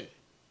didn't. did.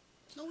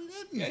 No, he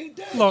didn't. Yeah, he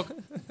did. Look,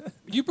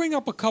 you bring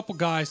up a couple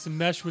guys to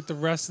mesh with the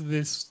rest of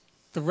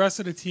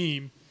the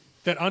team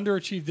that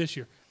underachieved this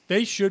year.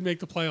 They should make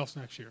the playoffs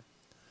next year.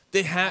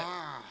 They have.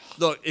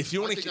 Look, if you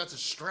I want think to. that's a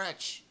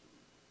stretch.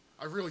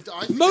 I really do.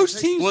 I think Most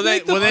they take- teams Well,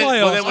 make the playoffs.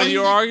 well, then with I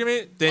your think-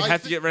 argument, they I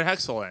have to think- get rid of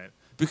Hextall then.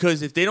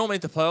 Because if they don't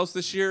make the playoffs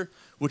this year,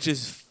 which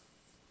is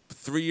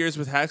 3 years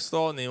with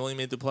Hextall, and they only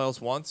made the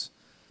playoffs once,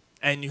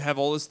 and you have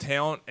all this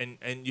talent,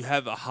 and you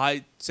have a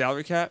high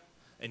salary cap,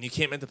 and you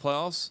can't make the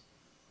playoffs.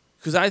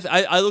 Because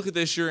I look at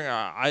this year,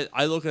 and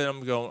I look at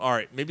them going, all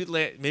right, maybe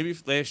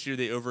last year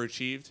they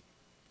overachieved,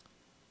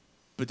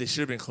 but they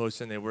should have been closer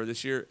than they were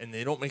this year, and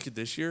they don't make it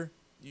this year.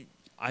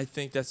 I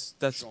think that's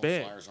Sean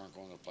bad. Flyers aren't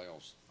going to the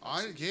playoffs.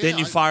 Then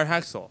you fire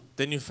Hextall.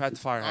 Then you have to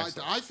fire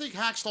Hextall. I think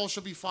Hackstall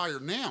should be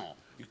fired now.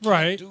 You can't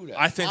Right. do that.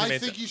 I think they I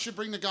made think you should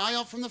bring the guy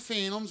up from the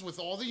Phantoms with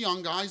all the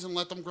young guys and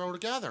let them grow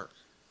together.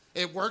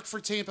 It worked for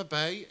Tampa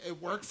Bay.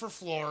 It worked for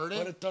Florida.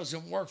 But it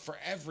doesn't work for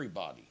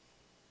everybody.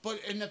 But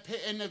in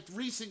the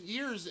recent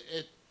years,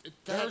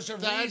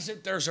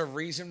 There's a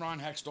reason Ron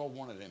Hextall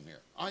wanted him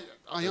here.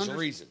 There's a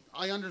reason.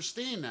 I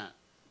understand that,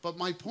 but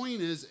my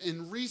point is,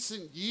 in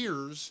recent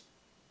years,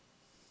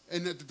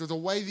 and the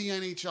way the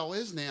NHL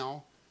is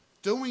now,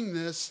 doing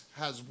this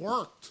has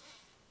worked.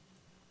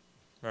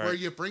 Right. Where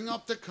you bring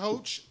up the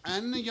coach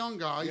and the young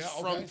guys Yeah,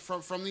 okay.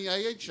 from the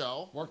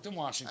AHL. Worked in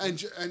Washington.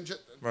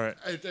 Right.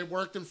 It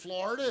worked in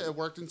Florida. It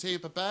worked in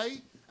Tampa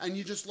Bay. And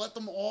you just let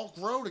them all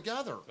grow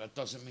together. That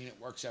doesn't mean it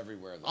works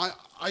everywhere, though.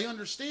 I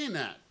understand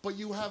that, but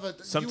you have a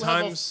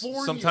Sometimes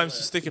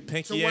you stick a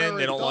pinky to where in,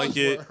 they it don't does like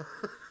it.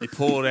 work. You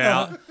pull it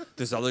out.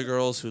 There's other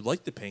girls who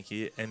like the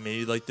pinky and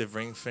maybe like the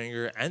ring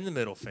finger and the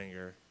middle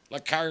finger.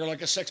 Like carry her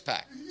like a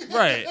six-pack.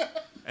 Right.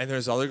 And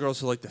there's other girls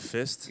who like the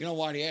fist. You know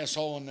why the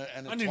asshole and the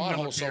I need twat another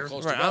hole so beer.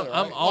 close Right, together,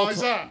 I'm right? all Why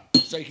is that?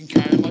 So you can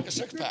carry them like a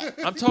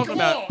six-pack. I'm talking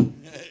about.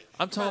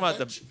 I'm talking about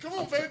the. Come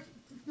on, Vince.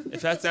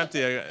 If that's empty,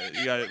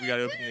 we got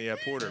to open the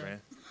porter,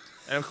 man.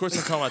 And of course,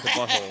 I'm talking about the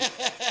butthole.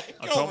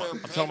 I'm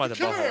talking about the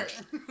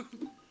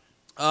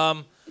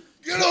butthole.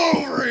 Get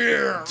over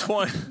here.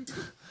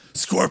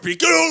 Scorpion,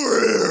 get over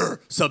here.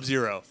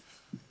 Sub-Zero.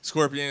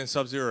 Scorpion and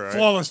Sub-Zero. Right?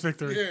 Flawless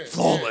victory. Yeah.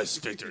 Flawless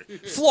victory.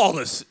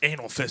 Flawless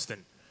anal fisting.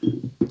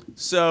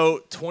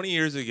 So 20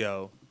 years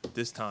ago,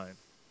 this time,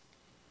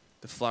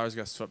 the Flyers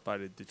got swept by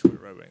the Detroit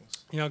Red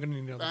Wings. You're not gonna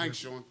need another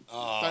Thanks, beer.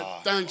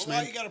 Sean. Thanks, Why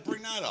man. you got to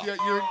bring that up?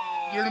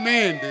 You're the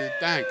man, dude.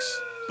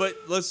 Thanks. But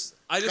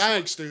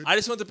Thanks, dude. I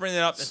just want to bring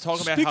that up and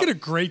talk about Speaking of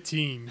great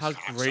teams, how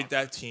great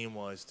that team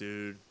was,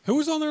 dude. who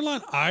was on their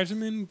line?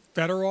 Eiserman,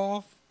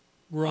 Fedorov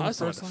were on the I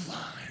was on first the line.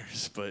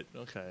 Flyers, but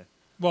okay.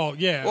 Well,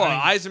 yeah. Well, I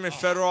mean, Eiserman,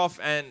 Fedorov,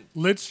 and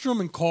Lidstrom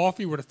and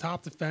Coffey were the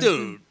top defensemen.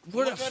 dude,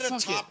 what Look a at the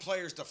fucking top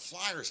players the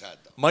Flyers had,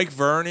 though. Mike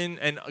Vernon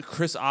and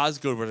Chris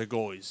Osgood were the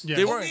goalies. Yeah.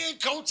 They Well, weren't. me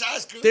and Coach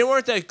Osgood. They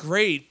weren't that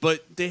great,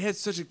 but they had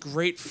such a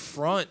great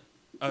front,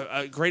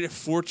 a great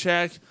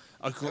forecheck.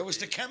 It was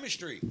the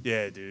chemistry.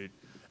 Yeah, dude.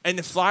 And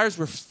the Flyers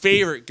were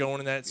favorite going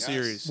in that Yes.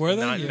 series. Were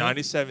they? In Yeah.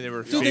 97, they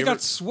were Dude, favorite. they got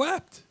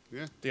swept.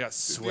 Yeah. They got The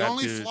swept,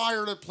 only dude.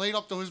 Flyer that played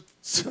up to his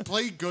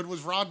played good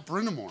was Rod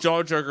Brindamore.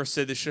 Jaw Jugger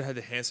said they should have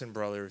had the Hanson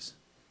brothers.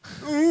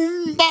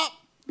 Not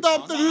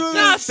Not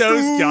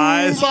those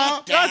guys.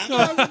 Not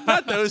them.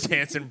 Not those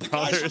Hanson Guys from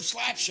brothers.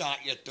 Slapshot,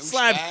 you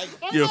Slap. douchebag.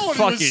 I You know what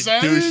he was fucking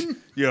saying. douche.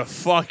 You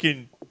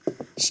fucking.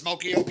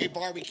 Smoky Okie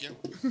Barbecue.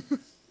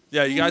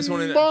 Yeah, you guys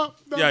want to.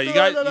 Yeah, you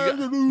got.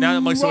 Now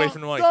the mic's away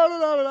from the mic.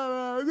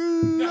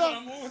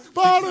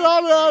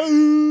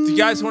 Do you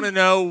guys want to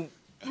know?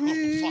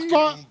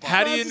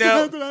 How do you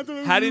know?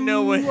 How do you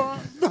know when?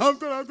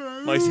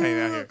 Mike's hanging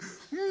out here.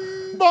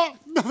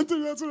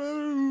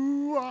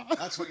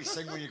 That's what you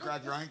sing when you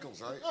grab your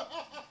ankles, right?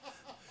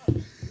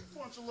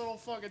 Bunch of little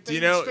fucking Do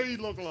you know? David Stade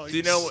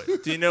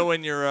lookalikes. Do you know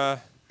when you're?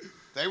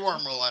 They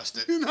weren't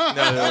molested. No,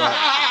 they're not.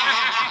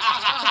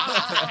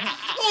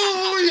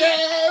 Oh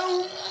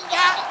yeah.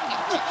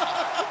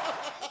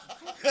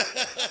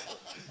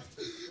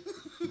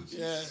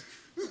 Yeah.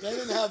 They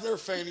didn't have their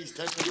fannies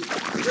taken.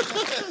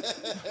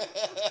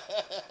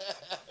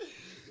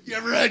 You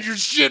ever had your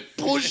shit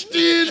pushed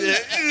in?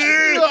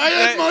 I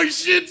had my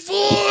shit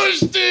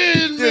forced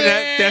in, Dude,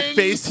 man. that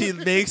face he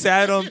makes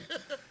at him.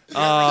 No,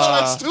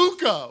 that's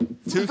Tuco.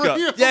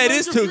 Tuca. Yeah, it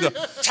is Tuca.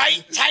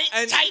 Tight.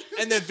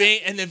 And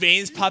the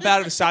veins pop out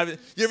of the side of it.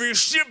 You ever your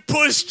shit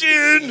pushed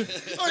in?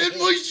 I had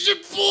my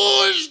shit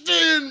forced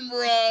in,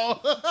 bro.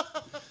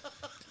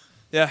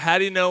 Yeah, how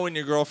do you know when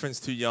your girlfriend's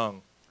too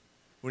young?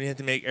 When you have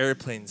to make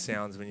airplane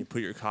sounds when you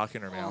put your cock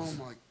in her mouth.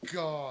 Oh my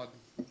god.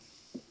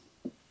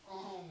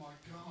 Oh my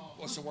god.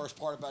 What's the worst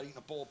part about eating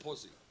a bowl of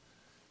pussy?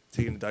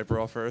 Taking the diaper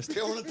off first.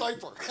 Peeling a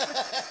diaper.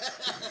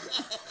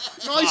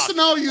 Nice to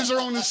know you're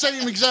on the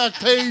same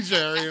exact page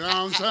there, you know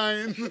what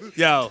I'm saying?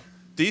 Yo,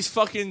 these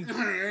fucking. Make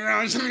sure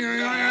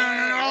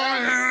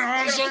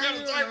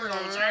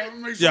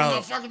Yo.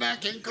 the fucking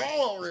that can't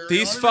call over here.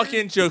 These you know what I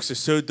fucking jokes are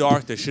so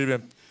dark they should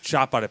have been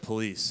shot by the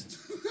police.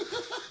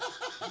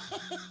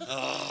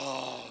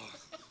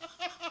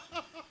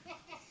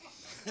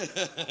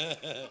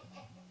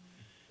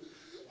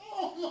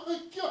 Oh my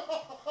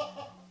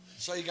god.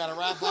 So you got a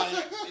rabbi,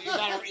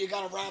 you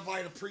got a rabbi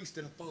and a priest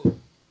in a boat.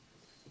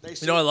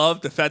 You know what I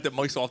love? The fact that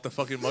Mike's off the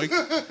fucking mic.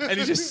 And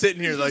he's just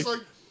sitting here like,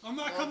 I'm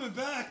not coming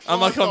back. I'm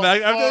not coming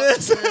back after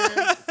this.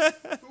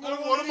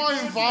 What am I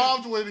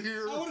involved with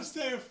here? I want to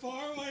stay as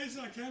far away as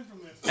I can from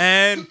this.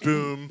 And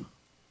boom.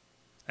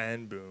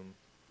 And boom.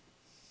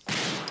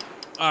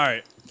 All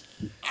right.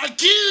 I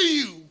kill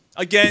you.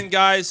 Again,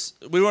 guys,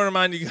 we want to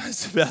remind you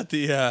guys about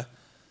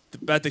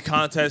the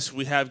contest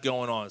we have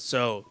going on.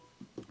 So,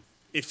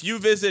 if you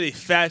visit a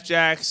Fat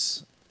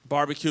Jack's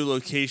barbecue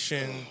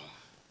location,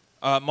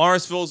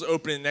 Morrisville's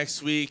opening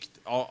next week.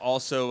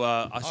 Also,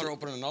 They're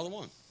opening another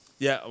one.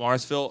 Yeah,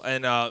 Morrisville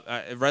and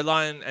Red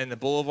Line and the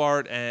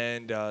Boulevard,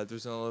 and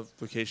there's another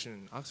location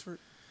in Oxford.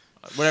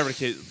 Whatever the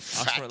case,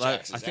 Oxford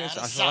Live. I think it's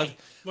Oxford Live.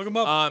 Look them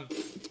up.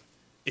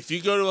 If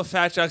you go to a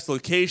Fat Jack's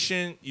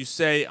location, you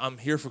say, I'm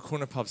here for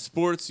Corner Pub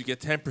Sports, you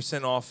get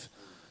 10% off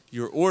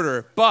your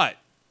order. But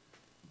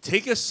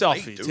take a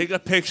selfie, take a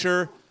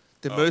picture,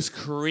 the most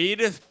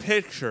creative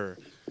picture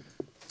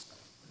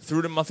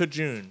through the month of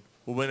June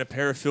will win a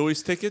pair of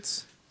Phillies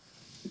tickets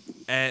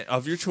and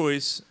of your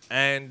choice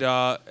and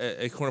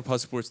a Corner Pub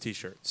Sports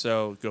t-shirt.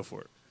 So go for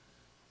it.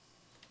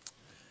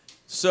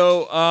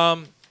 So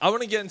I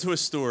want to get into a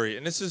story,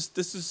 and this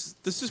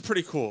is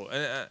pretty cool.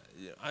 And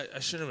I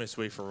shouldn't have just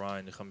wait for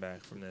Ryan to come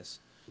back from this.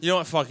 You know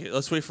what? Fuck it.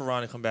 Let's wait for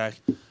Ryan to come back.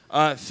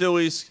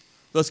 Phillies.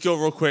 Let's go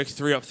real quick.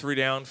 3 up, 3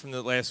 down from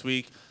the last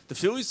week. The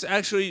Phillies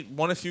actually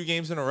won a few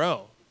games in a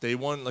row. They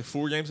won like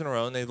 4 games in a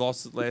row, and they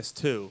lost the last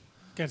 2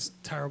 Against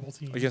a terrible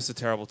team. against a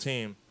terrible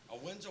team. A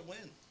win's a win.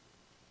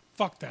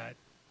 Fuck that.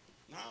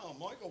 No,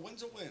 Michael,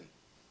 win's a win.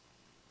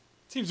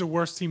 Team's the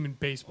worst team in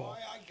baseball.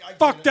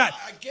 Fuck that.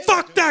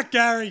 Fuck that,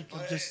 Gary.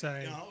 I'm just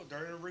saying.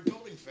 They're in a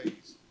rebuilding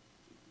phase.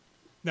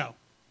 No.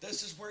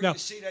 This is where No. you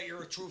see that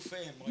you're a true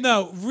fan, Mike.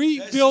 No,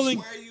 rebuilding.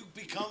 This is where you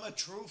become a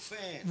true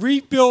fan.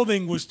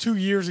 Rebuilding was 2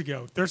 years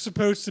ago. They're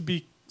supposed to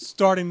be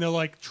starting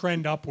to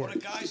trend upward. Well, the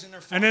guys in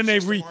their And then they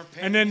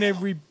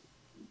farm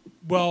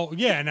Well,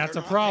 yeah, and that's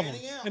a problem.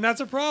 And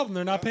that's a problem.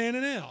 They're not paying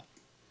it out.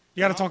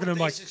 You got to talk to the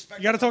mic.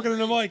 You got to talk to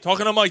the mic.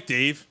 Talking to Mike,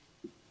 Dave.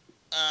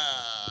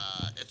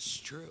 It's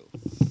true.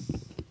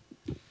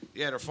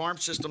 Yeah, their farm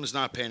system is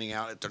not panning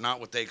out. They're not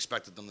what they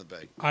expected them to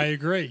be. I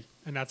agree,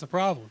 and that's a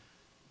problem.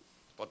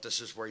 But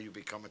this is where you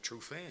become a true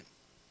fan.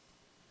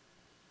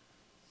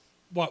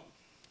 What?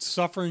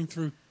 Suffering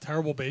through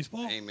terrible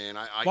baseball? Hey man,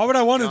 why would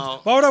I want to?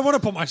 Why would I want to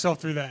put myself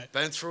through that?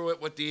 Been through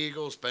it with the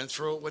Eagles. Been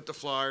through it with the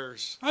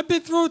Flyers. I've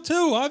been through it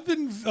too. I've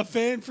been a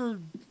fan for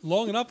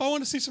long enough. I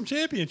want to see some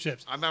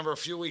championships. I remember a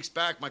few weeks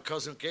back, my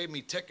cousin gave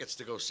me tickets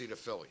to go see the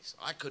Phillies.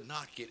 I couldn't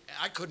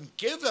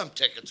give them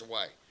tickets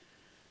away,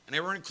 and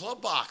they were in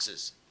club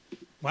boxes.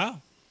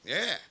 Wow.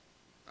 Yeah,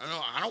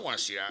 I don't want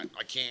to see that.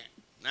 I can't.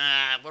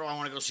 Nah, what do I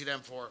want to go see them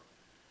for?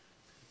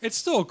 It's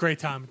still a great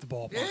time at the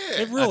ballpark.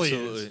 Yeah, it really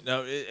absolutely. is.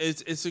 No,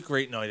 it's a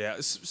great night out.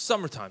 It's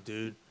summertime,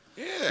 dude.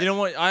 Yeah. You know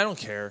what? I don't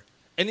care.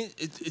 And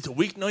it's a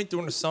weeknight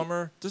during the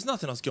summer. There's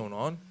nothing else going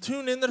on.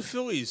 Tune into the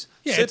Phillies.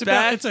 Yeah, Sit it's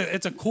back.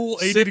 it's a cool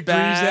 80 sit degrees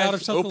back, out or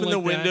something open like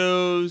the that.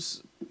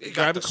 windows. You Grab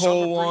got a the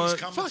cold summer breeze one.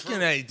 coming Fucking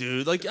through. A,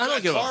 dude. Like, I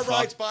don't give a car fuck.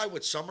 rides by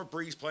with Summer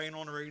Breeze playing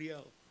on the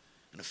radio,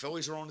 and the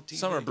Phillies are on the TV.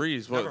 Summer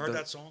Breeze. What, Never heard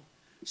that song?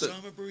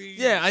 Summer Breeze.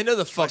 Yeah, I know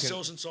the By fucking.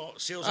 Seals and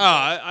Salt.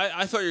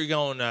 I thought you were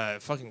going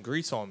fucking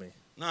grease on me.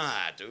 Nah,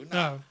 dude.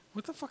 Nah. No.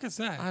 What the fuck is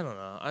that? I don't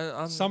know.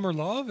 I'm Summer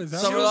Love? Is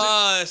that Summer what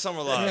Love.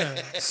 Summer Love.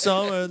 Yeah.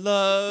 Summer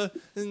Love.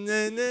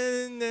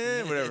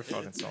 Whatever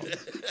fucking song.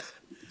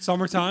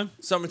 Summertime?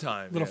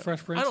 Summertime. Little yeah.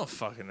 Fresh Prince? I don't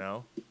fucking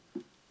know.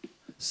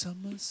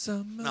 Summer,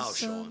 No,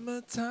 Sean.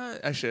 summertime.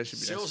 Actually, that should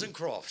be Seals next and week.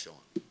 Croft, Sean.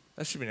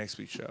 That should be next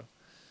week's show.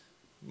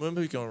 We'll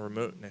be going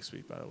remote next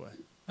week, by the way.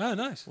 Oh,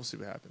 nice. We'll see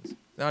what happens.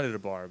 Not at a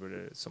bar, but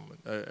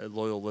at a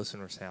loyal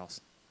listener's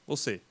house. We'll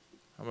see.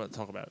 I'm going to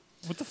talk about it.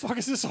 What the fuck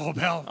is this all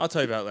about? I'll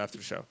tell you about it after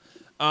the show.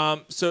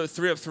 So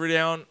 3 up, 3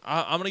 down.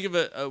 I'm going to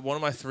give one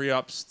of my 3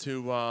 ups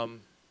to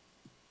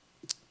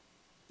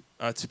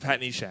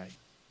Pat Neshek,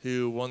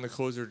 who won the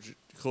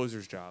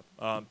closer's job.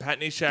 Pat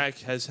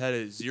Neshek has had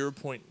a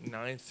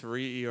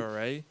 0.93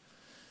 ERA.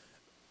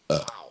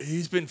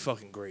 He's been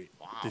fucking great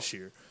this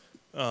year.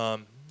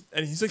 And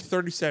he's like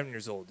 37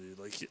 years old, dude.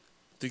 Like,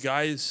 the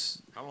guy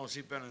is... How long has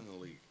he been in the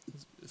league?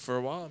 For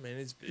a while, man.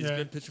 He's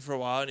been pitching for a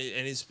while, and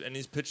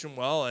he's pitching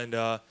well.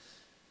 And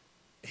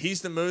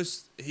he's the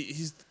most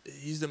he's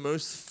the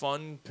most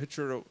fun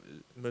pitcher.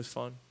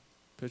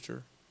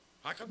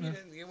 How come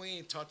we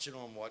ain't touching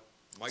on what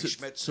Mike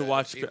Schmidt to said?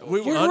 watch. People-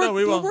 We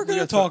will. We're going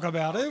to talk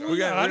about it. We're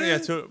gonna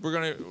get to it. We're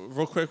gonna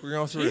real quick. We're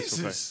going through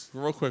this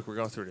real quick. We're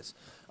going through this.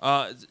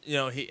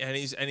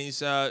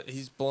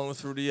 He's blowing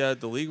through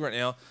the league right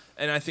now,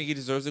 and I think he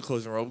deserves the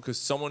closing role because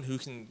someone who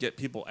can get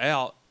people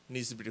out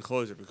needs to be the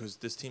closer because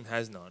this team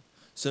has none.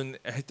 So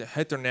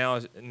Hector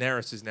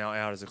Neris is now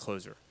out as a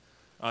closer.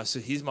 So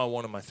he's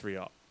one of my 3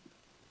 up.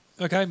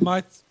 Okay,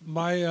 my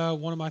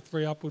one of my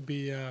 3 up would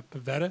be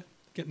Pavetta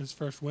getting his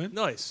first win.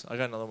 Nice. I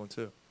got another one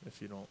too.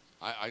 If you don't,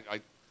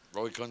 I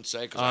really couldn't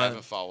say because I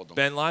haven't followed them.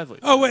 Ben Lively.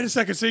 Oh, wait a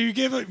second. So you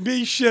gave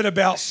me shit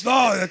about,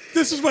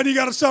 this is when you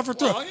got to suffer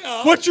through. Well, you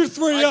know, What's your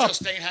 3 I up?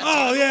 just ain't had Oh,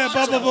 time to yeah, watch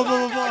blah, blah, them.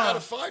 blah, blah, I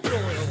got blah. a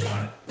 5-year-old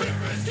at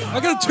home. I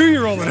got a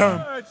 2-year-old at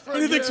home. What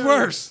do you think's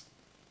worse?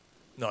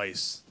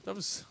 Nice. That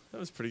was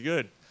pretty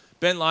good.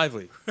 Ben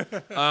Lively. When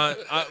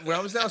I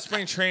was down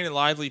spring training,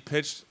 Lively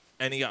pitched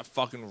and he got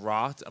fucking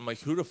rocked. I'm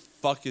like, who the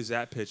fuck is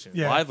that pitching?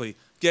 Yeah. Lively,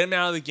 get him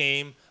out of the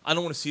game. I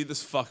don't want to see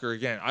this fucker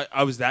again.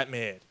 I was that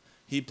mad.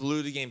 He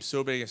blew the game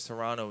so big against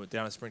Toronto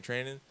down in spring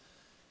training.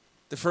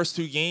 The first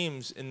 2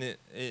 games in the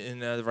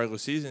regular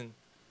season,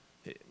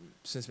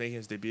 since making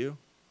his debut,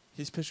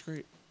 he's pitched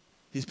great.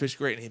 He's pitched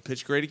great, and he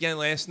pitched great again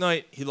last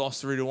night. He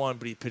lost 3-1,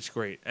 but he pitched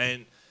great.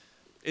 And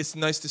it's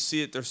nice to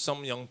see it. There's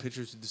some young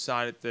pitchers who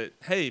decided that,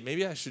 hey,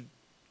 maybe I should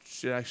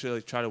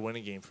actually try to win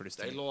a game for this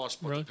team. They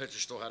lost, but Really? the pitcher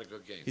still had a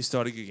good game. He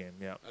started a good game,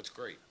 yeah. That's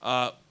great.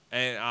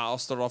 And I'll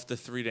start off the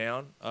 3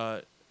 down.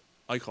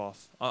 Eichhoff.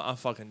 I'm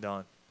fucking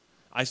done.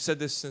 I said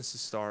this since the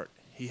start.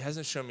 He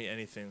hasn't shown me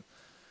anything.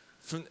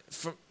 From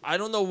I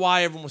don't know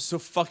why everyone was so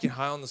fucking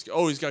high on this guy.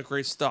 Oh, he's got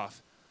great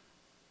stuff.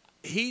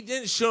 He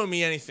didn't show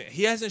me anything.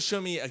 He hasn't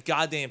shown me a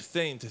goddamn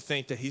thing to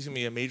think that he's going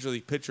to be a major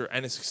league pitcher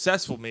and a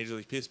successful major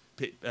league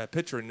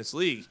pitcher in this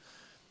league.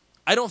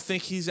 I don't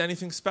think he's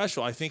anything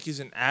special. I think he's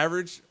an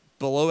average,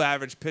 below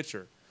average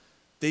pitcher.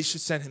 They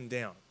should send him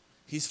down.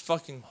 He's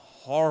fucking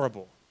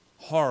horrible.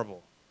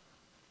 Horrible.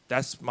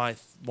 That's one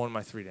of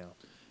my 3 down.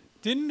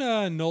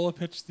 Didn't Nola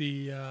pitch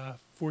the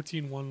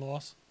 14-1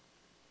 loss?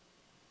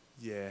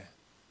 Yeah.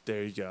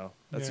 There you go.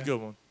 That's Yeah. a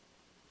good one.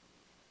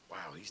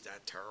 Wow, he's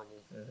that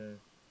terrible.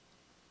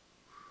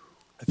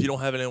 If you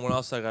don't have anyone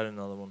else, I got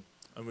another one.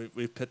 And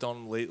we've picked on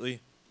him lately.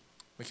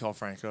 Miguel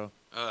Franco.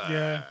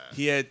 Yeah.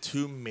 He had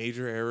 2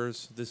 major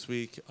errors this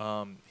week.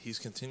 He's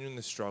continuing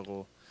to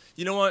struggle.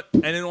 You know what?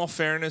 And in all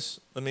fairness,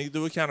 let me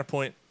do a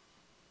counterpoint.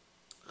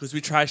 Because we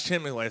trashed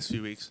him in the last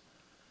few weeks.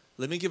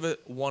 Let me give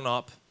it one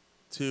up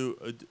to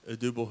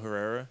Odubel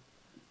Herrera.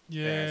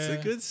 Yeah. That's a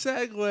good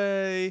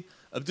segue.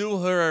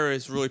 Abdul Herrera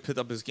has really picked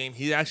up his game.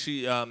 He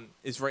actually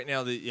is right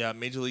now the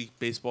Major League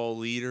Baseball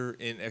leader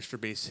in extra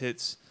base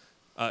hits,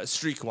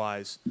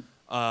 streak-wise.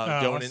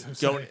 Going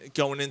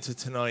into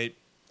tonight,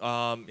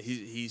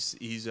 he's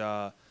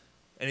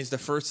the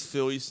first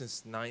Philly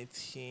since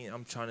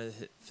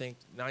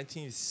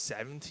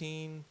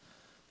 1917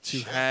 to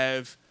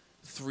have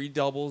 3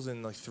 doubles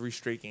in like 3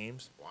 straight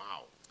games.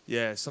 Wow.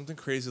 Yeah, something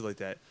crazy like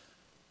that.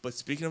 But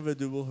speaking of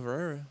Odubel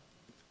Herrera,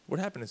 what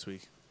happened this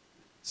week?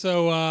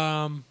 So,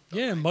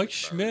 Mike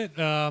Schmidt,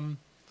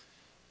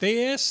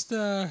 they asked,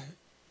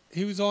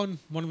 he was on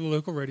one of the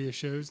local radio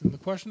shows, and the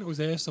question that was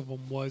asked of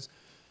him was,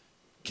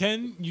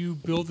 can you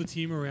build a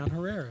team around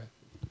Herrera?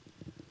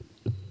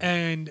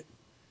 And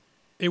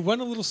it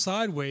went a little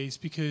sideways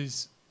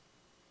because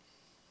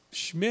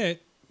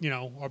Schmidt,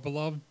 our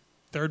beloved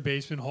third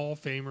baseman, Hall of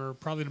Famer,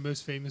 probably the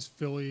most famous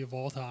Philly of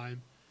all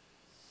time,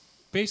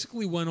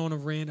 basically went on a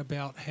rant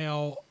about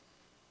how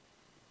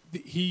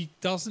he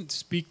doesn't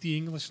speak the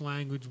English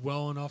language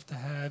well enough to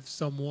have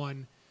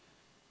someone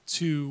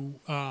to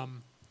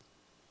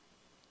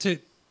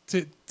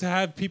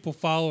have people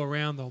follow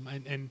around them,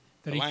 and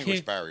that The he language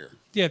can't, barrier.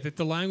 Yeah, that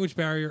the language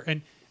barrier,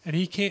 and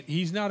he can't.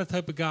 He's not a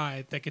type of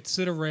guy that could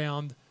sit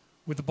around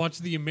with a bunch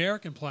of the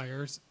American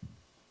players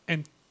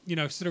and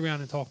sit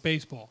around and talk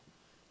baseball.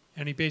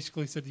 And he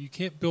basically said that you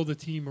can't build a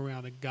team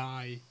around a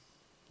guy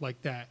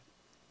like that.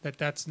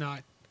 That's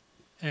not,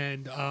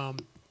 and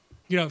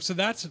so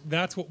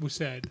that's what was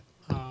said.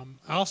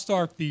 I'll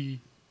start the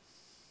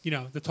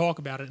talk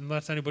about it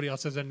unless anybody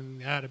else has anything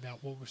to add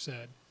about what was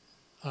said.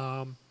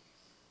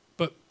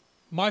 But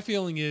my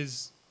feeling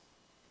is,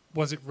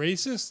 was it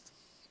racist?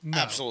 No.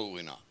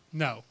 Absolutely not.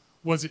 No.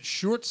 Was it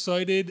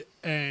short-sighted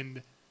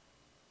and,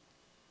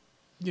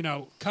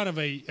 kind of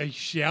a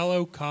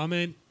shallow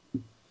comment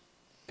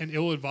and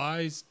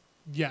ill-advised?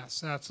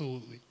 Yes,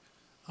 absolutely.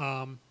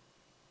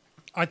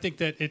 I think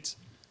that it's,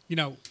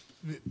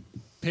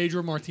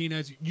 Pedro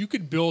Martinez, you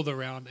could build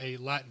around a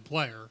Latin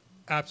player,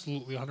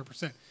 absolutely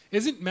 100%.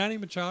 Isn't Manny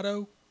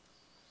Machado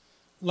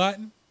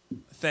Latin?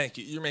 Thank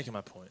you. You're making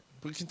my point.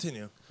 But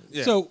continue.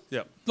 Yeah. So,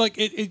 yep. like,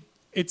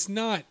 it's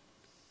not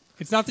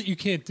that you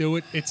can't do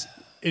it.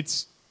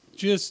 It's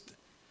just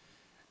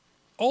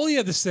all he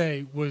had to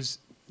say was,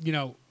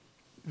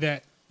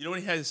 that. You know what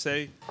he had to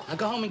say? Now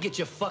go home and get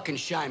your fucking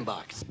shine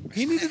box.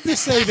 He needed to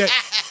say that.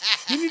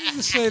 He needed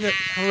to say that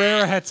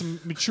Herrera had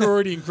some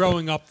maturity and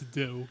growing up to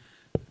do.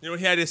 You know what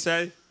he had to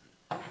say?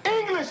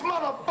 English,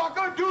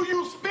 motherfucker, do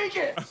you speak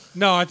it?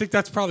 No, I think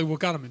that's probably what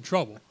got him in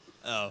trouble.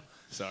 Oh,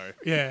 sorry.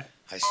 Yeah.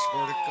 I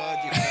swear to God,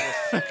 you gotta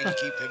fucking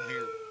keep him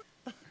here.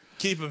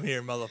 Keep him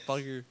here,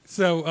 motherfucker.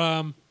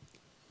 So,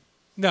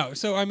 no.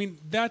 So, I mean,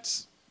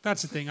 that's the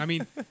thing. I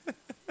mean,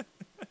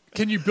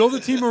 can you build a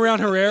team around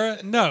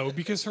Herrera? No,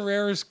 because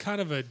Herrera's kind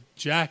of a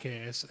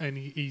jackass, and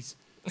he's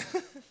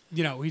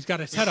got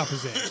his head up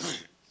his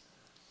ass.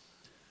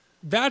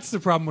 That's the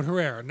problem with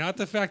Herrera, not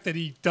the fact that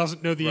he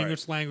doesn't know the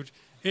English language.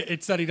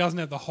 It's that he doesn't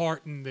have the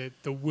heart and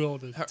the will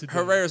to do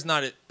Herrera's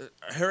not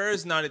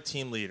a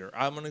team leader.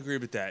 I'm gonna agree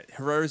with that.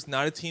 Herrera's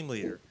not a team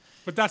leader.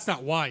 But that's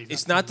not why.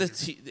 It's not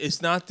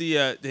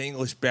the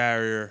English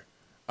barrier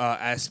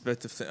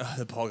aspect of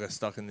the ball got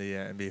stuck in the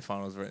NBA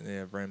Finals right in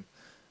the rim.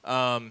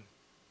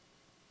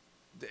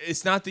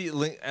 It's not the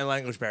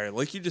language barrier,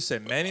 like you just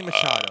said. Manny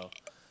Machado,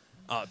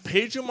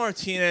 Pedro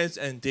Martinez,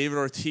 and David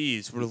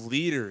Ortiz were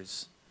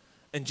leaders,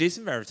 and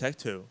Jason Varitek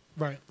too.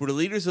 Right. Were the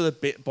leaders of the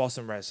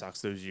Boston Red Sox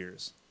those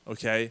years.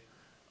 Okay,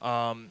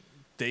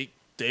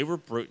 they were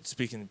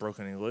speaking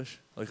broken English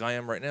like I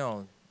am right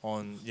now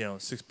on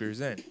 6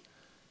 beers in.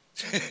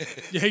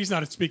 Yeah, he's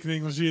not speaking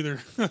English either.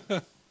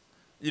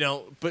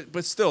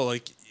 But still,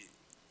 like,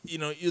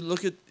 you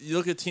look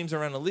at teams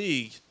around the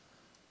league,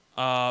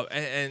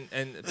 and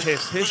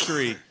past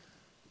history.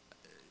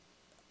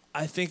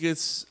 I think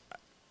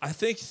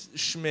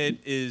Schmidt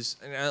is.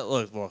 And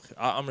look,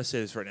 I'm gonna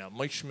say this right now.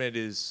 Mike Schmidt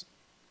is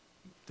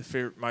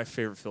my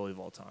favorite Philly of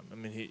all time. I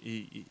mean,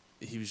 he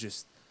was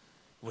just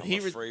when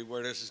I'm afraid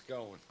where this is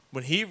going.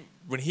 When he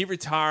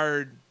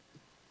retired,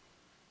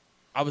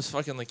 I was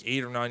fucking like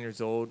 8 or 9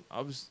 years old.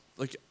 I was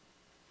like,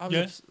 you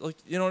know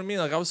what I mean?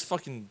 Like I was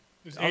fucking.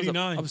 It was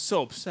 89. I was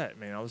so upset,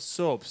 man. I was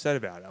so upset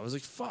about it. I was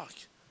like, fuck.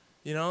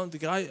 The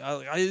guy.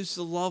 I used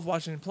to love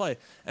watching him play.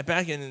 And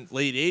back in the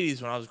late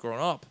 '80s, when I was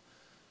growing up,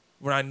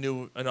 when I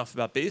knew enough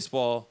about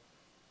baseball,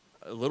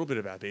 a little bit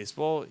about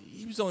baseball,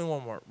 he was the only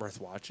one worth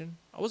watching.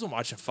 I wasn't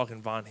watching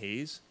fucking Von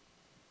Hayes.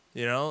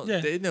 They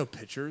had no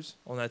pitchers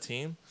on that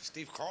team.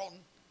 Steve Carlton.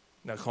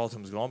 No,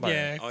 Carlton was gone by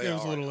then. It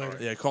was a little later.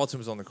 Yeah, Carlton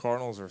was on the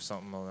Cardinals or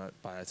something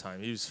by that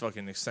time. He was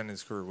fucking extending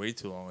his career way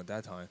too long at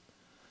that time.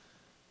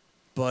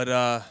 But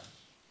I'm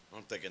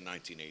thinking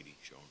 1980,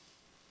 Sean.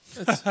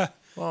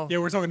 Yeah,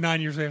 we're talking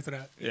 9 years after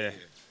that. Yeah.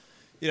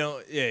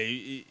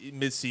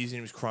 mid-season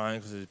he was crying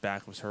because his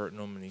back was hurting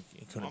him and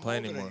he couldn't play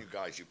older anymore. than you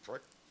guys, you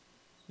prick.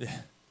 Yeah.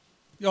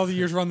 All the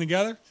years run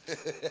together?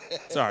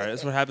 It's all right.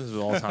 That's what happens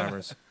with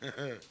Alzheimer's.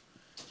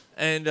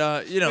 And,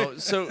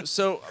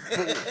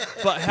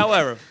 but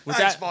however,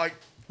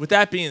 with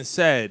that being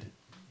said,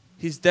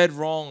 he's dead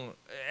wrong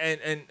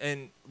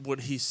and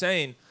what he's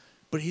saying,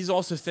 but he's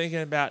also thinking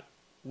about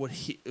what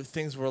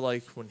things were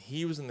like when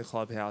he was in the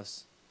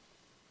clubhouse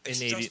in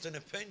It's 80. just an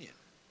opinion.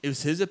 It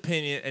was his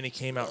opinion, and he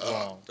came out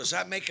wrong. Does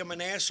that make him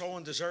an asshole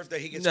and deserve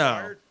that he gets No.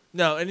 fired?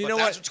 No, and you know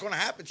that's what? what's going to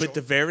happen. But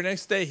the very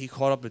next day, he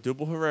called up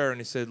Adubel Herrera and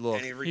he said,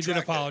 "Look, And He did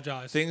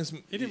apologize. things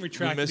He didn't we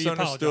retract it, he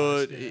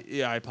misunderstood. apologized,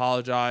 Yeah, I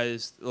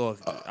apologized. Look,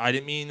 I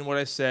didn't mean what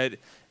I said,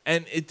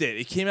 and it did.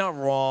 It came out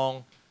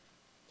wrong,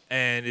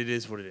 and it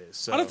is what it is.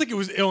 So I don't think it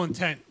was ill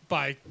intent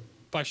by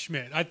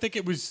Schmidt. I think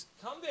it was.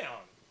 Calm down.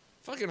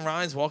 Fucking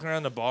Ryan's walking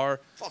around the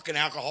bar. Fucking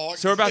alcoholic.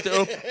 So we're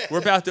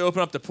about to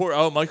open up the port.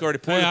 Oh, Mike already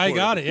poured. Hey, I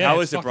got it. Yeah,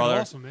 how it's is it, fucking brother?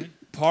 awesome, man.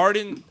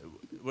 Pardon.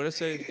 What did I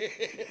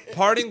say?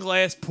 Pardon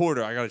glass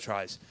porter. I gotta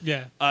try this.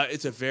 Yeah.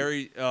 It's a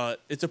very.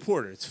 It's a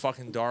porter. It's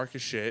fucking dark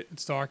as shit.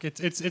 It's dark.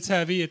 It's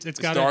heavy. It's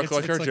got dark a,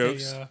 like our like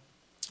jokes.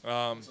 It's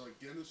like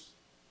Guinness.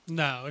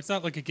 No, it's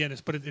not like a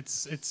Guinness, but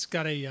it's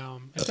got a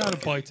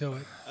bite to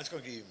it. That's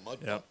going to give you mud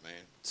Yep. butt, man.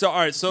 So all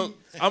right. So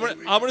I'm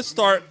gonna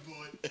start.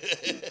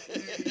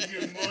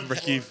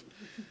 Ricky.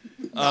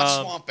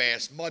 Not swamp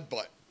ass, mud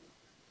butt.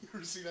 You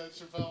ever see that,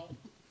 Chappelle?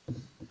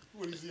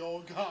 When he's the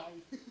old guy.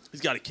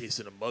 He's got a case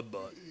of the mud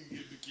butt. You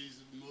get the case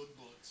of mud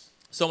butts.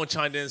 Someone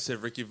chimed in and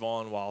said Ricky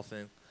Vaughn wild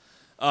thing.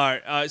 All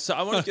right. So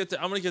I want to get.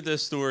 I'm gonna get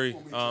this story.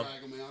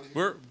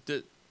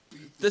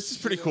 This is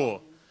pretty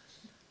cool.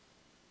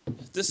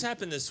 This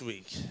happened this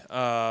week,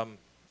 and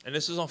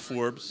this is on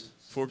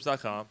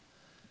Forbes.com.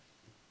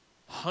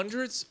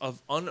 Hundreds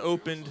of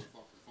unopened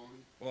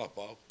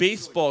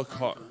baseball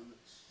card.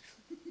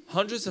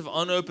 Hundreds of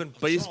unopened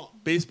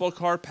baseball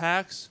card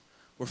packs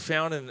were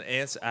found in an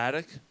aunt's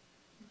attic,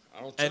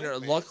 and are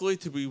luckily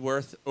to be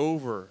worth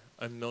over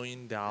 $1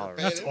 million.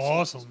 That's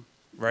awesome.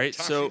 Right?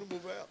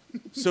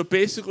 So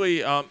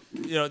basically,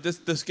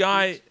 this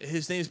guy,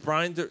 his name's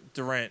Brian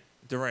Durant.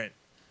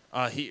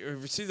 He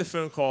received a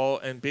phone call,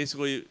 and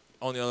basically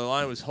on the other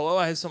line was, "Hello,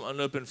 I have some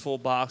unopened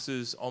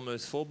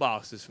almost full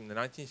boxes from the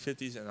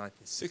 1950s and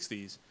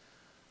 1960s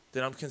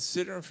that I'm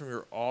considering from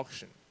your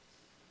auction."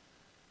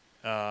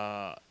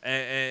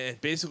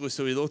 And basically,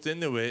 so he looked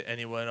into it, and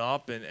he went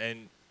up,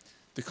 and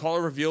the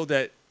caller revealed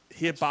that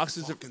he had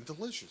boxes of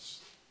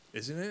delicious,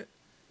 isn't it?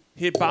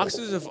 He had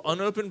boxes of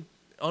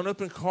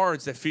unopened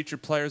cards that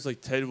featured players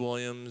like Ted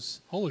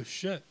Williams. Holy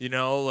shit!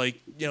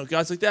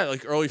 Guys like that,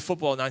 like early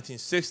football,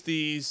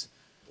 1960s.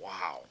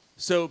 Wow.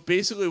 So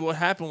basically, what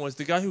happened was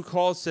the guy who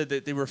called said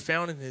that they were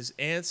found in his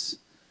aunt's,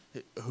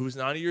 who was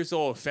 90 years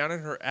old, found in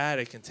her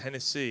attic in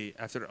Tennessee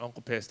after her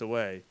uncle passed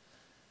away.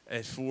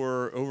 And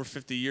for over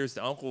 50 years,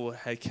 the uncle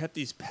had kept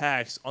these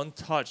packs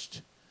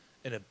untouched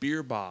in a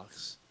beer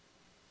box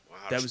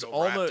that was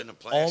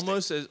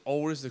almost as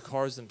old as the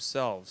cards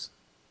themselves.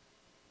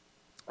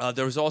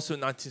 There was also a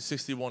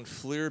 1961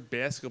 Fleer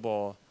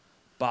basketball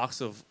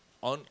box of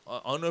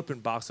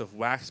unopened box of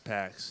wax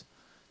packs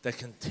that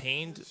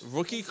contained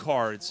rookie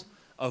cards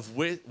of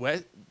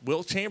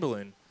Wilt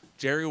Chamberlain,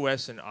 Jerry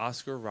West, and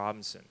Oscar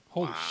Robinson.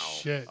 Holy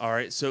shit! All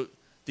right, so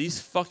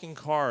these fucking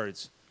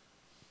cards,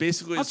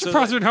 basically, I'm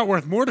surprised they're not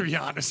worth more, to be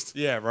honest.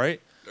 Yeah,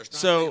 right.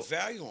 There's not any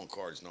value on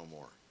cards no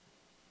more.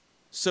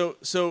 So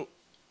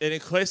in a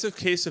classic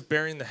case of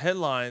burying the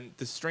headline,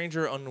 the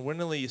stranger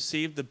unwittingly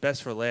saved the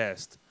best for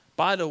last.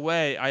 By the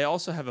way, I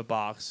also have a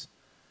box.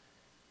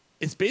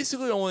 It's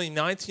basically only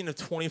 19 of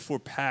 24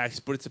 packs,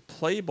 but it's a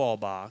play ball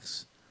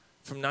box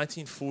from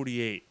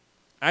 1948.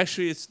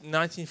 Actually, it's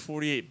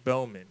 1948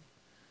 Bowman.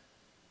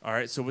 All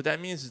right, so what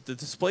that means is the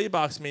display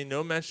box made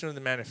no mention of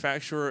the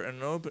manufacturer,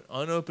 and an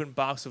unopened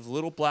box of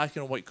little black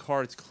and white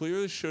cards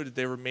clearly showed that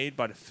they were made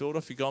by the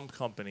Philadelphia Gum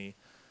Company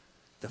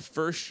the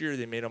first year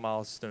they made a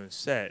milestone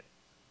set.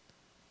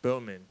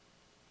 Bowman.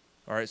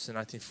 All right, so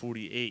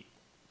 1948.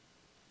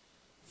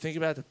 Think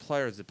about the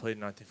players that played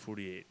in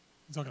 1948.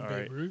 You talking All Babe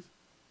right. Ruth?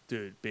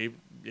 Dude, Babe,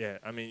 yeah.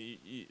 I mean,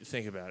 you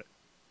think about it.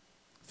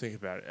 Think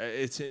about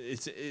it.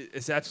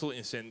 It's absolutely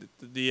insane.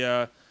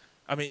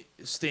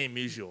 Stan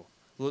Musial,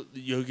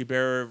 Yogi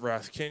Berra,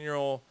 Ralph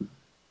Kinrell,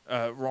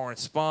 Warren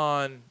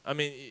Spahn. I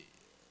mean,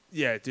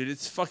 yeah, dude,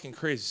 it's fucking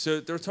crazy. So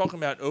they're talking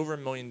about over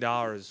 $1 million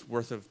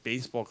worth of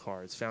baseball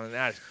cards found in the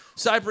attic.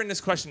 So I bring this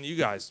question to you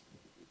guys.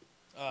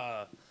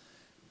 Do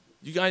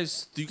you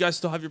guys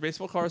still have your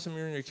baseball cards from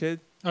when you were a kid?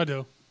 I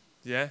do.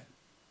 Yeah?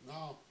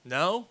 No.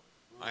 No?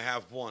 I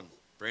have one.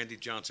 Brandy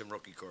Johnson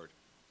rookie card.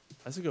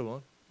 That's a good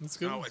one. That's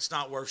good. No, it's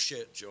not worth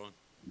shit, John.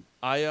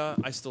 I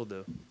still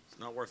do. It's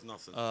not worth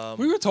nothing.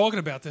 We were talking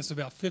about this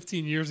about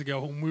 15 years ago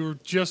when we were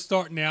just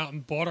starting out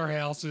and bought our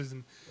houses,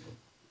 and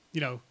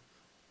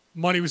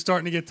money was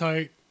starting to get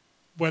tight,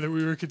 whether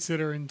we were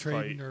considering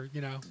trading or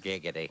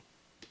Giggity.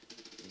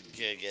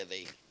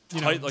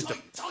 Tight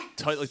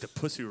like the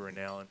pussy we were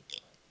nailing.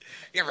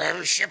 You ever have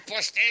a shit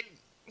busted?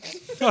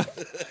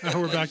 Now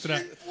we're back to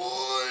that.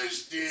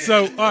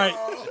 So, all right.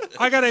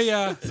 I got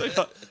a... It's like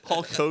a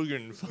Hulk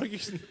Hogan.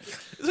 It's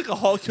like a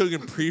Hulk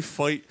Hogan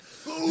pre-fight.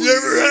 You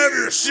ever have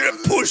your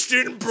shit pushed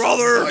in,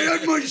 brother? I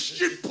had my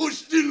shit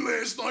pushed in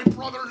last night,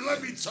 brother.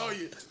 Let me tell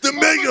you. The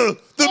mega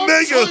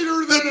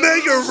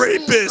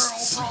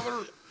rapist.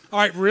 All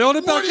right, reeling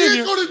it back in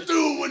here. What are you going to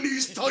do when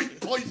these tight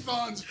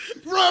pythons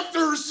wrap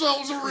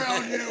themselves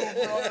around you,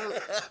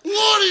 brother?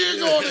 What are you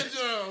going to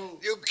do?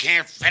 You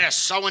can't fit a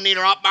sewing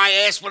needle up my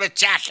ass with a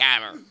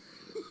jackhammer.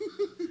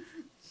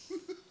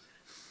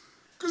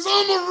 Because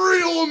I'm a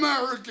real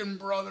American,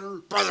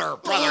 brother. Brother.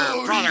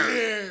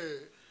 Yeah.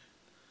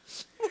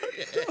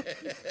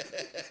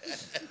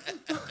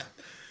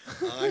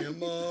 I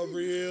am a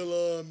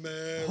real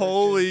American.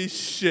 Holy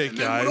shit, And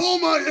guys. when all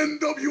my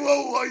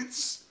NWO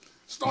lights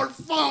start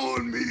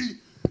following me,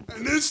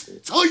 and this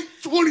tight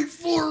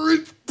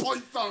 24-inch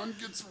python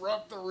gets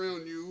wrapped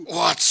around you.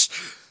 What's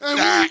and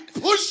that?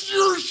 we push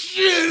your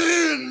shit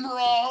in,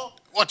 bro.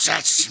 What's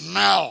that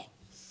smell?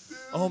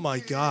 Oh my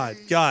God,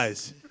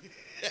 guys.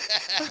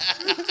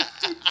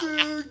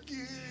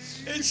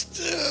 It's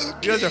too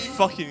You guys are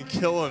fucking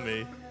killing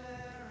me.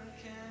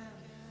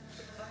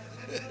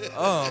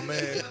 Oh,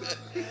 man.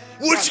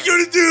 What you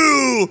gonna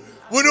do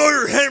when all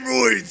your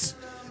hemorrhoids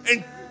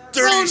and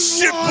dirty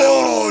shit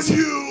balls?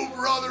 You,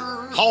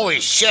 brother. Holy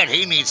shit,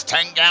 he needs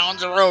 10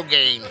 gallons of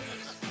Rogaine.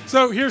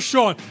 So here's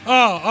Sean.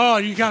 Oh,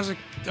 you guys are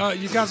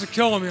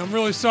killing me. I'm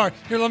really sorry.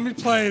 Here, let me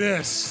play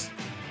this.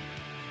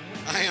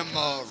 I am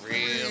a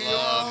real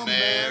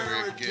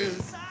American.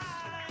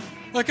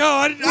 Like,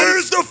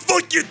 where's the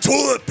fucking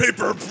toilet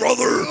paper,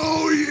 brother?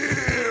 Oh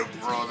yeah,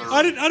 brother.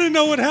 I didn't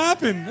know what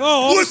happened.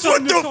 Oh, what's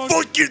with the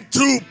fucking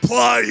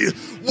 2-ply?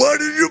 Why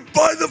did you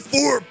buy the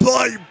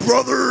 4-ply,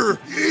 brother?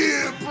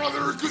 Yeah,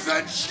 brother, because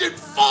that shit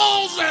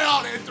falls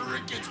out after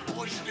it gets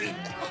pushed in,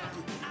 brother.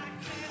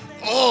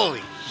 Oh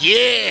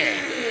yeah.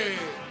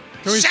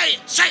 Say it.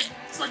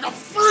 It's like a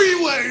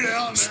freeway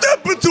down there.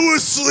 Step into a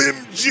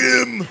Slim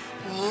Jim.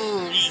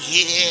 Oh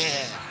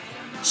yeah.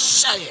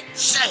 Say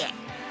it.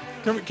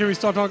 Can we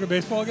start talking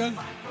baseball again?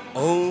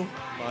 Oh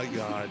my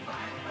God.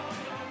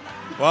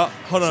 Well,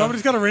 hold on.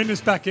 Somebody's got to rein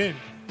this back in.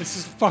 This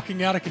is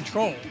fucking out of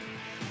control.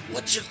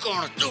 What you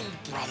gonna do,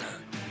 brother?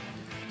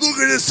 Look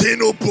at this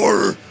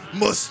handlebar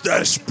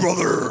mustache,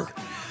 brother.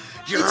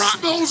 It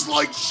smells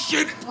like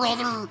shit,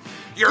 brother.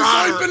 Your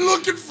 'Cause Honor. I've been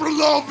looking for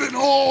love in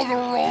all the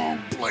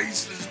wrong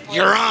places, brother.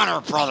 Your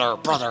Honor,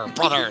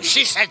 brother.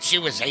 She said she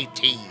was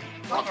 18.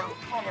 Brother.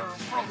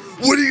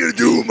 What are you gonna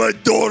do when my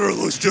daughter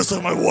looks just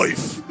like my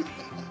wife?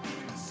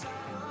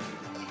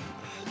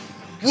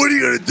 What are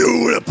you gonna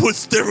do when I put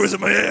steroids in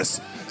my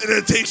ass and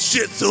then take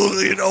shit to look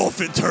like an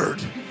elephant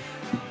turd?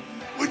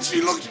 When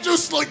she looks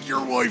just like your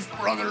wife,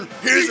 brother,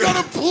 you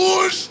gotta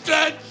push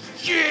that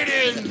shit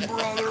in,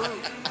 brother.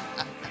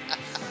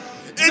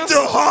 It's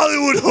a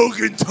Hollywood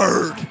Hogan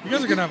turd. You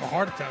guys are gonna have a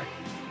heart attack.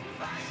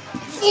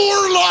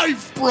 For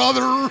life,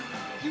 brother.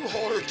 You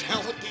hold her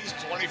down with these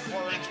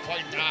 24-inch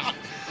pythons.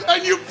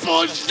 And you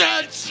push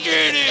that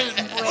shit in,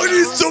 brother. I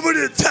need somebody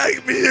to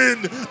tag me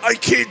in. I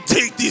can't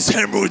take these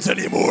hemorrhoids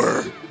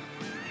anymore.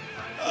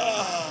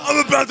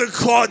 I'm about to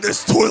clog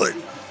this toilet.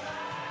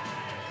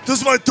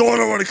 Does my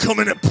daughter want to come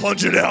in and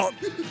plunge it out?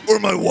 Or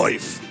my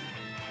wife?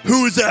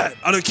 Who is that?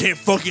 I can't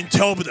fucking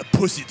tell, but the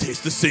pussy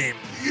tastes the same.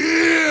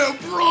 Yeah,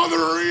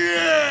 brother,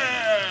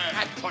 yeah.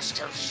 I pushed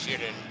her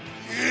shit in.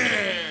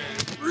 Yeah,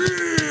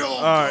 real.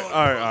 All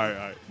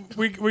right.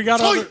 We got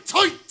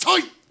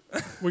tight.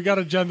 We got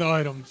agenda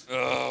items.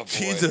 Oh, boy.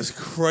 Jesus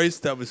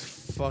Christ, that was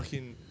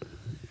fucking...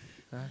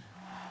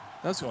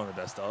 That's one of the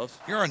best of.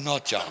 You're a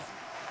nut job.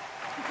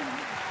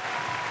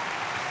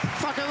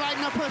 Fucker right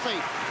in the pussy.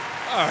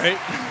 All right.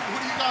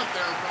 What do you got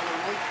there,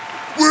 brother?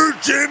 We're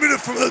jamming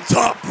it from the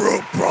top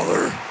rope,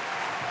 brother.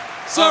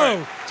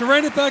 So, to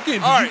rein it back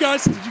in, did you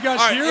guys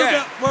hear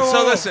about...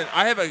 Whoa. Listen,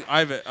 I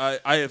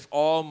have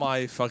all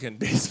my fucking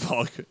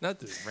baseball... Not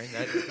to bring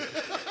that in.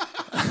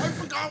 I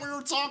forgot we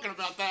were talking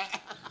about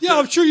that. Yeah,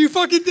 I'm sure you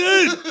fucking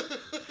did.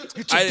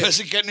 You're too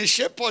busy getting his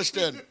shit pushed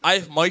in. I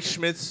have Mike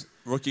Schmidt's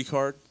rookie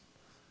card.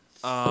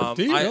 Do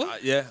you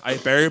really? I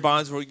have Barry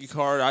Bonds' rookie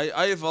card.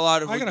 I have a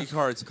lot of rookie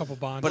cards. A couple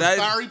Bonds. But Was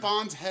Barry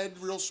Bonds' head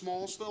real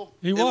small still?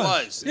 He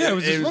was. Yeah, it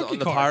was his was rookie on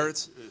the card.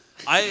 Pirates.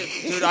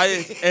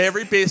 I have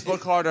every baseball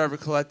card I ever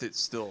collected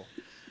still.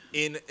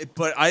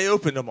 But I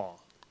opened them all.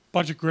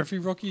 Bunch of Griffey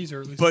rookies,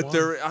 or at least But one?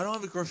 I don't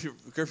have a Griffey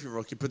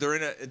rookie, but they're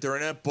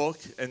in a book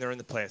and they're in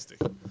the plastic.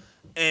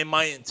 And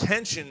my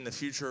intention in the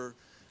future,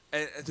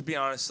 and to be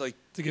honest, like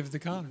to give it to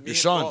Connor. Your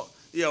son.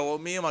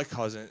 Me and my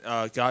cousin,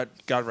 God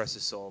rest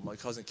his soul, my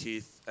cousin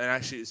Keith, and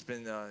actually it's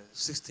been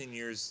 16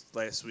 years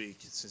last week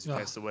since he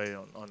passed away,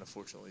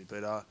 unfortunately.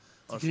 But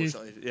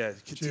unfortunately,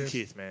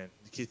 Keith, man,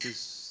 Keith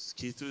was.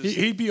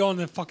 He'd be on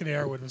the fucking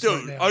air with us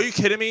Dude, right now. are you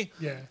kidding me?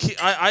 Yeah.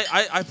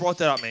 I brought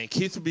that up, man.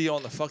 Keith would be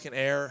on the fucking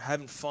air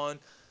having fun.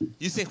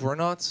 You think we're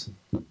nuts?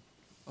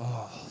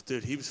 Oh,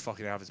 dude, he was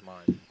fucking out of his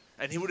mind.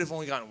 And he would have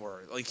only gotten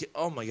word. Like,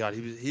 oh my God,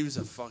 he was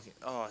a fucking,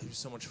 he was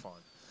so much fun.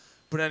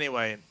 But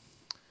anyway,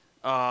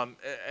 And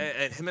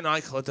him and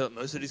I collected up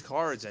most of these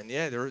cards, and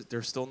yeah,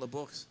 they're still in the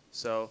books.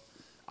 So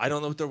I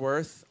don't know what they're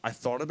worth. I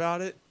thought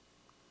about it,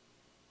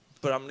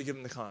 but I'm gonna give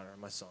him to Connor,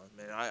 my son.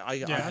 Man, I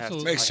have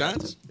to. Makes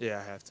sense. Yeah,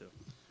 I have to.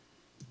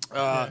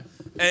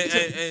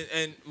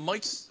 And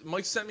Mike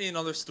sent me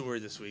another story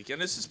this week,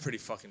 and this is pretty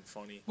fucking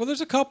funny. Well,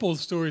 there's a couple of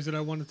stories that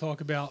I want to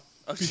talk about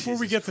before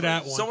we get to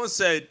that one.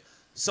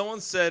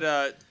 Someone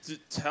said,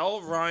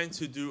 tell Ryan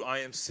to do I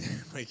Am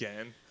Sam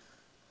again.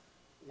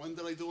 When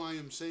did I do I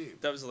Am Sam?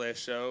 That was the last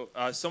show.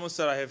 Someone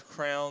said I have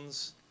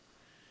crowns.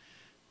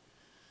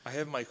 I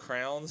have my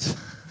crowns.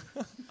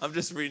 I'm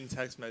just reading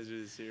text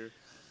messages here.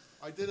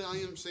 I did I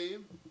Am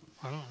Sam?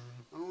 I don't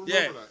remember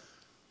that.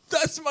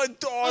 That's my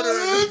daughter.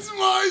 That's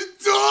my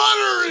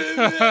daughter in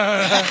there.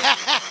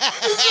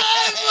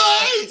 That's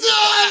my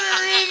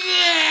daughter in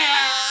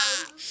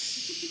there.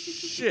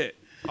 Shit.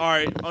 All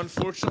right.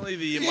 Unfortunately,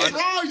 the He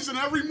cries in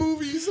every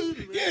movie he's in.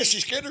 Man. Yeah,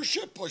 she's getting her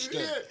shit pushed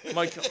in.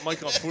 Mike.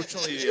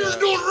 Unfortunately, Your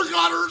daughter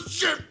got her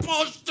shit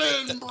pushed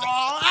in, bro.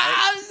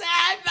 That's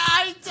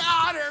my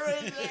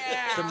daughter in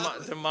there.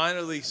 The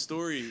minor league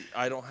story.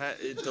 I don't have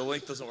the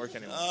link doesn't work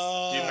anymore.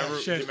 Do you remember?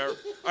 Shit. All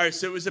right.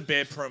 So it was a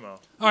bad promo.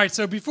 All right,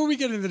 so before we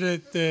get into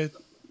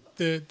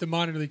the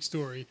minor league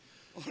story,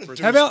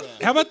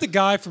 how about the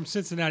guy from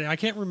Cincinnati? I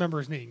can't remember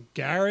his name.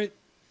 Garrett,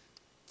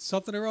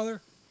 something or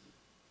other.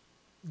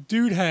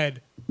 Dude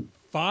had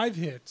 5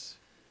 hits.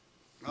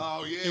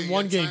 Oh yeah, in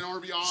one game, 10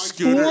 RBIs.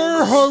 Scooter.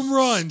 4 home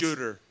runs,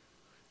 Scooter,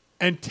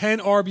 and 10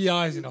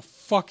 RBIs in a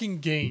fucking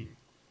game.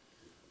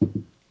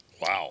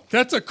 Wow,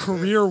 that's a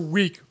career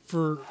week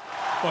for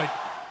like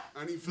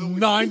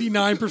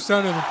 99%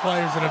 of the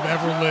players that have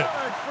ever lived.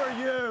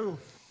 For you.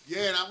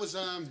 Yeah, that was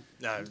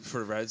No, for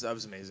the Reds, that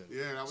was amazing.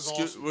 Yeah, that was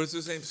awesome. What's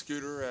his name?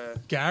 Scooter.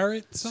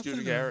 Garrett. Something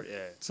Scooter Garrett. Yeah.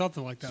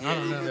 Something like that. I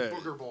don't know.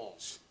 Booger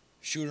balls.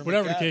 Shooter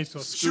Whatever McGavin. the case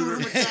was.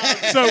 Scooter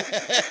So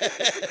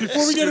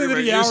before we get into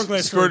the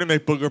hourglass, Scooter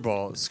McBooger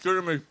ball.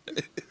 Scooter Mc.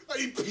 I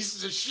eat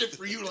pieces of shit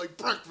for you like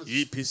breakfast.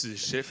 You eat pieces of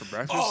shit for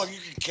breakfast? Oh, you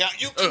can count.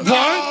 You can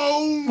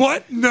No.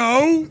 What?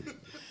 No.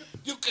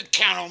 You can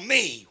count on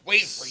me.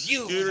 Waiting for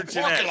you. Scooter in the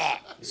parking Jeanette.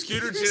 lot.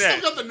 Scooter He's Jeanette.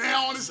 still got the nail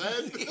on his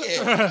head.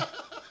 Yeah.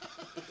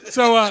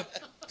 So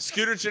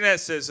Scooter Jeanette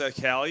says,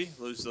 Callie,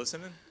 who's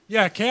listening?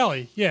 yeah,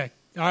 Callie. Yeah,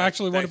 I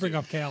actually want to Thank bring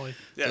up Callie.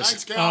 Thanks,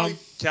 Yes. Callie.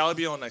 Callie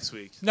be on next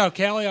week. No,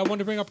 Callie. I wanted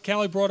to bring up.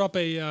 Callie brought up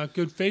a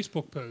good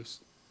Facebook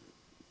post.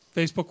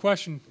 Facebook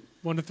question.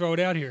 Wanted to throw it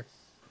out here.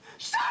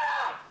 Shut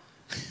up!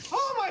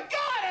 Oh my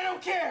God, I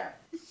don't care.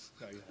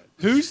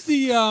 Who's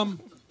the?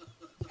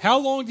 How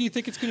long do you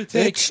think it's going to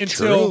take It's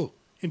true.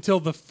 until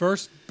the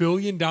first $1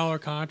 billion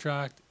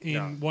contract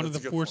in one of the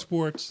that's a good 4 point.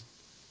 sports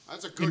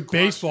That's a good in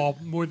question. baseball?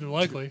 More than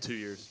likely. 2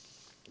 years.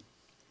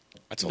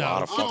 That's a No,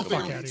 lot of I don't fucking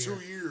think money. it'll be outta 2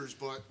 here. years,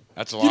 but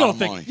That's a You lot don't of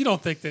think? money. You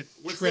don't think that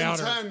within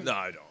Trouter? 10. No,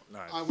 I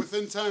don't. No.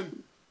 Within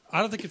 10. I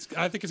don't think it's.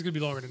 I think it's going to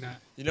be longer than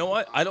that. You know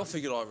what? I don't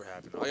think it'll ever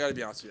happen. I got to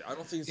be honest with you. I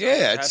don't think it's Yeah,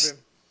 ever going it's- to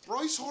happen.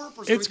 Bryce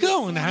Harper's It's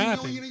going to $40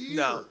 happen. million a year.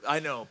 No, I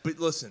know. But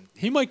listen.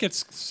 He might get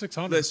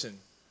 600. Listen.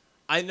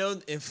 I know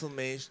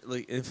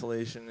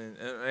inflation and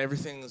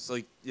everything's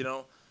like,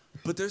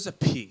 but there's a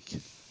peak.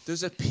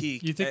 There's a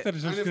peak. You think that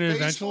it's And going if to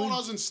eventually? baseball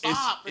doesn't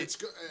stop, it's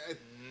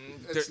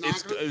not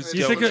going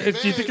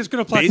to. You think it's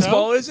going to plateau?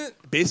 Baseball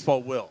isn't?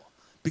 Baseball will.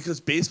 Because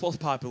baseball's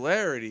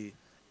popularity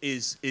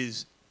is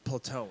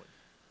plateauing.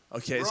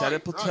 Okay, it's at a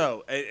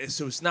plateau. And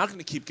so it's not going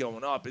to keep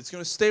going up. It's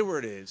going to stay where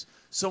it is.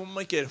 Someone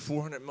might get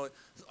 $400 million.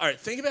 All right,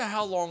 think about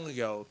how long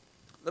ago.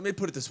 Let me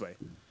put it this way.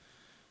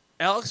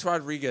 Alex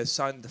Rodriguez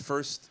signed the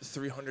first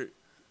 $300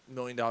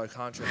 million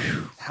contract.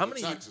 How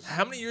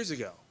many years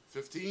ago?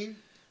 15?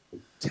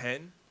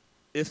 10,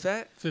 if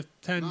that.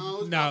 10. No,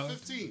 it's about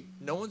 15.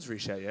 No one's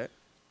reached that yet.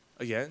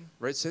 Again,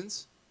 right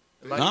since?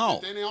 No.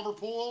 Did Danny Albert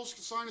Pujols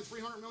sign a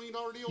 $300 million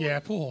deal? Yeah,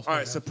 Pujols. All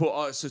right, so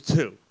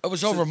 2. It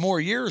was over more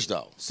years,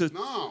 though. So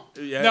No.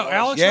 yeah, No,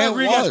 Alex Yeah, it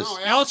Rodriguez. was.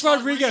 No, Alex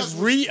Rodriguez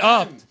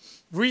was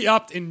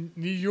re-upped in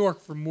New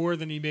York for more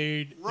than he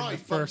made in Right,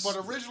 the first. but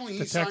originally he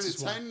the signed a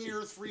Texas one.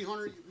 10-year,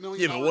 $300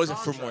 million Yeah, but it wasn't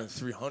for contract. more than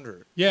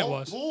 300. Yeah, it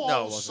was. Pujols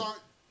No, it wasn't. signed-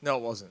 No,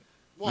 it wasn't.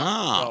 What?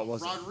 No. No, it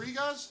wasn't.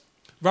 Rodriguez?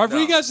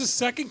 Rodriguez's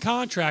second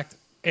contract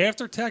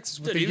after Texas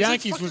with Dude, the he was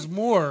like Yankees was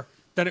more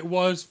than it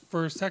was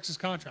for his Texas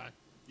contract.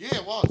 Yeah,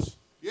 it was.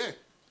 Yeah.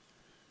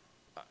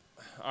 All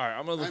right,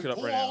 I'm gonna look And it up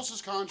right now.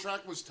 Pujols'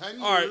 contract was 10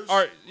 years. All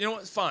right. You know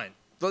what? Fine.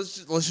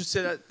 Let's just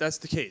say that's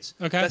the case.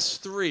 Okay. That's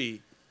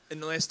 3 in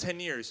the last 10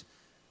 years,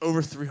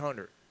 over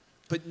 300.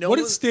 But What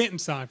did Stanton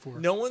sign for?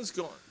 No one's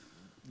going.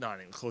 Not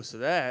even close to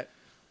that.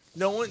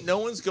 No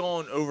one's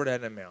going over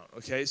that amount.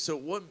 Okay. So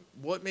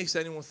what makes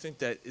anyone think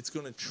that it's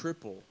going to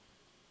triple?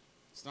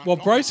 Well,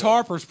 Bryce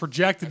Harper's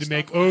projected to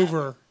make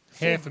over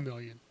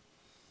 $500,000.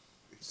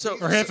 So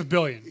or $500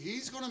 million.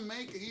 He's going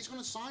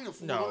to sign a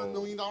 $400 No,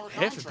 million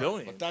contract. $500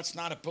 million. But that's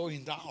not $1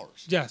 billion.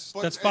 Yes,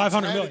 But that's it's $500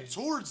 headed million.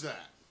 towards that.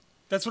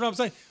 That's what I'm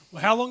saying.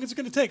 Well, how long is it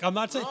going to take? I'm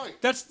not saying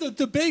Right. that's the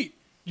debate.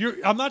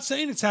 I'm not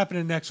saying it's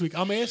happening next week.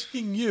 I'm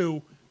asking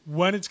you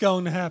when it's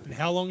going to happen.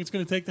 How long it's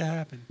going to take to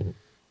happen?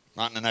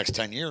 Not in the next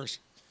 10 years.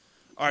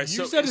 All right,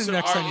 You said in the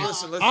next 10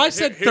 years. listen, I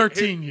said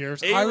 13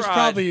 years. I was A-Rod-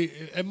 probably.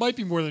 It might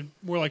be more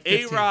like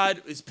 15.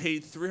 A-Rod is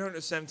paid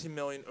 $317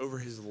 million over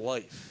his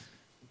life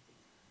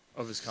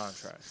of his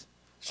contract.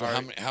 So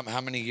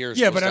how many years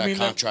Yeah, was but I that mean,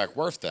 contract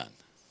worth then?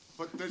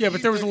 But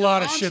there was a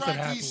lot of shit that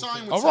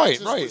happened. Oh, right.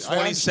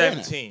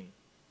 2017.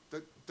 The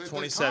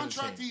 2017.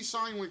 contract he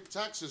signed with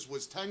Texas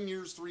was 10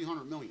 years,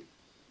 $300 million.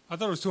 I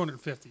thought it was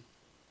 250.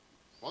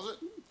 Was it?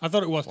 I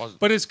thought it was.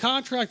 But his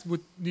contract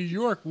with New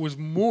York was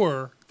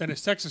more than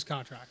his Texas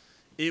contract.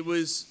 It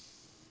was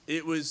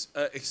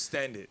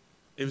extended.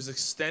 It was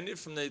extended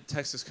from the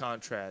Texas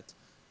contract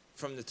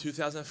from the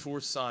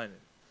 2004 signing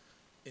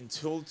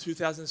until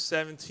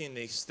 2017.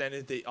 They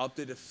extended. They upped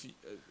it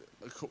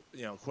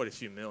quite a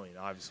few million,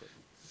 obviously,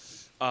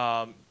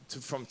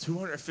 from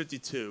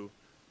 252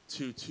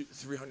 to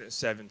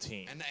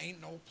 317. And there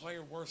ain't no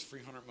player worth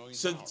 $300 million.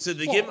 So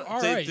they give him.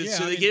 They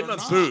gave him a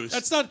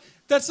boost.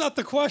 That's not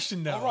the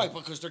question, though. All right,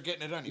 because they're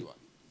getting it anyway.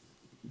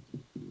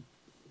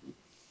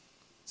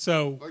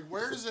 So. Like,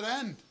 where does it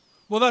end?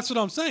 Well, that's what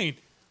I'm saying.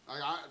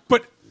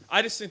 But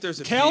I just think there's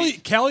a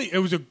Kelly. It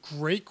was a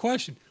great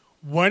question.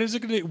 When is there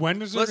going to be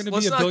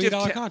 $1 billion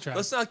contract?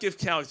 Let's not give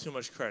Cali too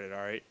much credit. All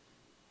right.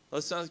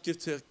 Let's not give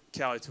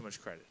Cali too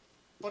much credit.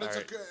 But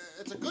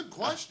it's a good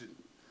question.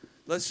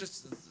 Let's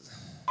just.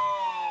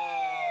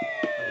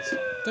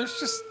 There's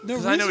just no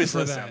reason I know he's for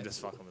listening. that. I'm just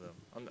fucking with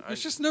him.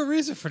 There's just no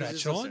reason for that,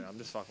 Sean. Listening. I'm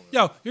just fucking with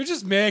him. Yo, you're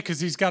just mad because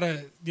he's got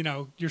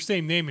your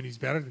same name and he's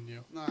better than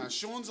you. Nah,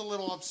 Sean's a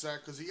little upset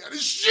because he had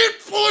his shit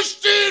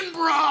pushed in,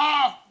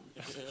 brah.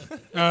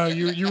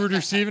 You were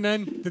receiving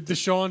then? The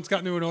Sean's got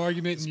into an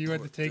argument and you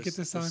had to take it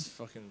this time?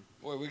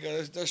 Boy,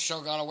 this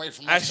show got away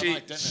from us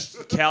Actually, tonight, didn't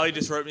it? Callie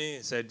just wrote me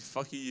and said,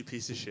 "Fuck you, you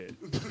piece of shit."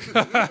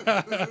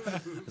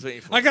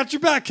 I got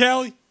your back,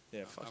 Callie.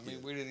 Yeah, fuck I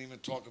mean, we didn't even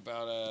talk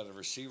about the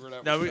receiver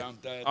that No, was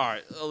found dead. All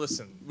right,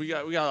 listen, we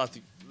got a lot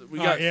to.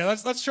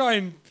 Let's try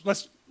and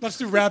let's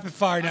do rapid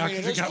fire now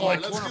because we got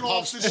let's get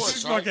off the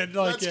shit.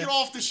 Let's get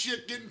off the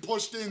shit getting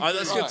pushed in. All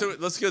right,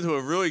 let's get to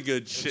a really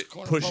good shit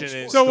pushing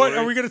in. So what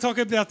story. are we going to talk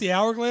about the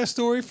hourglass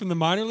story from the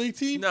minor league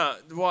team? No,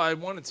 well I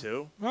wanted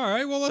to. All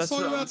right, well let's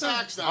talk about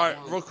that. All right,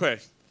 real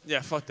quick.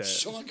 Yeah, fuck that.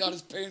 Sean got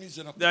his panties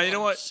in a Now, you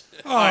know what?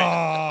 Oh.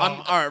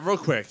 All right, real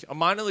quick. A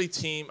minor league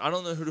team, I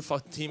don't know who the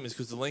fuck the team is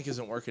because the link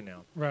isn't working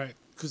now. Right.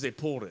 Because they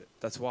pulled it.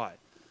 That's why.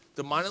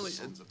 The minor league,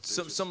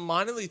 some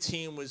minor league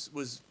team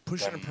was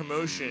pushing a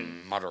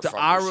promotion,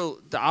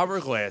 the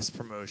Hourglass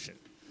promotion.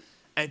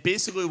 And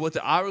basically what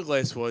the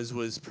Hourglass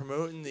was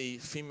promoting the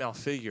female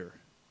figure.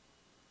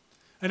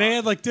 And they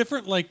had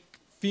different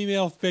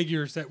female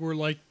figures that were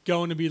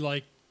going to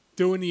be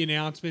doing the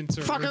announcements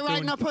or Fucker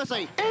right in the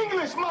pussy.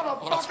 English,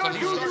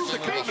 motherfucker, you use the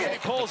cricket.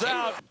 Pulls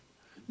out.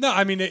 No,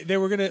 I mean they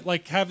were gonna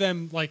have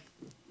them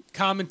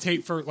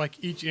commentate for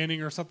each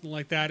inning or something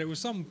like that. It was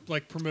some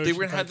promotion. They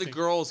were gonna have the thing.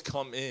 girls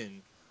come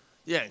in,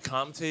 and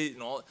commentate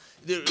and all.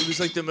 It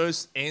was the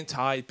most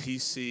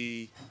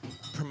anti-PC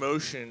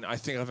promotion I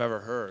think I've ever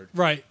heard.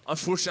 Right.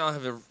 Unfortunately, I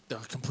don't have the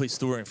complete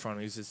story in front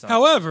of me. It's not.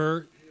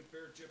 However,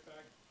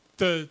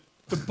 the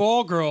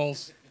ball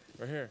girls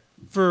right here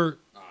for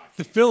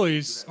the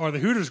Phillies are the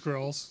Hooters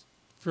girls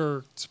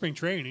for spring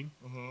training,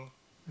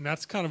 and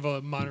that's kind of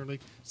a minor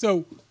league.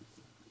 So,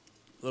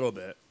 a little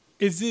bit.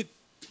 Is it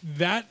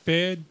that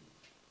bad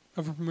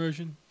of a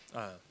promotion?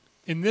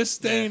 In this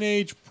day and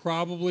age,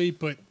 probably,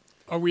 but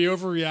are we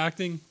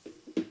overreacting?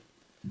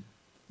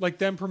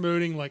 Them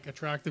promoting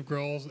attractive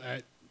girls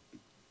at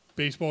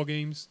baseball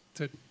games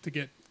to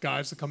get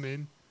guys to come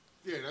in?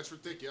 Yeah, that's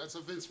ridiculous.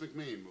 That's a Vince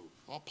McMahon move.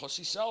 Well,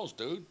 pussy sells,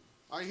 dude.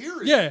 I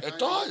hear it. Yeah. It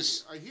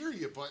does. I hear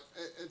you, but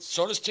it's...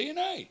 So does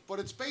TNA. But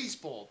it's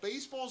baseball.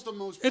 Baseball's the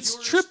most It's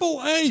purest...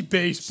 AAA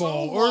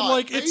baseball, So or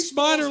what? it's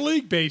minor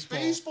league baseball.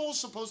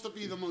 Baseball's supposed to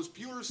be the most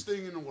purest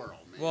thing in the world,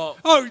 man. Well,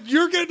 oh,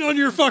 you're getting on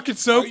your fucking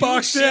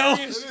soapbox now?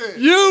 serious?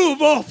 You,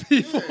 of all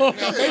people.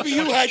 Now, maybe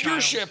you had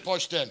your shit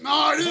pushed in. No,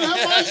 I didn't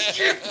have my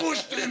shit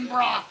pushed in,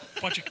 brah.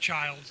 Bunch of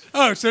child.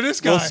 Oh, so this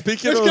guy,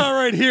 speaking this of- guy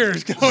right here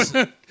is going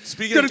to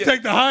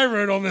take the high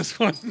road on this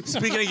one.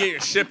 Speaking of get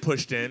your shit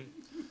pushed in,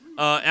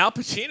 Al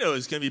Pacino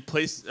is going to be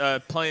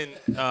playing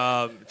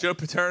Joe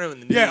Paterno in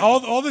the new. Yeah,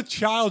 all the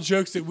child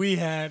jokes that we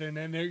had, and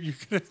then you're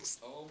going to...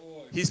 Oh,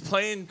 boy. He's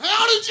playing...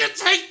 How did you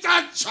take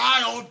that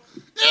child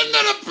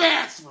into the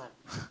bathroom?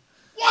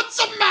 What's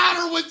the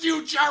matter with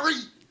you, Jerry?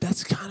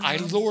 That's kind of... I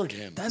lured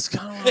him. That's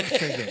kind of what I'm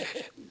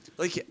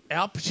thinking.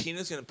 Al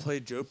Pacino's going to play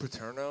Joe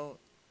Paterno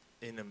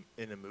in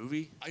a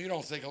movie? You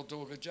don't think he'll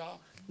do a good job?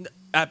 No,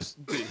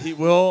 absolutely, he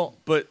will,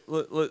 but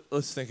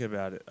let's think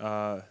about it.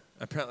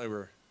 Apparently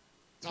we're...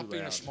 Not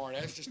being a smart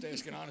ass, just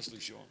asking honestly,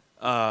 Sean.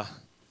 I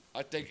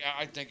think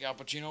Al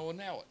Pacino will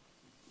nail it.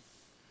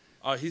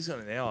 Oh, he's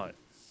gonna nail it.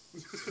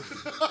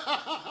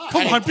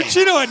 Come on,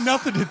 Pacino had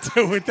nothing to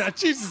do with that.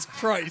 Jesus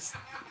Christ.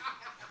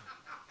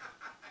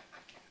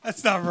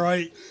 That's not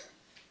right.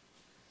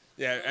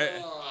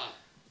 Yeah.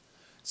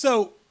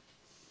 So,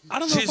 I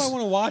don't know if I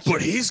want to watch it.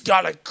 But he's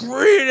got a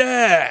great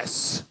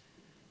ass.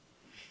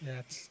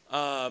 Yeah,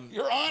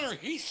 Your Honor,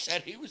 he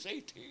said he was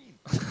 18.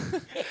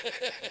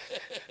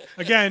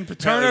 Again,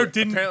 Paterno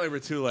didn't. Apparently, we're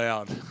too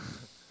loud.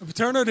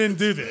 Paterno didn't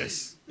do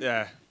this.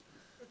 Yeah.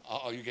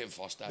 Oh, you're getting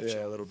fussed at.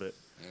 Yeah, a little bit.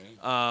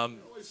 Yeah.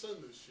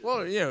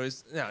 Well, you know,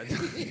 it's no.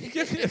 He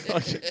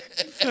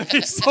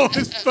stole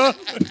his phone.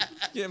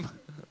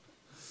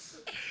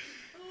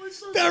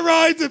 That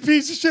Ryan's a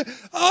piece of shit.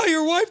 Oh,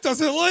 your wife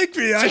doesn't like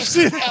me. I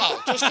see.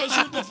 Just because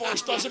you're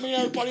divorced doesn't mean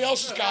everybody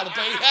else has got to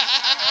be.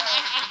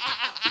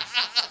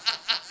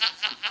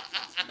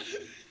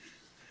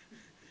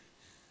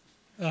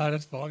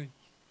 That's funny.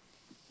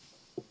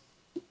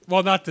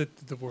 Well, not the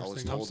divorce I was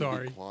thing. told I'm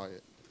sorry. to be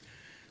quiet.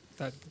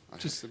 That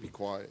just to be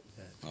quiet.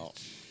 Oh.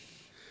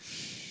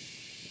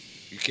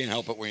 You can't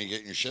help it when you're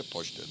getting your shit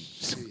pushed in.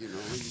 You know,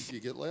 you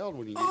get loud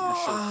when you get your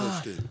shit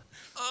pushed in. It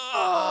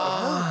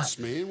hurts,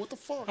 man. What the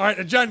fuck? All right,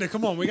 agenda.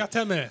 Come on, we got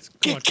 10 minutes.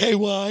 Come on.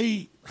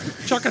 KY.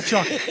 Chuck.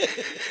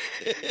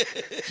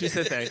 She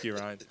said thank you,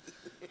 Ryan.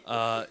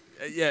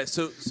 Yeah.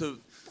 So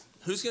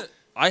who's gonna?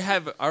 I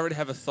already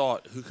have a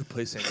thought. Who could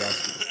play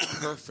Sandusky?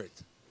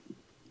 Perfect.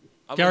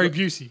 Gary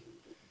Busey.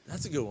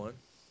 That's a good one.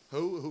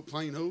 Who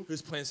playing who?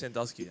 Who's playing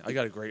Sandusky? I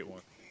got a great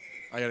one.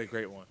 I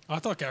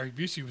thought Gary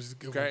Busey was a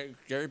good one.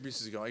 Gary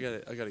Busey's a good one. I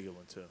got a good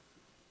one too.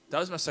 That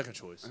was my second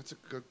choice. That's a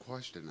good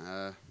question.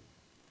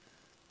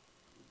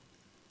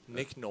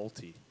 Nick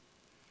Nolte.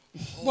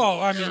 Well,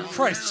 I mean,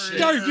 Christ,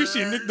 Gary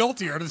Busey and Nick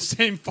Nolte are the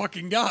same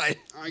fucking guy.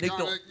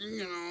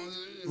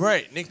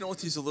 Right, Nick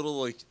Nolte's a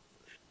little like.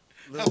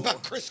 How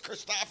about Chris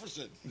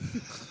Christopherson?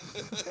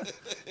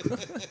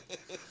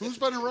 Who's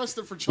been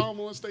arrested for child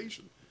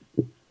molestation?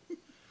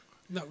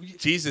 No,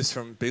 Jesus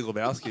from Big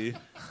Lebowski.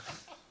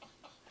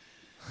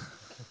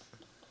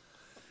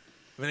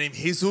 My name's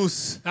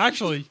Jesus.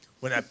 Actually,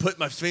 when I put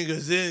my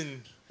fingers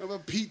in. How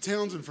about Pete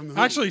Townsend from the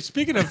Who? Actually,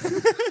 speaking of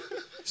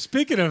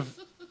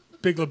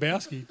Big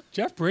Lebowski,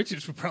 Jeff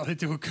Bridges would probably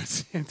do a good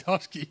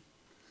Sandusky.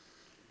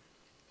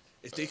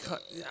 If they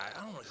cut, I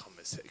don't want to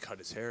cut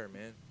his hair,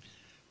 man.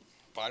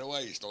 By the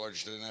way, you still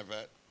interested in that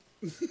vet?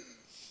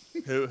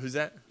 Who's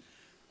that?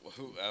 Well,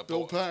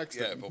 Bill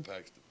Paxton. Yeah, Bill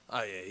Paxton.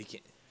 Oh yeah, he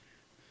can't.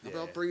 How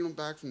about bringing him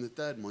back from the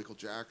dead, Michael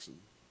Jackson?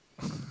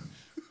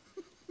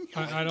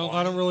 I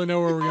don't really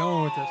know where we're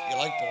going with this. You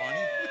like Barney?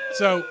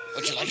 So,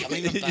 but you like him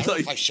even better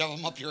if I shove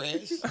him up your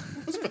ass? I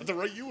was about to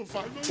write you a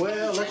 $5 million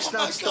Well, let's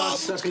not start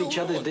sucking each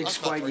other's dicks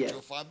quite yet. A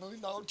 $5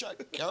 million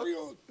check. Carry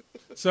on.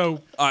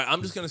 So, all right,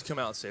 I'm just gonna come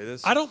out and say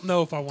this. I don't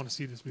know if I want to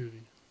see this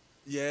movie.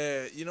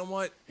 Yeah, you know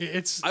what?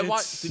 I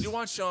watched. Did you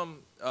watch what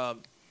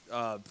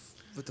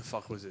the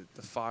fuck was it?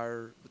 The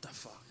Fire. What the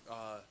fuck?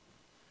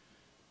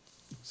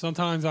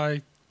 Sometimes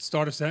I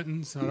start a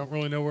sentence and I don't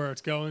really know where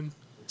it's going.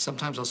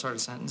 Sometimes I'll start a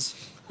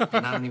sentence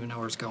and I don't even know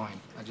where it's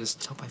going. I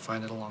just hope I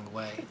find it along the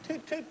way.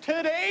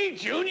 Today,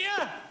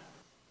 Junior?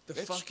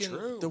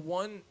 The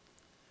one.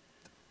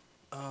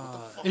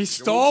 He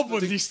stalled,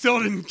 but he still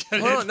didn't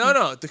get it.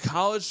 No. The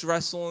college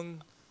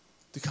wrestling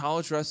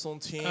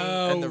team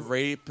and the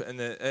rape and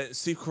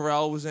Steve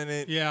Carell was in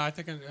it. Yeah, I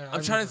think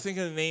I'm trying to think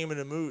of the name of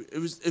the movie. It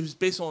was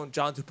based on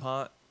John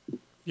DuPont.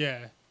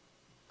 Yeah.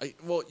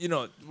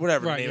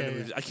 Whatever Right, the name of the yeah.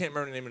 movie. I can't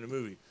remember the name of the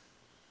movie.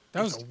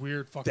 That was a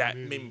weird fucking That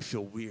movie. made me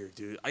feel weird,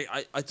 dude.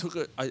 I took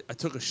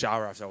a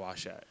shower after I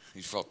watched that.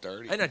 You felt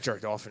dirty? And I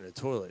jerked off in the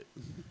toilet.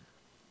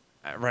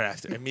 Right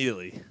after,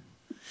 immediately.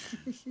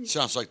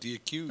 Sounds like the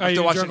accused. Oh,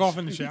 you jerk off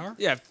in the shower?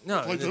 Yeah,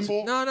 no. Play In the,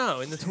 pinball? no,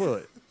 in the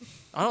toilet.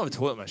 I don't have a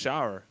toilet in my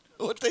shower.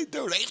 What they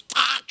do? They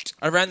fucked.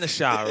 I ran the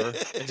shower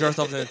and jerked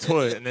off in the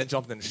toilet and then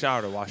jumped in the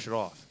shower to wash it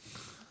off.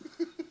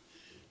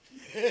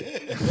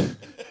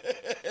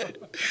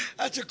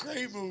 That's a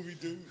great movie,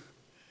 dude.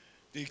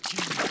 The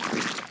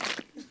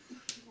accused. You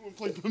want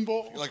to play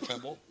pinball? You like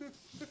pinball?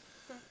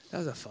 That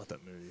was a fucked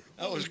up movie.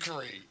 That was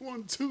great.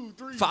 1, 2,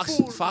 3,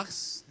 Foxhound?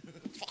 Foxhound?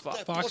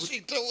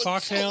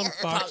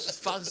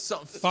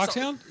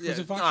 Yeah, Was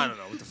it no, Foxhound? I don't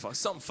know what the fuck.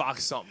 Something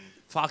Fox something.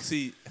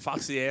 Foxy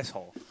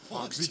asshole.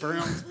 Foxy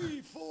Brown.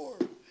 3, 4.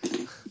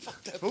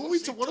 Fuck that What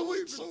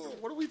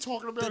are we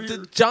talking about here?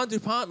 The John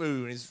DuPont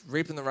movie when he's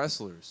raping the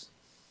wrestlers.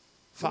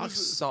 Fox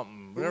was it?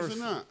 something. Who Whatever. was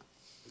in that?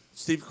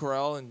 Steve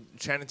Carell and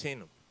Channing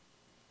Tatum.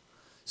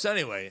 So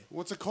anyway,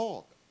 What's it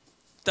called?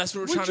 that's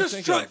what we're trying to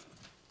think of.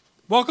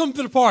 Welcome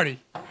to the party.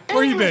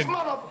 Where you been?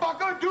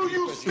 Motherfucker, do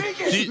you speak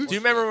Do you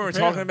remember when we were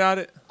talking about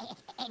it?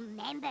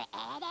 Remember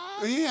Adam?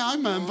 Yeah, I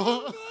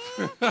remember.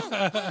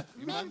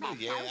 Remember?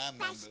 Yeah, I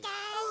remember.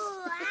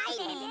 Oh, I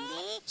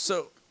remember.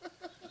 So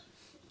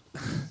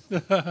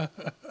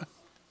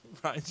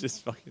Ryan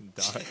just fucking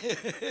died.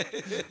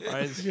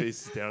 Ryan's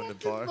face is down in the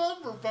bar.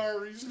 Member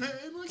berries, man.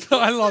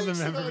 I love the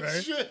member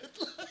berries. They're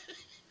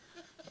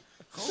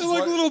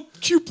like little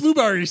cute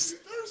blueberries.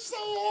 They're so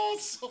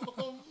awesome.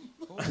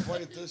 Who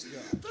invited this guy?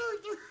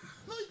 They're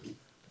like,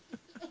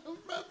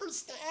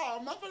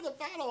 remember the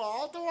battle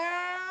of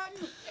Alderaan?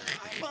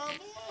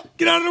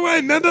 Get out of the way,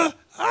 remember?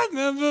 I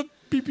remember.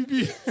 Beep, beep,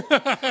 beep.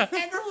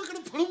 Remember we're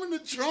going to put him in the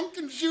trunk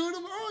and shoot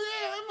him? Oh,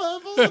 yeah, I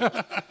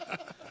remember.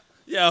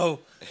 Yo,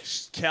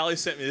 Callie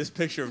sent me this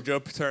picture of Joe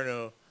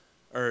Paterno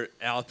or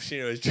Al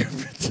Pacino as Joe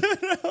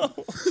Paterno.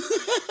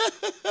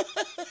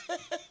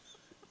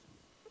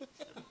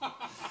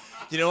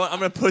 You know what? I'm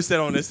going to post that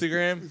on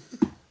Instagram.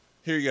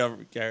 Here you go,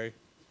 Gary.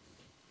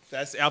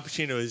 That's Al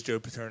Pacino as Joe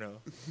Paterno.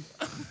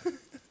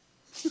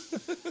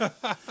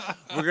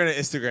 We're going to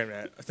Instagram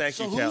that. Thank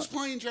you, Cal. So who's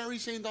playing Jerry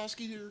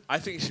Sandusky here? I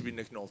think it should be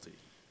Nick Nolte.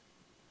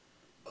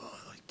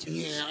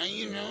 Yeah,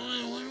 you know,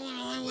 when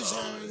I was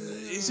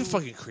he's a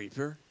fucking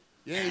creeper.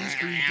 Yeah, he's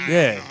creepy.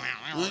 Yeah.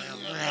 I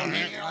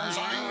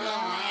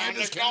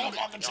just can't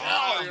fucking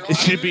tell.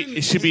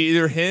 It should be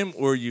either him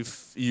or you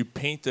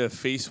paint the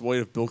face white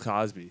of Bill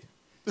Cosby.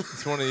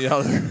 It's one or the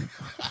other.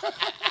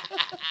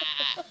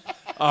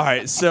 All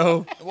right,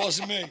 so It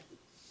wasn't me.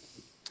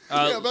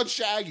 Yeah, about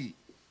Shaggy.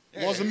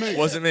 Wasn't me.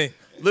 Wasn't me.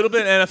 Little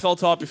bit of NFL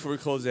talk before we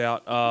close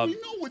out. We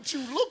know what you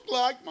look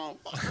like,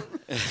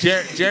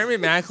 motherfucker. Jeremy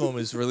Macklin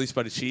was released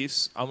by the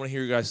Chiefs. I want to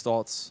hear your guys'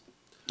 thoughts.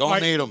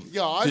 Don't need him.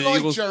 Yeah, I Should like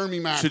Eagles- Jeremy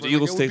should Macklin. the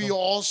Eagles It would take be him?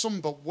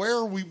 awesome, but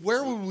where would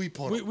we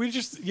put him? We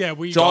Don't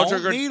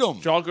need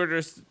him.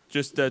 Jawgurger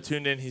just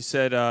tuned in. He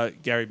said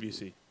Gary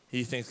Busey.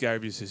 He thinks Gary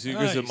Busey. So he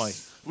agrees with Mike.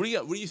 What do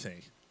you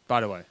think?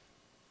 By the way,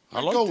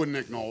 I'd go with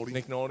Nick Nolte.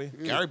 Nick Nolte.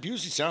 Gary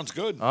Busey sounds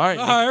good. All right.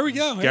 Oh, there we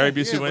go. Gary Yeah.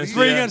 Busey Yeah, but wins. he's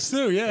 3 Yeah. against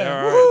 2, yeah.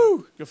 all right.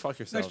 Woo! Go fuck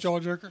yourself. Nice jaw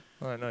jerker.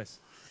 All right, nice.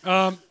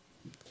 Go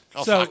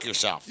fuck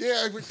yourself.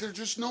 Yeah, but there's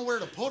just nowhere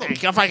to put him.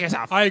 Go fuck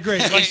yourself. I agree.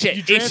 Eat shit. You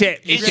Eat draft-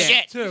 shit. you Eat draft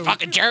shit. two.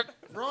 Fucking jerk.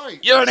 Right.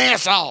 You're an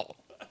asshole.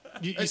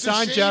 You It's a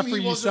signed shame Jeffrey, he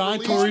you wasn't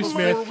signed released Torrey before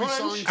Smith. we signed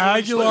Torrey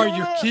Aguilar, Smith.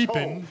 you're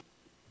keeping.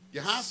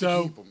 You have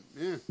So- to keep him.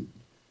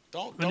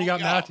 Yeah. And you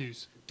got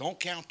Matthews. Don't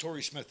count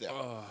Torrey Smith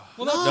out.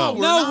 Well, No,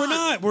 we're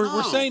not. We're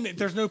No. saying that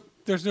there's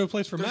no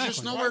place for There's Macklin.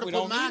 just nowhere to We put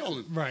don't need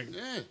Macklin. Right.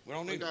 Yeah. We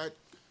don't need him.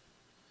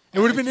 It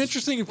would have been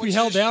interesting if we Which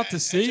held is- out to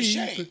it's see. a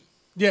shame. but-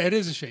 yeah, it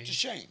is a shame. It's a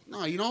shame.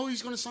 No, you know who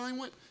he's going to sign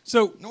with?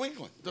 So New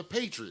England. The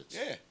Patriots.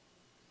 Yeah.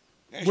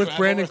 with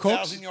Brandon Cooks. Cooks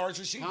 1,000 yards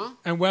receiving. Huh?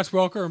 and Wes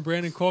Welker and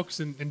Brandon Cooks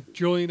and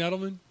Julian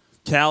Edelman.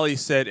 Callie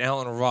said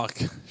Alan Ruck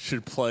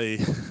should play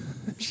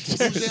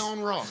Who's Alan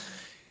Rock?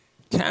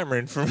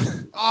 Cameron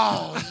from.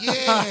 Oh,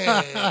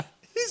 yeah.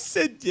 He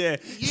said, "Yeah,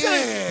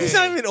 Yeah. He's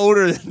not even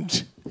older than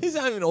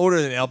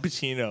Al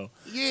Pacino.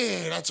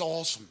 Yeah, that's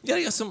awesome. Yeah,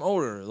 he got some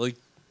older. Like,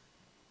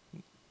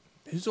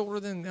 who's older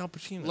than Al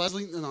Pacino?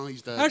 Leslie? No,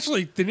 he's dead.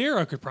 Actually, De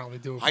Niro could probably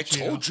do it. I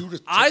told you to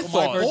take I my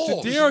thought-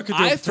 balls. De Niro could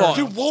do I it. thought-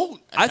 You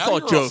won't. I Now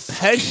thought you're Joe a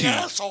fucking Pesci.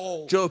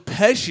 asshole. Joe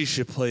Pesci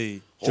should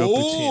play Joe Pacino.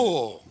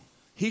 Oh.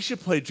 He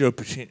should play Joe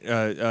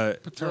Pacino.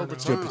 Paterno.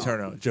 Joe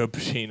Paterno. Joe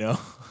Pacino.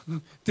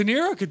 De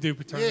Niro could do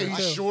Paterno. Yeah,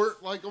 he's too.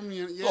 short like him.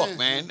 Yeah. Look,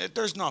 man,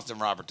 there's nothing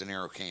Robert De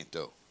Niro can't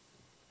do.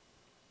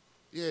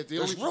 Yeah,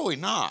 There's really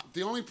not.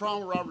 The only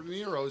problem with Robert De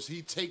Niro is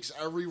he takes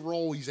every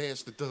role he's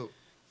asked to do.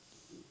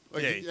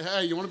 Like, Yeah.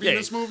 hey, you want to be Yeah. in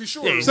this movie?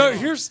 Sure. Yeah. So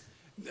here's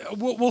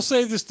we'll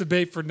save this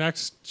debate for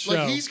next show.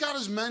 Like, he's got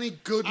as many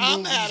good I'm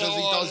movies out as of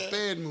he does order.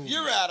 bad movies.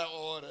 You're out of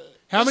order.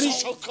 How This many?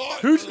 is so caught.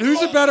 Who's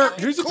a better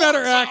Court's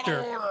actor, out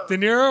of order. De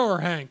Niro or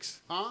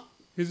Hanks? Huh?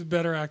 Who's a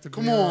better actor? De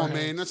Come Niro or on, Hanks?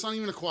 man. That's not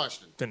even a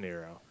question. De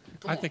Niro.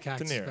 I think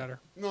Hanks De is Niro. better.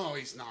 No,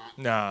 he's not.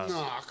 Nah.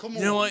 Nah, come on.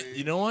 You know what? man.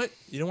 You know what?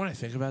 You know what I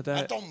think about I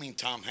that? don't mean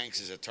Tom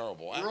Hanks is a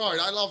terrible actor. Right,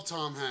 I love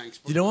Tom Hanks.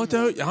 But You know what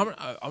come though?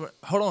 on, man.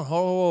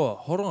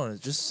 Hold on,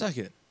 just a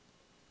second.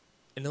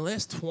 In the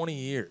last 20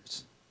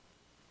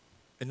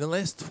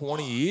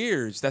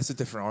 years, that's a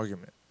different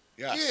argument.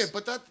 Yes. Yeah,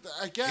 but that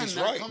again, He's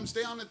that right. comes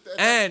down to.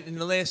 And in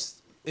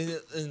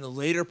the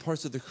later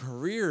parts of the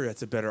career,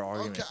 that's a better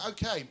argument.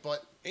 Okay,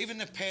 but Even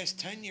the past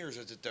 10 years,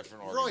 it's a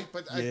different argument. right,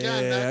 but Yeah, again,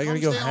 I that gotta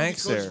comes go down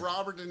Hanks because there.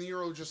 Robert De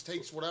Niro just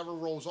takes whatever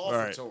rolls off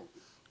Right. to him.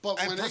 But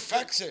And when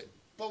perfects it.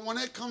 But when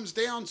it comes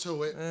down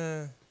to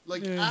it,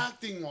 like yeah.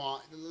 acting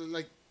wise,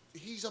 like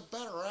he's a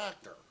better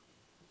actor.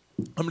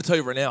 I'm gonna tell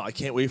you right now, I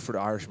can't wait for The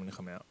Irishman to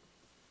come out.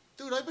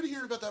 Dude, I've been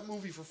hearing about that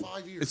movie for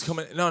 5 years. It's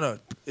coming. No,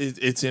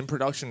 it's in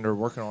production. They're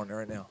working on it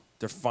right now.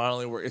 They're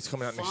finally working. It's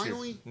coming out next year.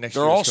 Finally? Next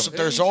There year. also- it's coming.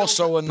 there's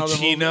also another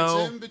movie.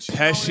 Pacino, It's him,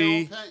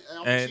 Pesci,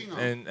 Al and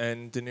Pacino.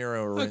 and De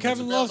Niro. are in it.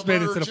 Kevin About Love's made it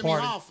murder to of the Jimmy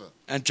party. Hoffa.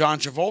 And John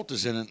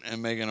Travolta's in it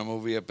and making a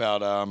movie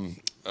about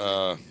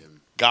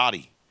Gotti.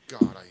 God,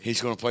 I hate He's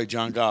going to play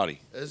John Gotti.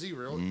 Is he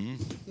really?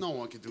 Mhm. No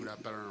one can do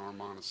that better than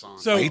Armand Assante.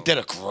 So- He did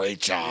a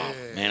great job.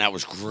 Yeah. Man, that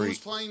was Who's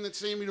great. playing that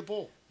Sammy the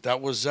Bull? That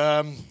was,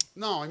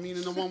 No, I mean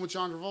in the one with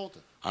John Travolta.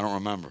 I don't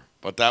remember.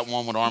 But that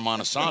one with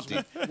Armand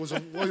Assante. Was a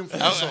William Oh,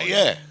 Forsythe.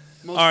 yeah.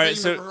 Most All right,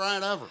 famous so-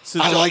 rat ever.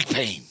 So I like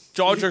pain.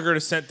 Jaw Jerker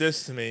sent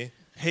this to me.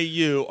 Hey,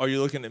 you, are you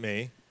looking at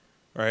me?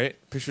 Right?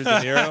 Picture of De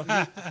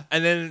Niro.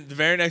 And then the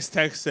very next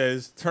text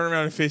says, turn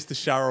around and face the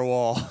shower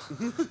wall.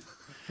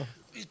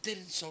 You did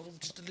insult him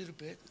just a little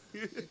bit.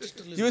 Just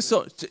a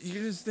little You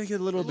just think it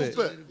a little bit.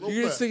 little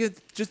You just bit. think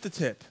it just the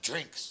tip.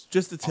 Drinks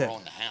Just the tip. are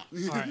on the house.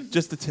 All right.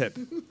 Just the tip.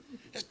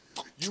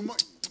 You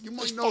might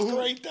This know who.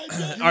 fucker ain't that good.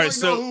 You All right, might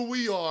so- know who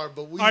we are,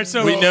 but we, All right,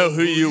 so- We know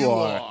who you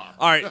are. are.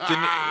 All right,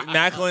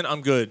 Macklin,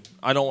 I'm good.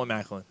 I don't want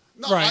Macklin.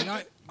 No,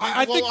 Right.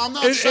 I well, think I'm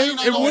not saying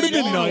I it don't would have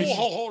been want him. nice.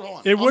 Hold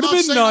on. It would have not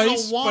been saying I don't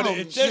nice, want but him.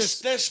 it's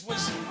just This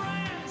was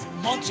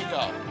months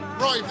ago.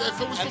 Right,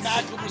 if it was and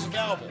Macklin was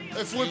available.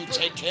 If you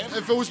take him?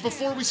 If it was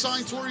before we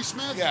signed Torrey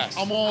Smith, yes.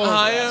 I'm all over.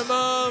 I am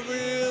a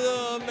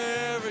real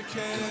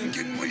American. I'm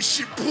getting my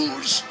shit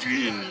pushed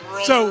in,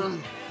 brother. So,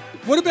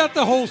 what about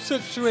the whole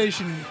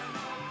situation?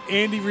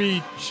 Andy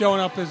Reid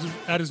showing up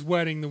at his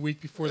wedding the week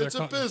before their It's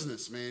a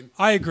business, man.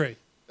 I agree.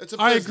 It's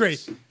a I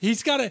business. agree.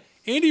 He's got to.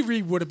 Andy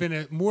Reid would have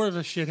been more of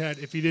a shithead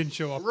if he didn't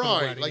show up. For the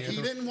Right, wedding. like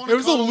he didn't want. It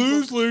was a cut him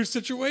lose-lose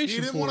situation.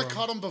 He didn't for want him. to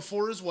cut him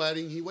before his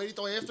wedding. He waited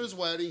till after his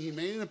wedding. He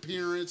made an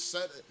appearance.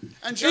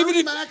 And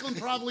Jeremy Macklin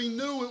probably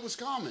knew it was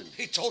coming.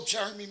 He told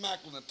Jeremy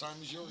Macklin the time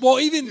is yours. Well,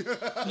 even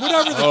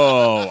whatever.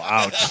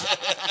 Ouch.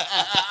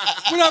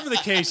 Whatever the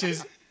case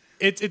is,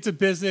 it's a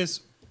business.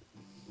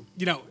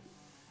 You know,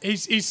 he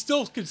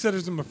still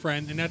considers him a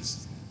friend, and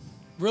that's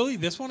really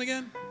this one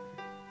again.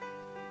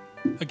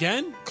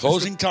 Again?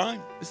 Closing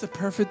time. It's the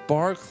perfect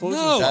bar closing.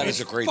 No, that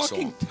it's is a great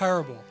fucking song.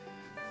 terrible.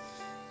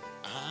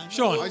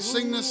 Sean, I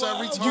sing this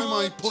every time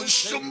I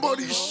push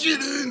somebody's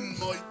shit in.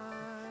 Like,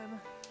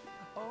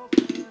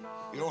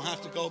 you don't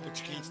have to go, but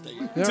you can't stay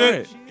here. That's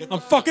it. I'm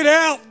fucking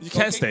out. You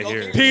can't stay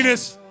here.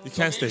 Penis. You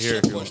can't stay here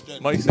if you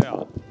want. Mike's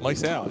out.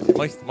 Mike's out.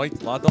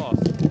 Mike logged off.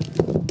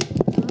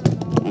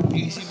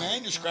 Easy,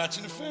 man. You're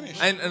scratching the finish.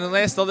 And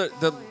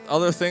the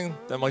other thing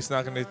that Mike's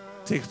not going to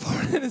take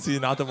part in is he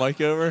knocked the mic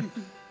over.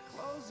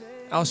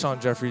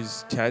 Alshon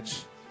Jeffrey's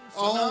catch.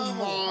 oh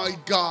my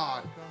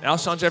God.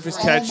 Alshon Jeffrey's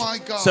Oh catch. my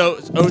God. So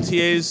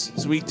OTAs,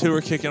 it's week 2 are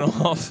kicking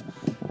off,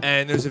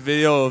 and there's a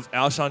video of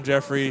Alshon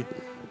Jeffrey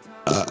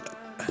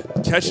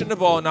catching the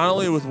ball not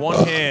only with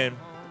one hand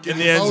in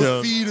the end Both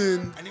zone, feet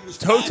in. And he was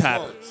toe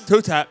tap,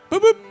 boop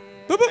boop,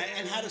 boop boop.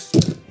 And had a.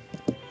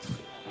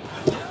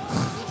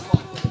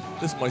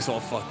 This mic's all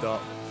fucked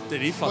up.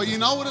 Did he fuck? But you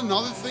know what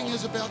another thing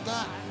is about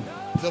that?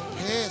 The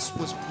pass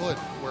was put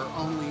where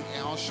only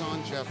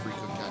Alshon Jeffrey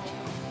could catch it.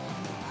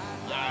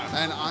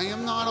 And I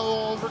am not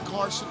all over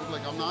Carson.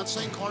 Like, I'm not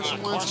saying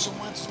Carson Wentz. Carson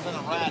Wentz has been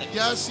erratic.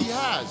 Yes, he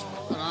has.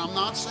 And I'm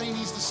not saying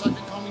he's the second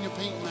coming of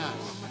Peyton Manning.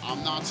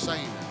 I'm not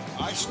saying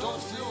that. I still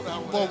feel that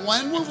way. But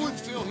when if we you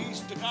feel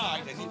he's the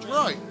guy, then you draft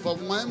Right, him. but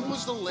when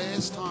was the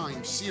last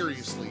time,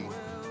 seriously,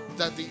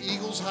 that the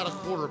Eagles had a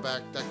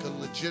quarterback that could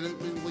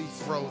legitimately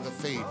throw the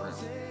fade route?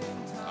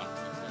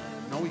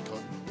 No, he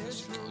couldn't.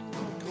 Yes, he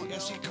could.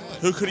 Yes, he could.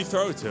 Who could he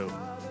throw it to?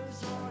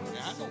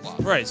 Yeah,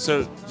 nobody. Right. So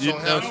you So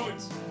know. how-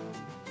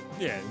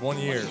 Yeah, 1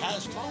 year. He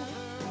has thrown it.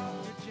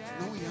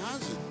 No, he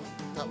hasn't.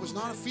 That was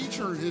not a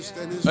feature in his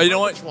Oh, you know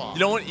what? repertoire. You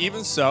know what?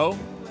 Even so,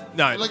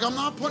 no. Like, I'm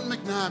not putting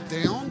McNabb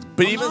down.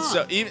 But I'm even not.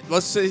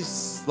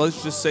 so,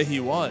 let's just say he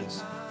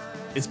was.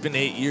 It's been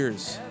 8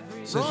 years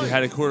since you Right.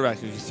 had a quarterback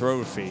who could throw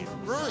a fade.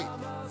 Right.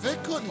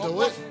 Vic couldn't But do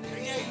what, it.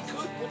 yeah, he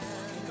could. What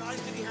fucking guys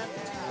did he have to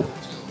throw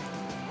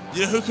to?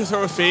 You know who could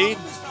throw a fade?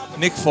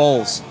 Nick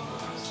Foles.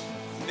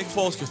 Nick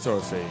Foles could throw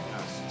a fade.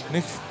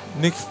 Nick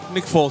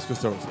Foles could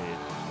throw a fade.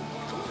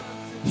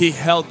 He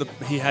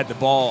had the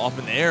ball up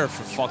in the air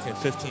for fucking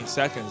 15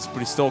 seconds, but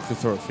he still could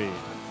throw a fade.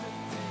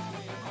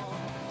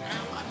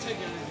 I'm not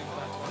taking anything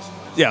about Carson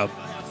Wentz. Yeah,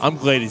 I'm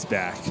glad he's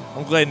back.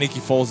 I'm glad Nicky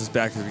Foles is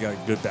back because we got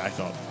a good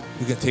backup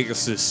who can take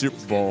us to the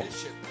Super Bowl.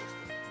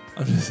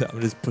 I'm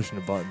just pushing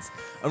the buttons.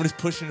 I'm just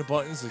pushing the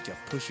buttons like, yeah,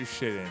 push your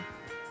shit in.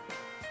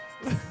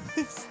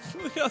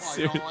 Look how Oh, you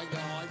serious. don't like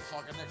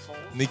fucking Nick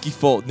Foles? Nicky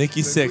Foles.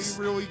 Nicky Did 6.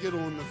 we really get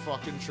on the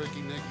fucking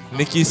tricky Nicky?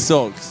 Nicky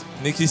Suggs.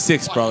 Nicky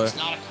 6, What, brother. He's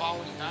not a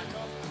quality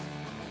backup?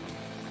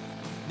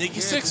 Nicky Yeah,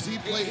 6.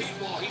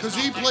 because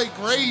he played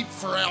great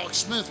for Alex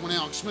Smith when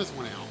Alex Smith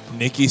went out.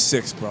 Nicky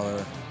 6,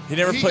 brother. He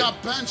never He played.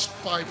 got benched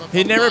by.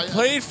 He never by-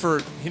 played for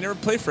Alex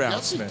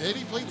Yes, he Smith. did.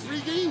 He played 3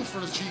 games for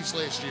the Chiefs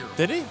last year.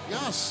 Did he?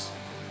 Yes.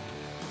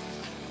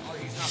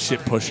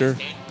 Shit pusher.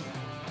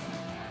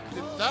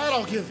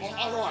 That'll give. All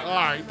right. All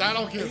right,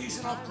 that'll give. He's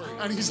an upgrade.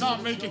 And he's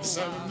not making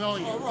 $7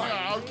 million. All right.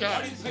 Yeah, okay.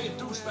 Why do you pay a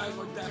douchebag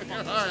like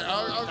that?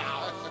 All right,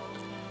 okay.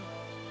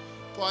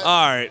 But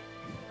All right,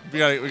 we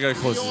gotta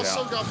close he this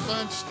also out. got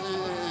benched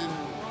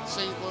in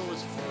St.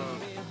 Louis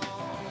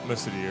for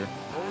Most of the year.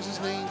 what was his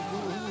name?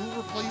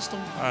 Who replaced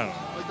him? I don't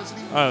know. Like, doesn't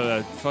even. I don't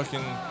know.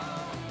 Fucking.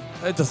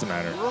 It doesn't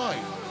matter.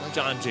 Right. Like,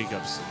 John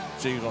Jacobs.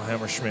 Jacob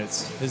Hammer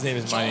Schmitz. His name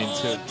is my name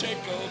too.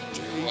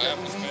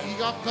 he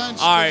got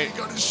benched. All right. He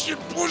got his shit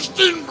pushed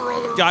in,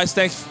 brother. Guys,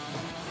 thanks.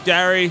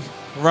 Gary,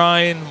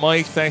 Ryan,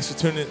 Mike, thanks for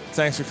tuning.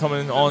 Thanks for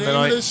coming on The name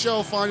tonight. of this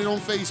show, find it on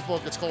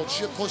Facebook. It's called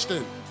Shit Pushed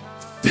In.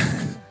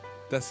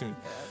 That's me.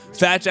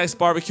 Fat Jack's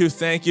Barbecue,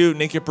 thank you.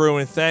 Naked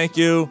Brewing, thank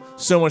you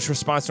so much for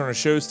sponsoring our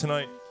shows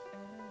tonight.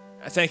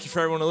 I thank you for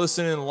everyone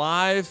listening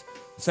live.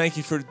 Thank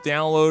you for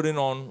downloading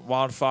on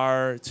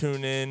Wildfire,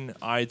 TuneIn,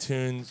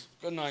 iTunes.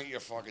 Good night, you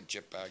fucking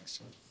chip bags.